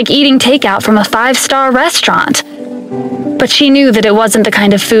 It was like eating takeout from a 5-star restaurant. But she knew that it wasn't the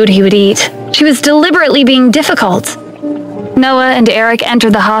kind of food he would eat. She was deliberately being difficult. Noah and Eric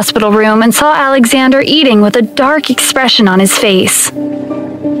entered the hospital room and saw Alexander eating with a dark expression on his face.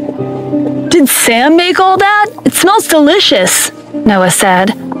 "Did Sam make all that? It smells delicious," Noah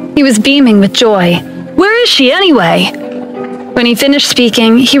said. He was beaming with joy. "Where is she anyway?" When he finished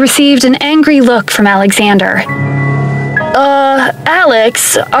speaking, he received an angry look from Alexander.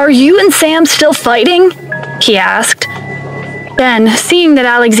 Alex, are you and Sam still fighting?" he asked. Then, seeing that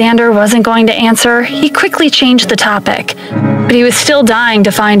Alexander wasn't going to answer, he quickly changed the topic. But he was still dying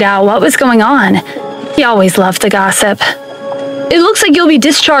to find out what was going on. He always loved the gossip. "It looks like you'll be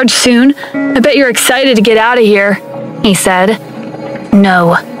discharged soon. I bet you're excited to get out of here," he said.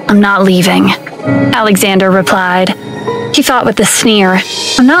 "No, I'm not leaving," Alexander replied. He thought with a sneer,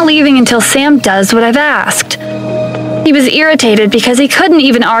 "I'm not leaving until Sam does what I've asked." He was irritated because he couldn't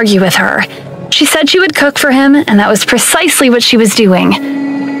even argue with her. She said she would cook for him, and that was precisely what she was doing.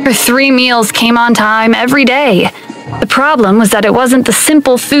 Her 3 meals came on time every day. The problem was that it wasn't the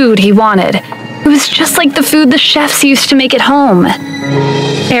simple food he wanted. It was just like the food the chefs used to make at home.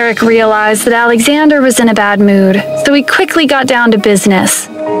 Eric realized that Alexander was in a bad mood, so he quickly got down to business.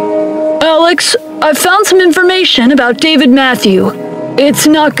 "Alex, I've found some information about David Matthew. It's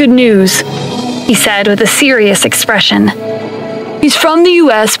not good news," he said with a serious expression. "He's from the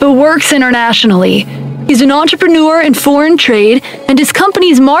US but works internationally. He's an entrepreneur in foreign trade, and his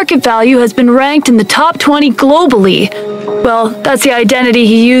company's market value has been ranked in the top 20 globally. Well, that's the identity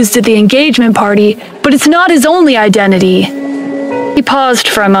he used at the engagement party, but it's not his only identity." He paused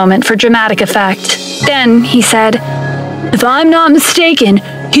for a moment for dramatic effect. Then he said, If I'm not mistaken,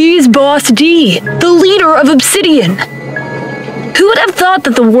 he's Boss D, the leader of Obsidian. Who would have thought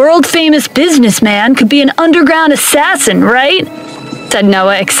that the world-famous businessman could be an underground assassin, right? Said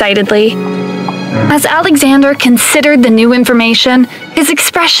Noah excitedly. As Alexander considered the new information, his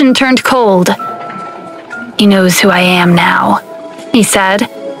expression turned cold. He knows who I am now, he said.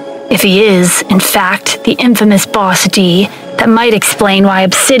 If he is, in fact, the infamous Boss D, that might explain why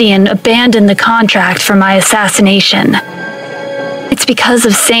Obsidian abandoned the contract for my assassination. It's because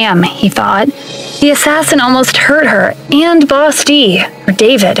of Sam, he thought. The assassin almost hurt her, and Boss D, or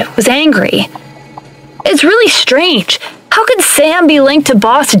David, was angry. It's really strange. How could Sam be linked to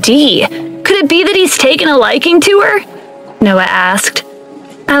Boss D? Could it be that he's taken a liking to her? Noah asked.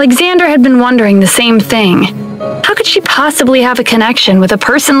 Alexander had been wondering the same thing. How could she possibly have a connection with a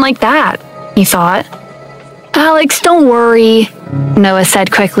person like that? He thought. Alex, don't worry, Noah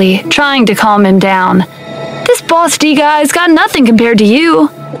said quickly, trying to calm him down. This Boss D guy's got nothing compared to you.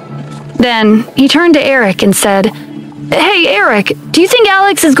 Then he turned to Eric and said, Hey, Eric, do you think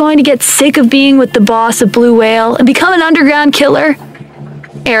Alex is going to get sick of being with the boss of Blue Whale and become an underground killer?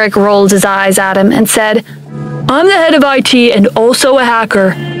 Eric rolled his eyes at him and said, I'm the head of IT and also a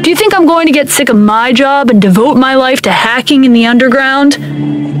hacker. Do you think I'm going to get sick of my job and devote my life to hacking in the underground?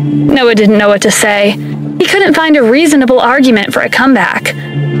 Noah didn't know what to say. He couldn't find a reasonable argument for a comeback.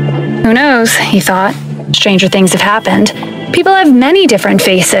 Who knows, he thought. Stranger things have happened. People have many different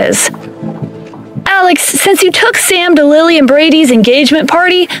faces. Alex, since you took Sam to Lily and Brady's engagement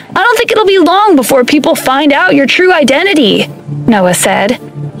party, I don't think it'll be long before people find out your true identity, Noah said.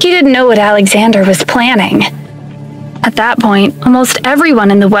 He didn't know what Alexander was planning. At that point, almost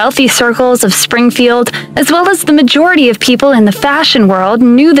everyone in the wealthy circles of Springfield, as well as the majority of people in the fashion world,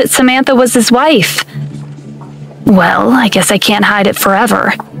 knew that Samantha was his wife. Well, I guess I can't hide it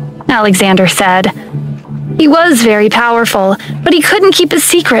forever, Alexander said. He was very powerful, but he couldn't keep his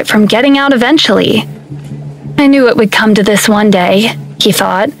secret from getting out eventually. I knew it would come to this one day, he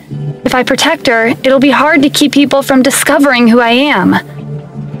thought. If I protect her, it'll be hard to keep people from discovering who I am.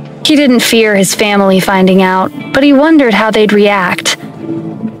 He didn't fear his family finding out, but he wondered how they'd react.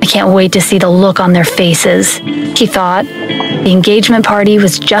 I can't wait to see the look on their faces, he thought. The engagement party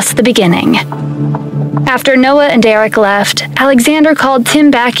was just the beginning. After Noah and Eric left, Alexander called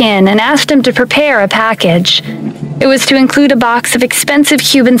Tim back in and asked him to prepare a package. It was to include a box of expensive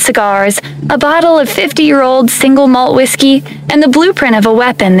Cuban cigars, a bottle of 50-year-old single malt whiskey, and the blueprint of a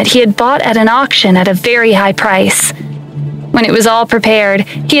weapon that he had bought at an auction at a very high price. When it was all prepared,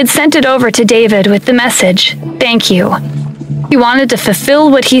 he had sent it over to David with the message, "Thank you." He wanted to fulfill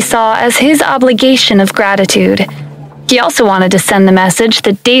what he saw as his obligation of gratitude. He also wanted to send the message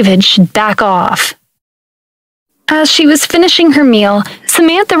that David should back off. As she was finishing her meal,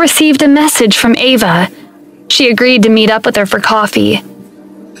 Samantha received a message from Ava. She agreed to meet up with her for coffee.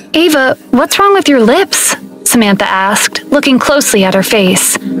 Ava, what's wrong with your lips? Samantha asked, looking closely at her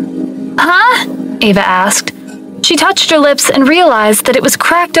face. Huh? Ava asked. She touched her lips and realized that it was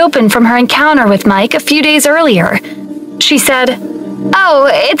cracked open from her encounter with Mike a few days earlier. She said, "Oh,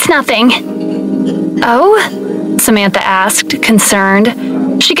 it's nothing." Oh? Samantha asked,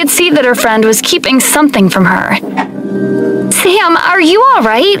 concerned. She could see that her friend was keeping something from her. Sam, are you all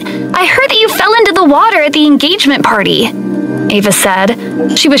right? I heard that you fell into the water at the engagement party, Ava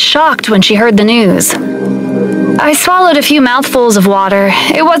said. She was shocked when she heard the news. I swallowed a few mouthfuls of water.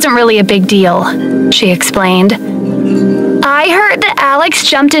 It wasn't really a big deal, she explained. I heard that Alex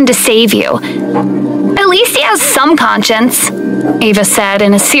jumped in to save you. At least he has some conscience, Ava said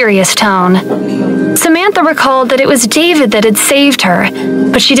in a serious tone. Samantha recalled that it was David that had saved her,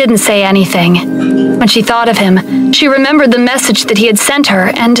 but she didn't say anything. When she thought of him, she remembered the message that he had sent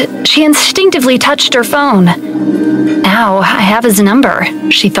her, and she instinctively touched her phone. Now I have his number,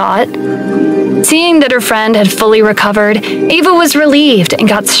 she thought. Seeing that her friend had fully recovered, Ava was relieved and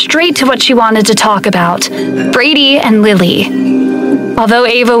got straight to what she wanted to talk about, Brady and Lily. Although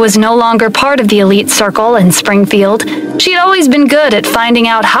Ava was no longer part of the elite circle in Springfield, she had always been good at finding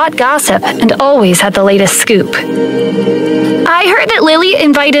out hot gossip and always had the latest scoop. I heard that Lily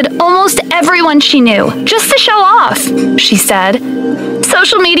invited almost everyone she knew, just to show off, she said.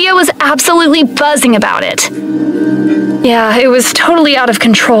 Social media was absolutely buzzing about it. Yeah, it was totally out of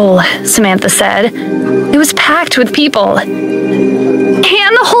control, Samantha said. It was packed with people.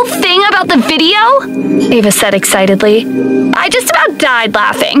 And the whole thing about the video? Ava said excitedly. I just about died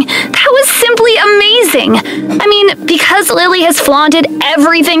laughing. That was simply amazing. I mean, because Lily has flaunted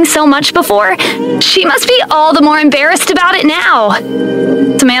everything so much before, she must be all the more embarrassed about it now.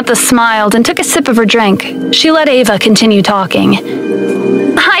 Samantha smiled and took a sip of her drink. She let Ava continue talking.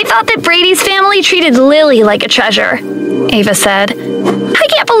 I thought that Brady's family treated Lily like a treasure," Ava said. "I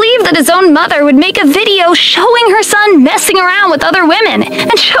can't believe that his own mother would make a video showing her son messing around with other women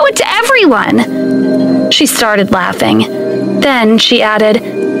and show it to everyone." She started laughing. Then she added,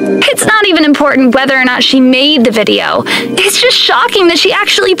 "It's not even important whether or not she made the video. It's just shocking that she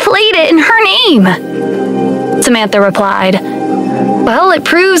actually played it in her name." Samantha replied, "Well, it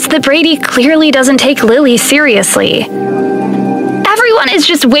proves that Brady clearly doesn't take Lily seriously." "Everyone is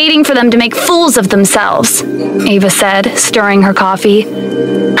just waiting for them to make fools of themselves," Ava said, stirring her coffee.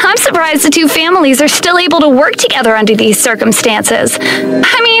 "I'm surprised the two families are still able to work together under these circumstances.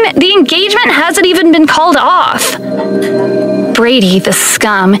 I mean, the engagement hasn't even been called off." Brady, the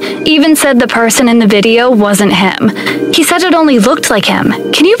scum, even said the person in the video wasn't him. He said it only looked like him.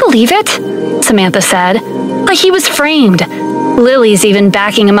 Can you believe it? Samantha said. Like he was framed. Lily's even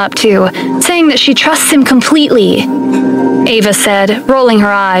backing him up too, saying that she trusts him completely. Ava said, rolling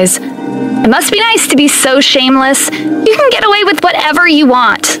her eyes. "It must be nice to be so shameless. You can get away with whatever you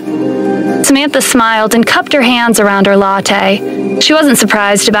want." Samantha smiled and cupped her hands around her latte. She wasn't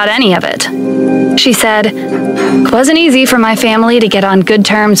surprised about any of it. She said, "It wasn't easy for my family to get on good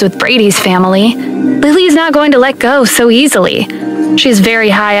terms with Brady's family. Lily's not going to let go so easily. She has very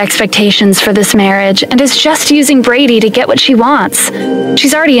high expectations for this marriage and is just using Brady to get what she wants.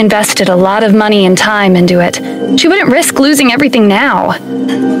 She's already invested a lot of money and time into it. She wouldn't risk losing everything now."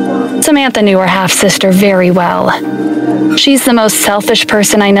 Samantha knew her half-sister very well. "She's the most selfish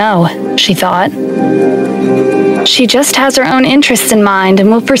person I know," she thought. "She just has her own interests in mind and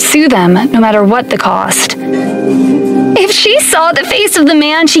will pursue them no matter what the cost." "If she saw the face of the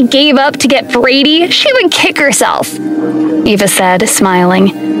man she gave up to get Brady, she would kick herself," Eva said, smiling.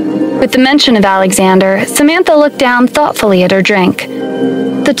 With the mention of Alexander, Samantha looked down thoughtfully at her drink.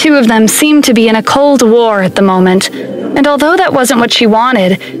 The two of them seemed to be in a cold war at the moment, and although that wasn't what she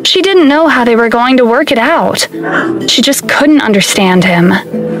wanted, she didn't know how they were going to work it out. She just couldn't understand him.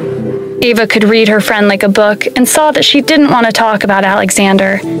 Ava could read her friend like a book and saw that she didn't want to talk about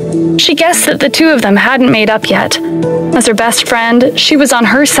Alexander. She guessed that the two of them hadn't made up yet. As her best friend, she was on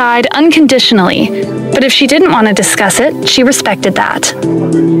her side unconditionally, but if she didn't want to discuss it, she respected that.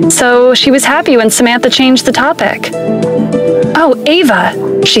 So she was happy when Samantha changed the topic. "Oh, Ava,"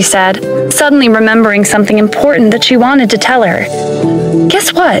 she said, suddenly remembering something important that she wanted to tell her.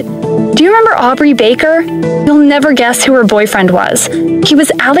 "Guess what? Do you remember Aubrey Baker? You'll never guess who her boyfriend was. He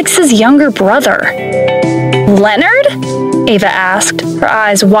was Alex's younger brother." "Leonard?" Ava asked, her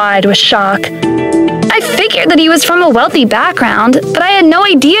eyes wide with shock. "I figured that he was from a wealthy background, but I had no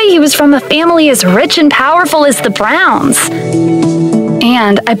idea he was from a family as rich and powerful as the Browns.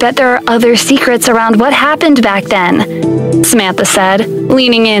 And I bet there are other secrets around what happened back then," Samantha said,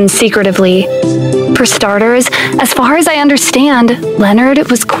 leaning in secretively. "For starters, as far as I understand, Leonard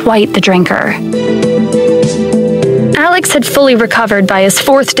was quite the drinker." Alex had fully recovered by his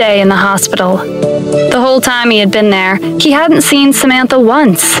 4th day in the hospital. The whole time he had been there, he hadn't seen Samantha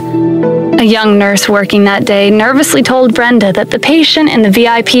once. A young nurse working that day nervously told Brenda that the patient in the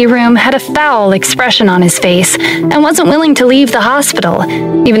VIP room had a foul expression on his face and wasn't willing to leave the hospital,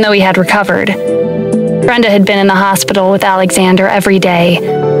 even though he had recovered. Brenda had been in the hospital with Alexander every day.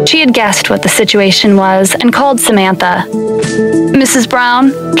 She had guessed what the situation was and called Samantha. "Mrs.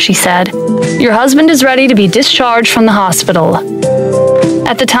 Brown," she said, "your husband is ready to be discharged from the hospital."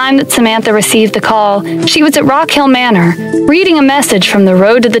 At the time that Samantha received the call, she was at Rock Hill Manor, reading a message from the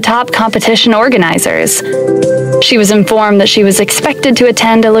Road to the Top competition organizers. She was informed that she was expected to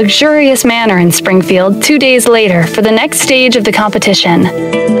attend a luxurious manor in Springfield 2 days later for the next stage of the competition.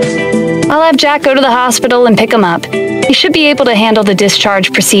 "I'll have Jack go to the hospital and pick him up. He should be able to handle the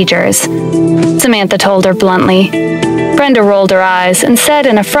discharge procedures," Samantha told her bluntly. Brenda rolled her eyes and said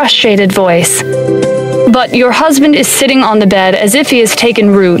in a frustrated voice, "But your husband is sitting on the bed as if he has taken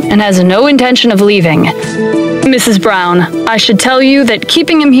root and has no intention of leaving. Mrs. Brown, I should tell you that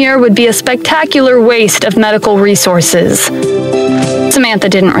keeping him here would be a spectacular waste of medical resources." Samantha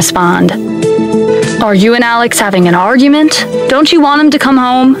didn't respond. "Are you and Alex having an argument? Don't you want him to come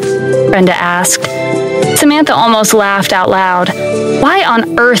home?" Brenda asked. Samantha almost laughed out loud. Why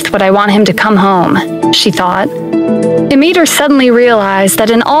on earth would I want him to come home? She thought. It made her suddenly realize that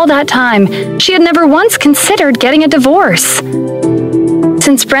in all that time, she had never once considered getting a divorce.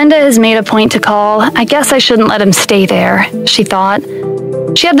 Since Brenda has made a point to call, I guess I shouldn't let him stay there, she thought.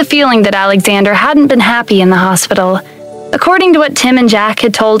 She had the feeling that Alexander hadn't been happy in the hospital. According to what Tim and Jack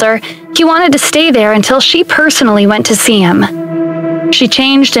had told her, he wanted to stay there until she personally went to see him. She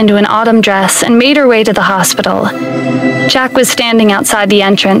changed into an autumn dress and made her way to the hospital. Jack was standing outside the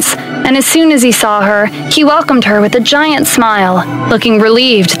entrance, and as soon as he saw her, he welcomed her with a giant smile, looking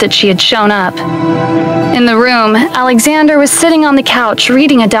relieved that she had shown up. In the room, Alexander was sitting on the couch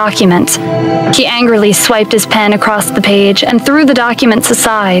reading a document. He angrily swiped his pen across the page and threw the documents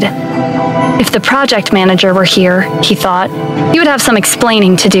aside. If the project manager were here, he thought, he would have some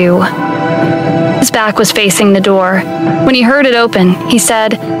explaining to do. His back was facing the door. When he heard it open, he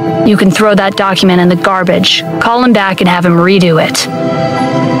said, "You can throw that document in the garbage. Call him back and have him redo it."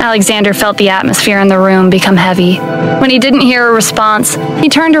 Alexander felt the atmosphere in the room become heavy. When he didn't hear a response, he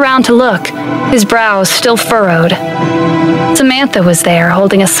turned around to look, his brows still furrowed. Samantha was there,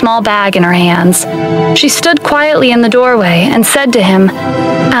 holding a small bag in her hands. She stood quietly in the doorway and said to him,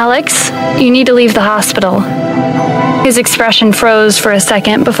 "Alex, you need to leave the hospital." His expression froze for a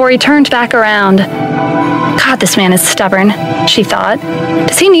second before he turned back around. God, this man is stubborn, she thought.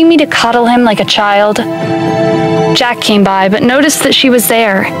 Does he need me to cuddle him like a child? Jack came by but noticed that she was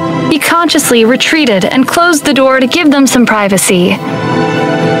there. He consciously retreated and closed the door to give them some privacy.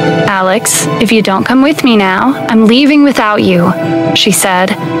 "Alex, if you don't come with me now, I'm leaving without you," she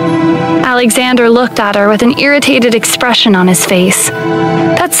said. Alexander looked at her with an irritated expression on his face.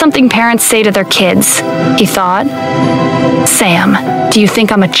 That's something parents say to their kids, he thought. "Sam, do you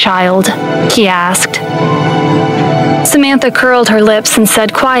think I'm a child?" he asked. Samantha curled her lips and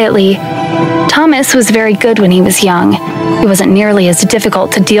said quietly, "Thomas was very good when he was young. He wasn't nearly as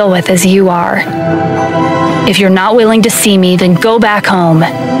difficult to deal with as you are." "If you're not willing to see me, then go back home,"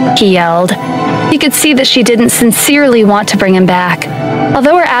 he yelled. He could see that she didn't sincerely want to bring him back.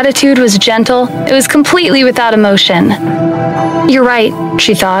 Although her attitude was gentle, it was completely without emotion. "You're right,"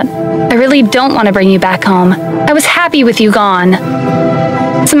 she thought. "I really don't want to bring you back home. I was happy with you gone."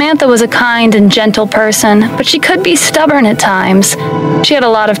 Samantha was a kind and gentle person, but she could be stubborn at times. She had a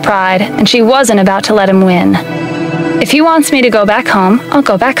lot of pride, and she wasn't about to let him win. If he wants me to go back home, I'll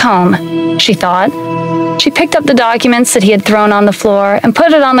go back home, she thought. She picked up the documents that he had thrown on the floor and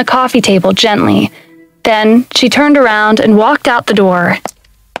put it on the coffee table gently. Then she turned around and walked out the door.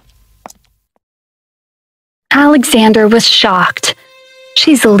 Alexander was shocked.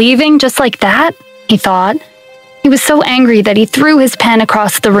 She's leaving just like that, he thought. He was so angry that he threw his pen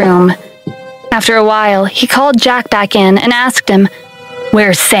across the room. After a while, he called Jack back in and asked him,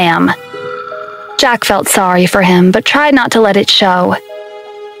 "Where's Sam?" Jack felt sorry for him, but tried not to let it show.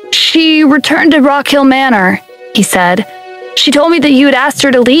 "She returned to Rock Hill Manor," he said. "She told me that you had asked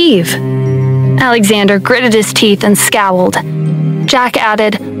her to leave." Alexander gritted his teeth and scowled. Jack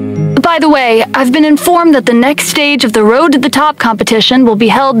added, "By the way, I've been informed that the next stage of the Road to the Top competition will be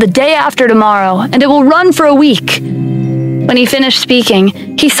held the day after tomorrow, and it will run for a week." When he finished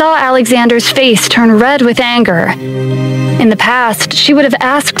speaking, he saw Alexander's face turn red with anger. In the past, she would have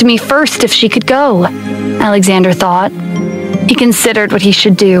asked me first if she could go, Alexander thought. He considered what he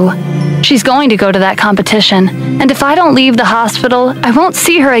should do. She's going to go to that competition, and if I don't leave the hospital, I won't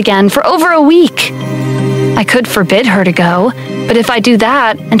see her again for over a week. I could forbid her to go, but if I do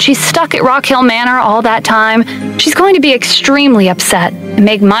that, and she's stuck at Rock Hill Manor all that time, she's going to be extremely upset and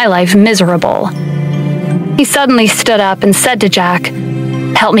make my life miserable. He suddenly stood up and said to Jack,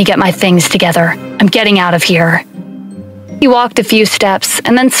 "Help me get my things together. I'm getting out of here." He walked a few steps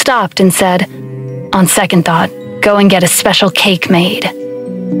and then stopped and said, "On second thought, go and get a special cake made."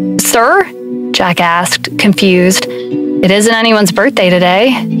 "Sir?" Jack asked, confused. It isn't anyone's birthday today,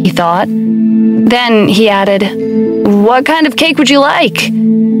 he thought. Then he added, "What kind of cake would you like?"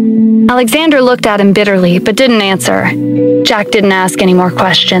 Alexander looked at him bitterly, but didn't answer. Jack didn't ask any more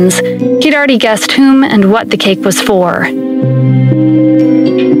questions. He'd already guessed whom and what the cake was for.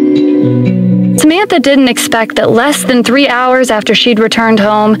 Samantha didn't expect that less than 3 hours after she'd returned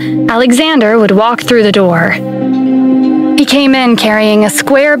home, Alexander would walk through the door. He came in carrying a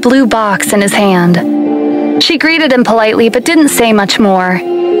square blue box in his hand. She greeted him politely but didn't say much more.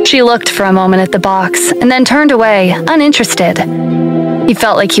 She looked for a moment at the box and then turned away, uninterested. He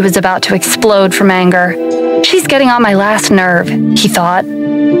felt like he was about to explode from anger. She's getting on my last nerve, he thought.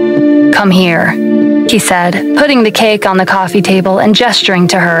 "Come here," he said, putting the cake on the coffee table and gesturing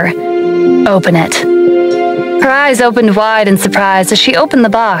to her. "Open it." Her eyes opened wide in surprise as she opened the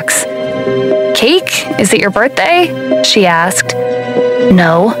box. "Cake? Is it your birthday?" she asked.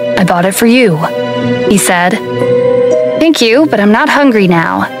 "No, I bought it for you," he said. "Thank you, but I'm not hungry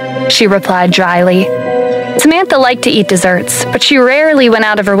now," she replied dryly. Samantha liked to eat desserts, but she rarely went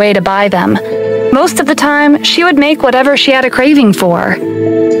out of her way to buy them. Most of the time, she would make whatever she had a craving for.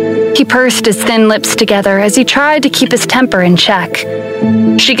 He pursed his thin lips together as he tried to keep his temper in check.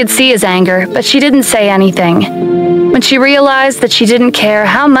 She could see his anger, but she didn't say anything. When she realized that she didn't care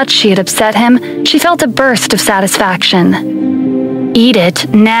how much she had upset him, she felt a burst of satisfaction. "Eat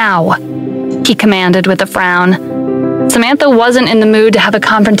it now," he commanded with a frown. Samantha wasn't in the mood to have a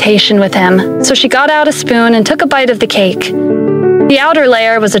confrontation with him, so she got out a spoon and took a bite of the cake. The outer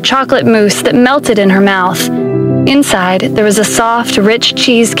layer was a chocolate mousse that melted in her mouth. Inside, there was a soft, rich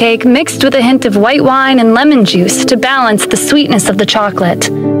cheesecake mixed with a hint of white wine and lemon juice to balance the sweetness of the chocolate.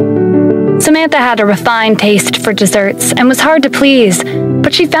 Samantha had a refined taste for desserts and was hard to please,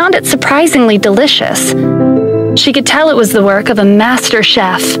 but she found it surprisingly delicious. She could tell it was the work of a master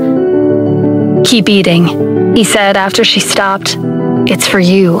chef. "Keep eating," he said after she stopped. "It's for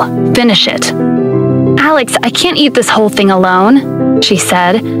you. Finish it." "Alex, I can't eat this whole thing alone," she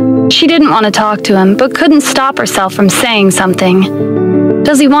said. She didn't want to talk to him, but couldn't stop herself from saying something.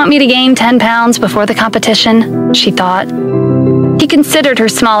 "Does he want me to gain 10 pounds before the competition?" she thought. He considered her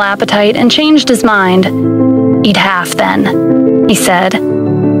small appetite and changed his mind. "Eat half, then," he said.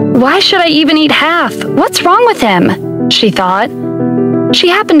 "Why should I even eat half? What's wrong with him?" she thought. She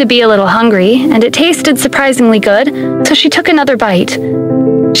happened to be a little hungry, and it tasted surprisingly good, so she took another bite.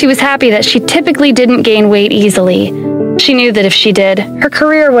 She was happy that she typically didn't gain weight easily. She knew that if she did, her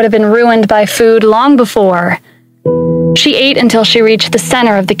career would have been ruined by food long before. She ate until she reached the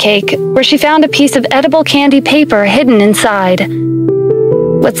center of the cake, where she found a piece of edible candy paper hidden inside.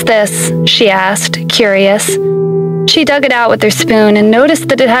 "What's this?" she asked, curious. She dug it out with her spoon and noticed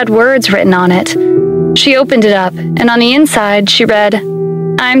that it had words written on it. She opened it up, and on the inside she read,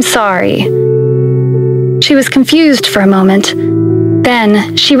 "I'm sorry." She was confused for a moment.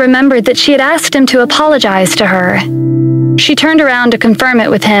 Then she remembered that she had asked him to apologize to her. She turned around to confirm it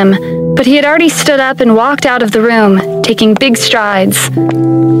with him, but he had already stood up and walked out of the room, taking big strides.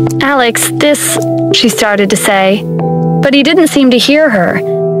 "Alex, this," she started to say, but he didn't seem to hear her,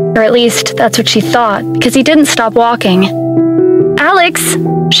 or at least that's what she thought, because he didn't stop walking. "Alex,"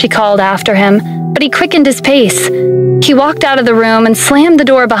 she called after him, but he quickened his pace. He walked out of the room and slammed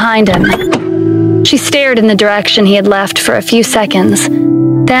the door behind him. She stared in the direction he had left for a few seconds.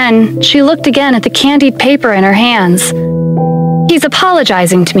 Then she looked again at the candied paper in her hands. "He's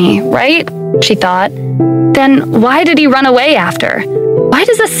apologizing to me, right?" she thought. Then why did he run away after? Why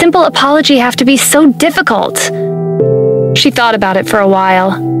does a simple apology have to be so difficult? She thought about it for a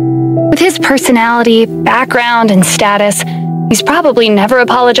while. With his personality, background, and status, he's probably never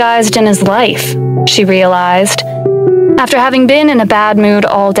apologized in his life, she realized. After having been in a bad mood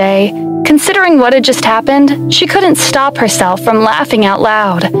all day, considering what had just happened, she couldn't stop herself from laughing out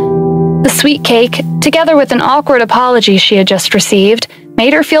loud. The sweet cake, together with an awkward apology she had just received,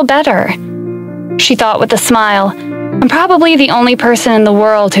 made her feel better. She thought with a smile, "I'm probably the only person in the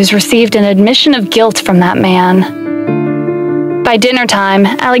world who's received an admission of guilt from that man." By dinner time,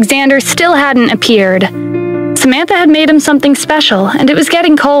 Alexander still hadn't appeared. Samantha had made him something special, and it was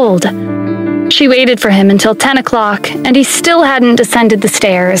getting cold. She waited for him until 10 o'clock, and he still hadn't descended the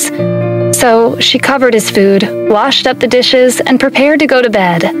stairs. So she covered his food, washed up the dishes, and prepared to go to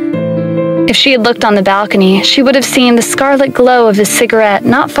bed. If she had looked on the balcony, she would have seen the scarlet glow of his cigarette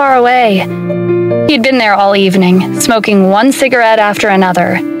not far away. He had been there all evening, smoking one cigarette after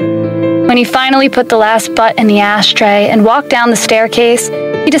another. When he finally put the last butt in the ashtray and walked down the staircase,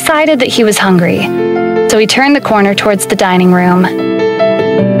 he decided that he was hungry. So he turned the corner towards the dining room.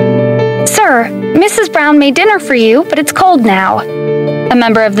 "Sir, Mrs. Brown made dinner for you, but it's cold now," a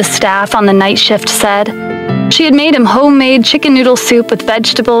member of the staff on the night shift said. She had made him homemade chicken noodle soup with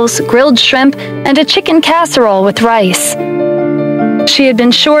vegetables, grilled shrimp, and a chicken casserole with rice. She had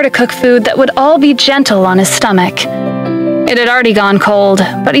been sure to cook food that would all be gentle on his stomach. It had already gone cold,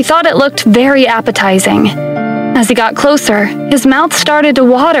 but he thought it looked very appetizing. As he got closer, his mouth started to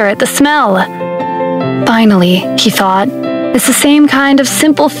water at the smell. Finally, he thought, it's the same kind of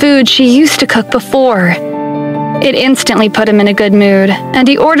simple food she used to cook before. It instantly put him in a good mood, and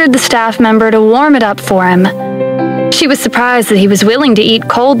he ordered the staff member to warm it up for him. She was surprised that he was willing to eat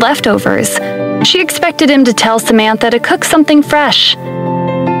cold leftovers. She expected him to tell Samantha to cook something fresh.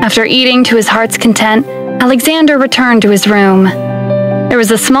 After eating to his heart's content, Alexander returned to his room. There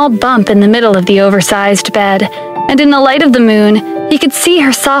was a small bump in the middle of the oversized bed, and in the light of the moon, he could see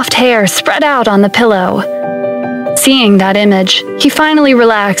her soft hair spread out on the pillow. Seeing that image, he finally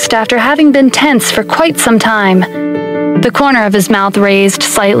relaxed after having been tense for quite some time. The corner of his mouth raised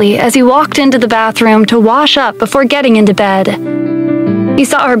slightly as he walked into the bathroom to wash up before getting into bed. He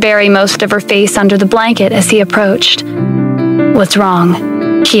saw her bury most of her face under the blanket as he approached. "What's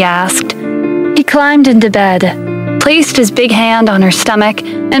wrong?" he asked. He climbed into bed, placed his big hand on her stomach,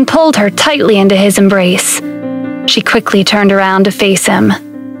 and pulled her tightly into his embrace. She quickly turned around to face him.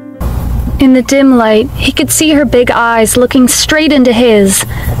 In the dim light, he could see her big eyes looking straight into his.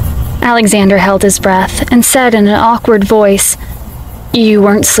 Alexander held his breath and said in an awkward voice, "You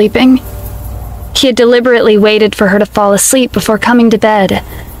weren't sleeping?" He had deliberately waited for her to fall asleep before coming to bed.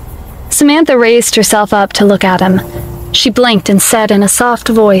 Samantha raised herself up to look at him. She blinked and said in a soft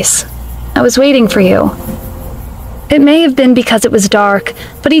voice, "I was waiting for you." It may have been because it was dark,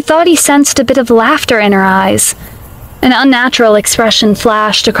 but he thought he sensed a bit of laughter in her eyes. An unnatural expression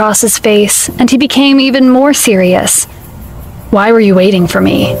flashed across his face, and he became even more serious. "Why were you waiting for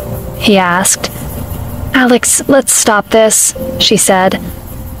me?" he asked. "Alex, let's stop this," she said.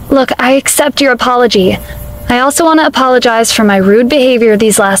 "Look, I accept your apology. I also want to apologize for my rude behavior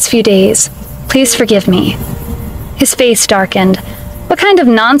these last few days. Please forgive me." His face darkened. What kind of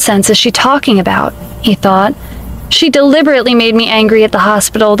nonsense is she talking about? He thought. She deliberately made me angry at the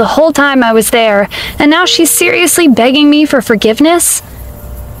hospital the whole time I was there, and now she's seriously begging me for forgiveness?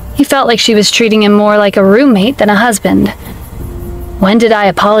 He felt like she was treating him more like a roommate than a husband. "When did I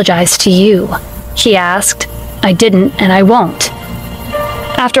apologize to you?" he asked. "I didn't, and I won't."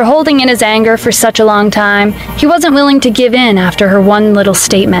 After holding in his anger for such a long time, he wasn't willing to give in after her one little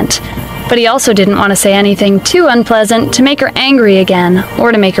statement. But he also didn't want to say anything too unpleasant to make her angry again,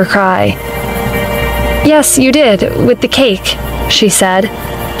 or to make her cry. "Yes, you did, with the cake," she said.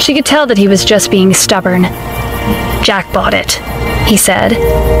 She could tell that he was just being stubborn. "Jack bought it," he said.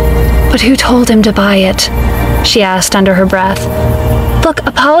 "But who told him to buy it?" she asked under her breath. "Look,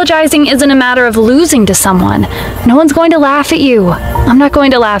 apologizing isn't a matter of losing to someone. No one's going to laugh at you. I'm not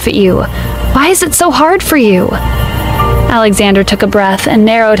going to laugh at you. Why is it so hard for you?" Alexander took a breath and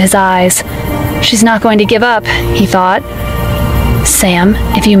narrowed his eyes. She's not going to give up, he thought. "Sam,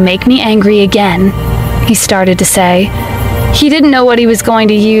 if you make me angry again," he started to say. He didn't know what he was going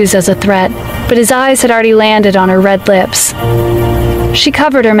to use as a threat, but his eyes had already landed on her red lips. She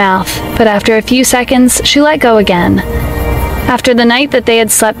covered her mouth, but after a few seconds, she let go again. After the night that they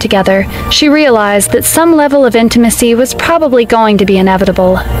had slept together, she realized that some level of intimacy was probably going to be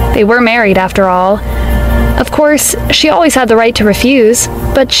inevitable. They were married, after all. Of course, she always had the right to refuse,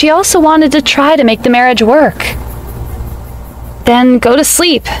 but she also wanted to try to make the marriage work. "Then go to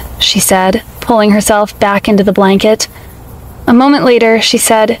sleep," she said, pulling herself back into the blanket. A moment later, she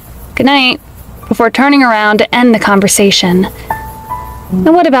said, "Good night," before turning around to end the conversation.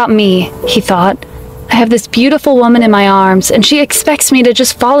 "And what about me?" he thought. "I have this beautiful woman in my arms, and she expects me to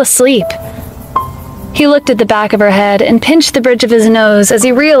just fall asleep." He looked at the back of her head and pinched the bridge of his nose as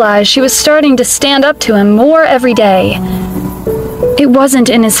he realized she was starting to stand up to him more every day. It wasn't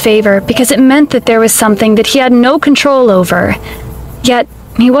in his favor because it meant that there was something that he had no control over. Yet,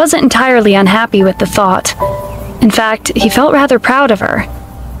 he wasn't entirely unhappy with the thought. In fact, he felt rather proud of her.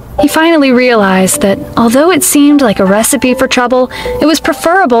 He finally realized that, although it seemed like a recipe for trouble, it was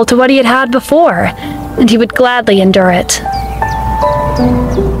preferable to what he had had before, and he would gladly endure it.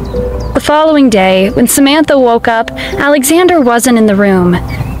 The following day, when Samantha woke up, Alexander wasn't in the room.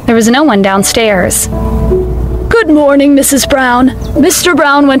 There was no one downstairs. "Good morning, Mrs. Brown. Mr.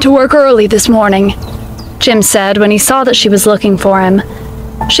 Brown went to work early this morning," Jim said when he saw that she was looking for him.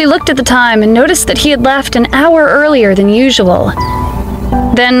 She looked at the time and noticed that he had left an hour earlier than usual.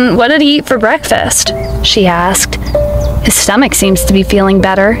 "Then what did he eat for breakfast?" she asked. His stomach seems to be feeling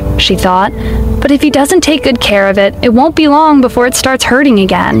better, she thought, but if he doesn't take good care of it, it won't be long before it starts hurting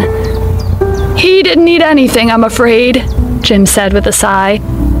again. "He didn't eat anything, I'm afraid," Jim said with a sigh.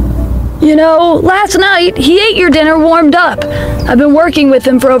 "You know, last night he ate your dinner warmed up. I've been working with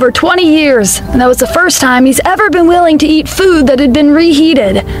him for over 20 years, and that was the first time he's ever been willing to eat food that had been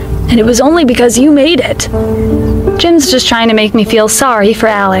reheated, and it was only because you made it." "Jim's just trying to make me feel sorry for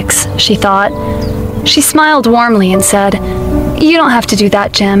Alex," she thought. She smiled warmly and said, "You don't have to do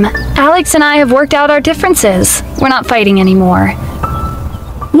that, Jim. Alex and I have worked out our differences. We're not fighting anymore."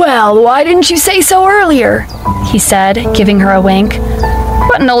 "Well, why didn't you say so earlier?" he said, giving her a wink.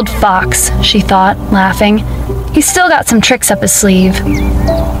 What an old fox, she thought, laughing. He's still got some tricks up his sleeve.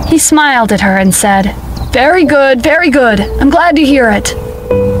 He smiled at her and said, very good, I'm glad to hear it."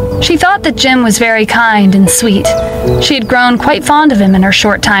 She thought that Jim was very kind and sweet. She had grown quite fond of him in her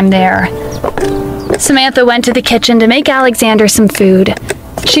short time there. Samantha went to the kitchen to make Alexander some food.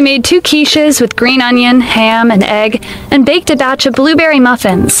 She made 2 quiches with green onion, ham, and egg, and baked a batch of blueberry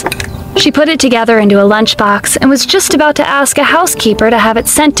muffins. She put it together into a lunchbox and was just about to ask a housekeeper to have it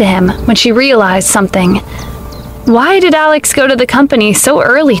sent to him when she realized something. Why did Alex go to the company so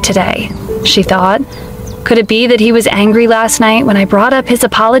early today? She thought. Could it be that he was angry last night when I brought up his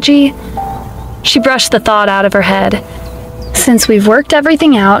apology? She brushed the thought out of her head. Since we've worked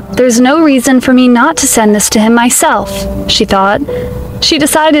everything out, there's no reason for me not to send this to him myself, she thought. She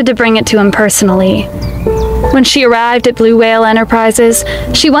decided to bring it to him personally. When she arrived at Blue Whale Enterprises,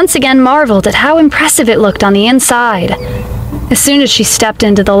 she once again marveled at how impressive it looked on the inside. As soon as she stepped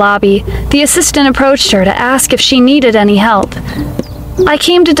into the lobby, the assistant approached her to ask if she needed any help. "I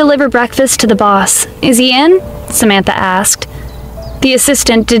came to deliver breakfast to the boss. Is he in?" Samantha asked. The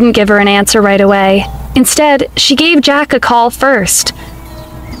assistant didn't give her an answer right away. Instead, she gave Jack a call first.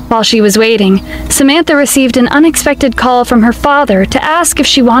 While she was waiting, Samantha received an unexpected call from her father to ask if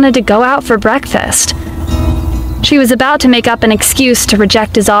she wanted to go out for breakfast. She was about to make up an excuse to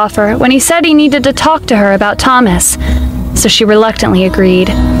reject his offer when he said he needed to talk to her about Thomas, so she reluctantly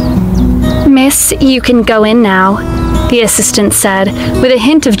agreed. "Miss, you can go in now," the assistant said, with a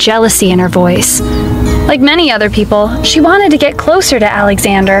hint of jealousy in her voice. Like many other people, she wanted to get closer to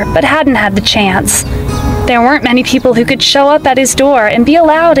Alexander, but hadn't had the chance. There weren't many people who could show up at his door and be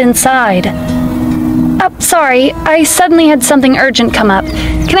allowed inside. Sorry, I suddenly had something urgent come up.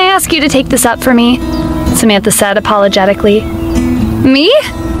 Can I ask you to take this up for me?" Samantha said apologetically. "Me?"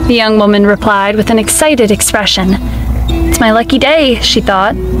 the young woman replied with an excited expression. "It's my lucky day," she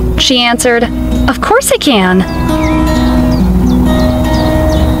thought. She answered, "Of course I can."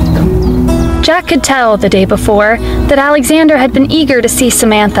 Jack could tell the day before that Alexander had been eager to see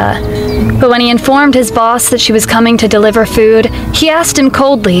Samantha, but when he informed his boss that she was coming to deliver food, he asked him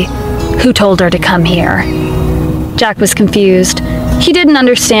coldly, "Who told her to come here?" Jack was confused. He didn't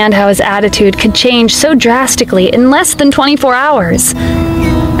understand how his attitude could change so drastically in less than 24 hours.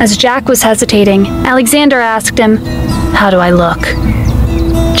 As Jack was hesitating, Alexander asked him, "How do I look?"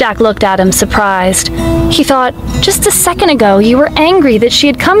 Jack looked at him surprised. He thought, just a second ago you were angry that she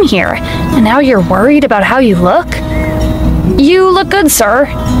had come here, and now you're worried about how you look? "You look good, sir,"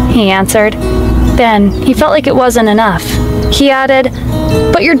 he answered. Then he felt like it wasn't enough. He added,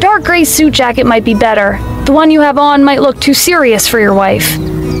 "But your dark gray suit jacket might be better. The one you have on might look too serious for your wife."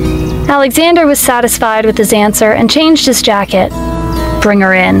 Alexander was satisfied with his answer and changed his jacket. "Bring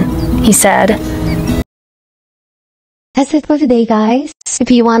her in," he said. That's it for today, guys.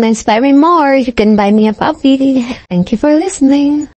 If you want to inspire me more, you can buy me a coffee. Thank you for listening.